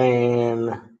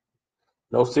 and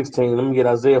no 16. Let me get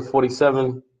Isaiah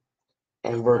 47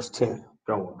 and verse 10.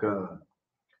 Oh, God.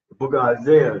 The book of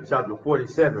Isaiah, chapter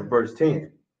 47, verse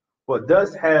 10. For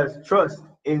thus has trusted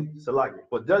in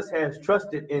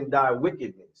thy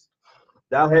wickedness.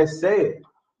 Thou hast said,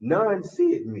 none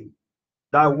seeth me.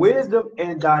 Thy wisdom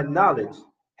and thy knowledge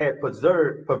had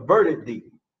perverted thee.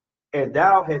 And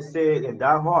thou hast said in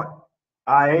thy heart,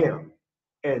 I am,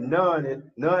 and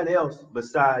none else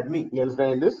beside me. You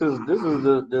understand? This is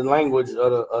the language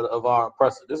of our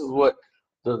oppressor. This is what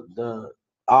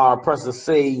our oppressors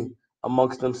say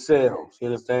amongst themselves. You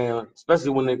understand? Especially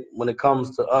when it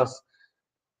comes to us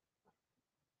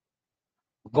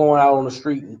going out on the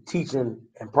street and teaching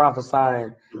and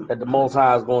prophesying that the Most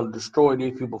High is going to destroy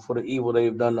these people for the evil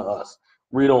they've done to us.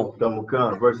 Read on.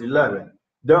 Come, verse 11.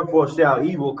 Therefore shall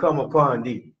evil come upon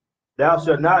thee. Thou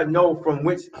shalt not know from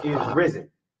which is risen,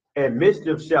 and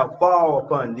mischief shall fall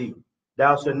upon thee.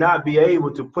 Thou shalt not be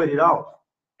able to put it off,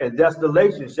 and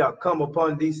desolation shall come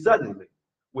upon thee suddenly,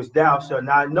 which thou shalt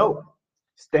not know.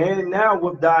 Stand now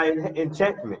with thy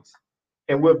enchantments,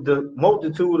 and with the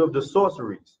multitude of the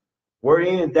sorceries,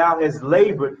 wherein thou hast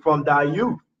labored from thy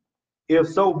youth. If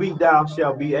so be thou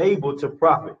shalt be able to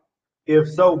profit. If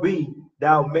so be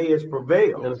thou mayest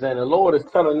prevail. You understand? The Lord is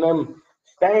telling them,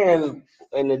 stand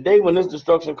in the day when this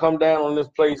destruction come down on this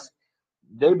place,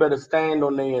 they better stand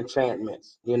on their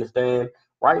enchantments. You understand?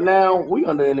 Right now, we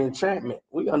under an enchantment.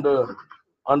 We under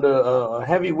a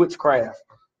heavy witchcraft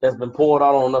that's been poured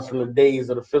out on us from the days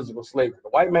of the physical slavery. The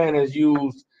white man has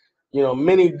used,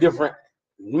 many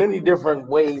different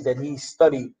ways that he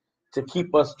studied to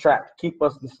keep us trapped, keep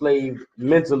us enslaved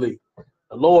mentally.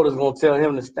 The Lord is going to tell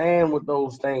him to stand with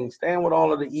those things, stand with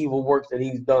all of the evil works that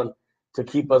he's done to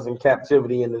keep us in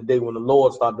captivity in the day when the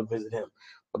Lord started to visit him.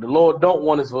 But the Lord don't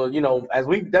want us for,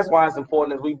 that's why it's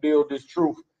important as we build this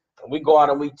truth and we go out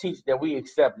and we teach that we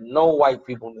accept no white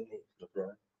people in here.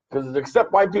 Because to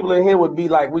accept white people in here would be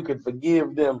like we could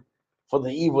forgive them for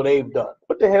the evil they've done.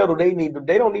 What the hell do they need to?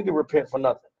 They don't need to repent for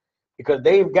nothing because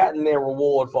they've gotten their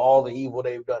reward for all the evil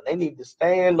they've done. They need to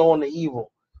stand on the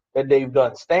evil that they've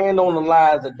done, stand on the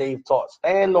lies that they've taught,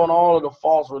 stand on all of the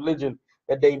false religion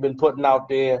that they've been putting out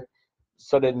there,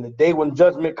 so that in the day when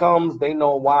judgment comes, they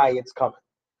know why it's coming.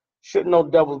 Shouldn't no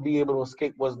devils be able to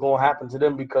escape what's going to happen to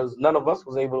them because none of us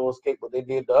was able to escape what they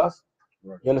did to us.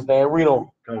 Right. You understand? Read on.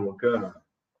 Come on, God.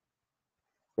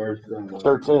 Verse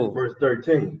 13. Verse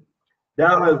 13.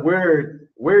 Thou hast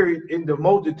wearied in the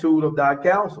multitude of thy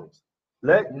counsels.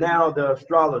 Let now the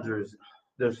astrologers,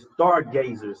 the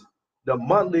stargazers, the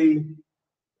monthly,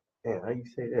 how you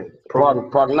say that?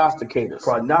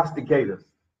 Prognosticators,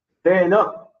 stand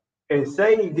up and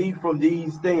save thee from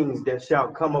these things that shall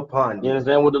come upon You thee.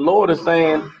 understand what the Lord is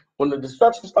saying? When the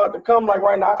destruction start to come, like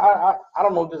right now, I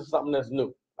don't know if this is something that's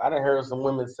new. I done heard some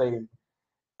women say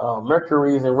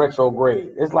Mercury is in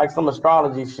retrograde. It's like some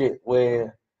astrology shit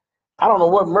where I don't know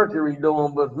what Mercury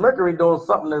doing, but Mercury doing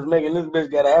something that's making this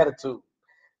bitch get an attitude.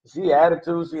 She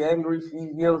attitude, she angry, she,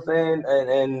 you know what I'm saying,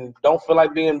 and don't feel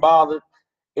like being bothered.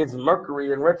 It's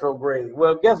Mercury in retrograde.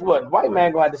 Well, guess what? White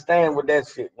man gonna have to stand with that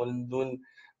shit.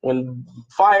 When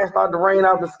fire start to rain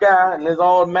out the sky and there's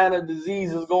all manner of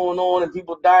diseases going on and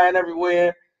people dying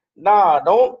everywhere. Nah,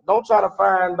 don't try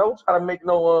to make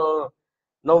no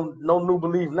new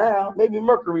belief now. Maybe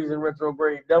Mercury's in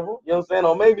retrograde, devil. You know what I'm saying?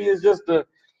 Or maybe it's just maybe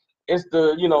it's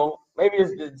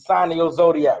the sign of your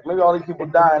zodiac. Maybe all these people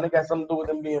die and they got something to do with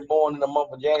them being born in the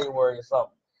month of January or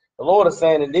something. The Lord is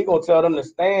saying that they're gonna tell them to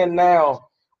stand now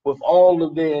with all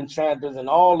of their enchanters and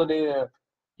all of their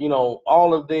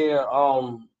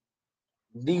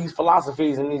these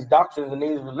philosophies and these doctrines and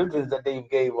these religions that they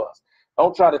gave us.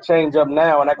 Don't try to change up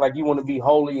now and act like you want to be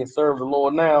holy and serve the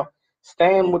Lord now.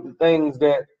 Stand with the things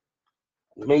that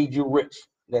made you rich,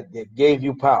 that gave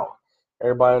you power.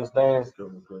 Everybody understands?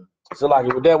 So like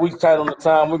with that, we tight on the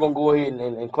time. We're gonna go ahead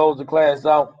and close the class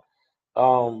out.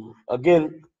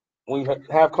 Again, we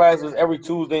have classes every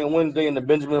Tuesday and Wednesday in the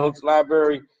Benjamin Hooks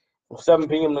Library from 7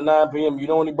 p.m. to 9 p.m. You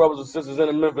know any brothers or sisters in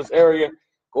the Memphis area,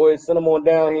 go ahead and send them on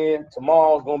down here.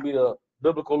 Tomorrow's gonna be the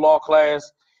biblical law class.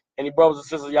 Any brothers or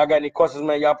sisters, y'all got any questions,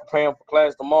 man? Y'all preparing for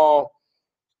class tomorrow.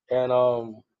 And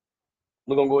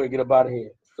we're gonna go ahead and get up out of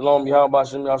here. Shalom, Yahweh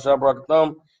Bashem, Yahweh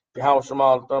Barakatham, Yahweh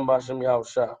Shemal, Thumb Bashem, Yahweh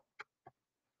Shah.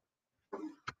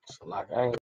 So like I ain't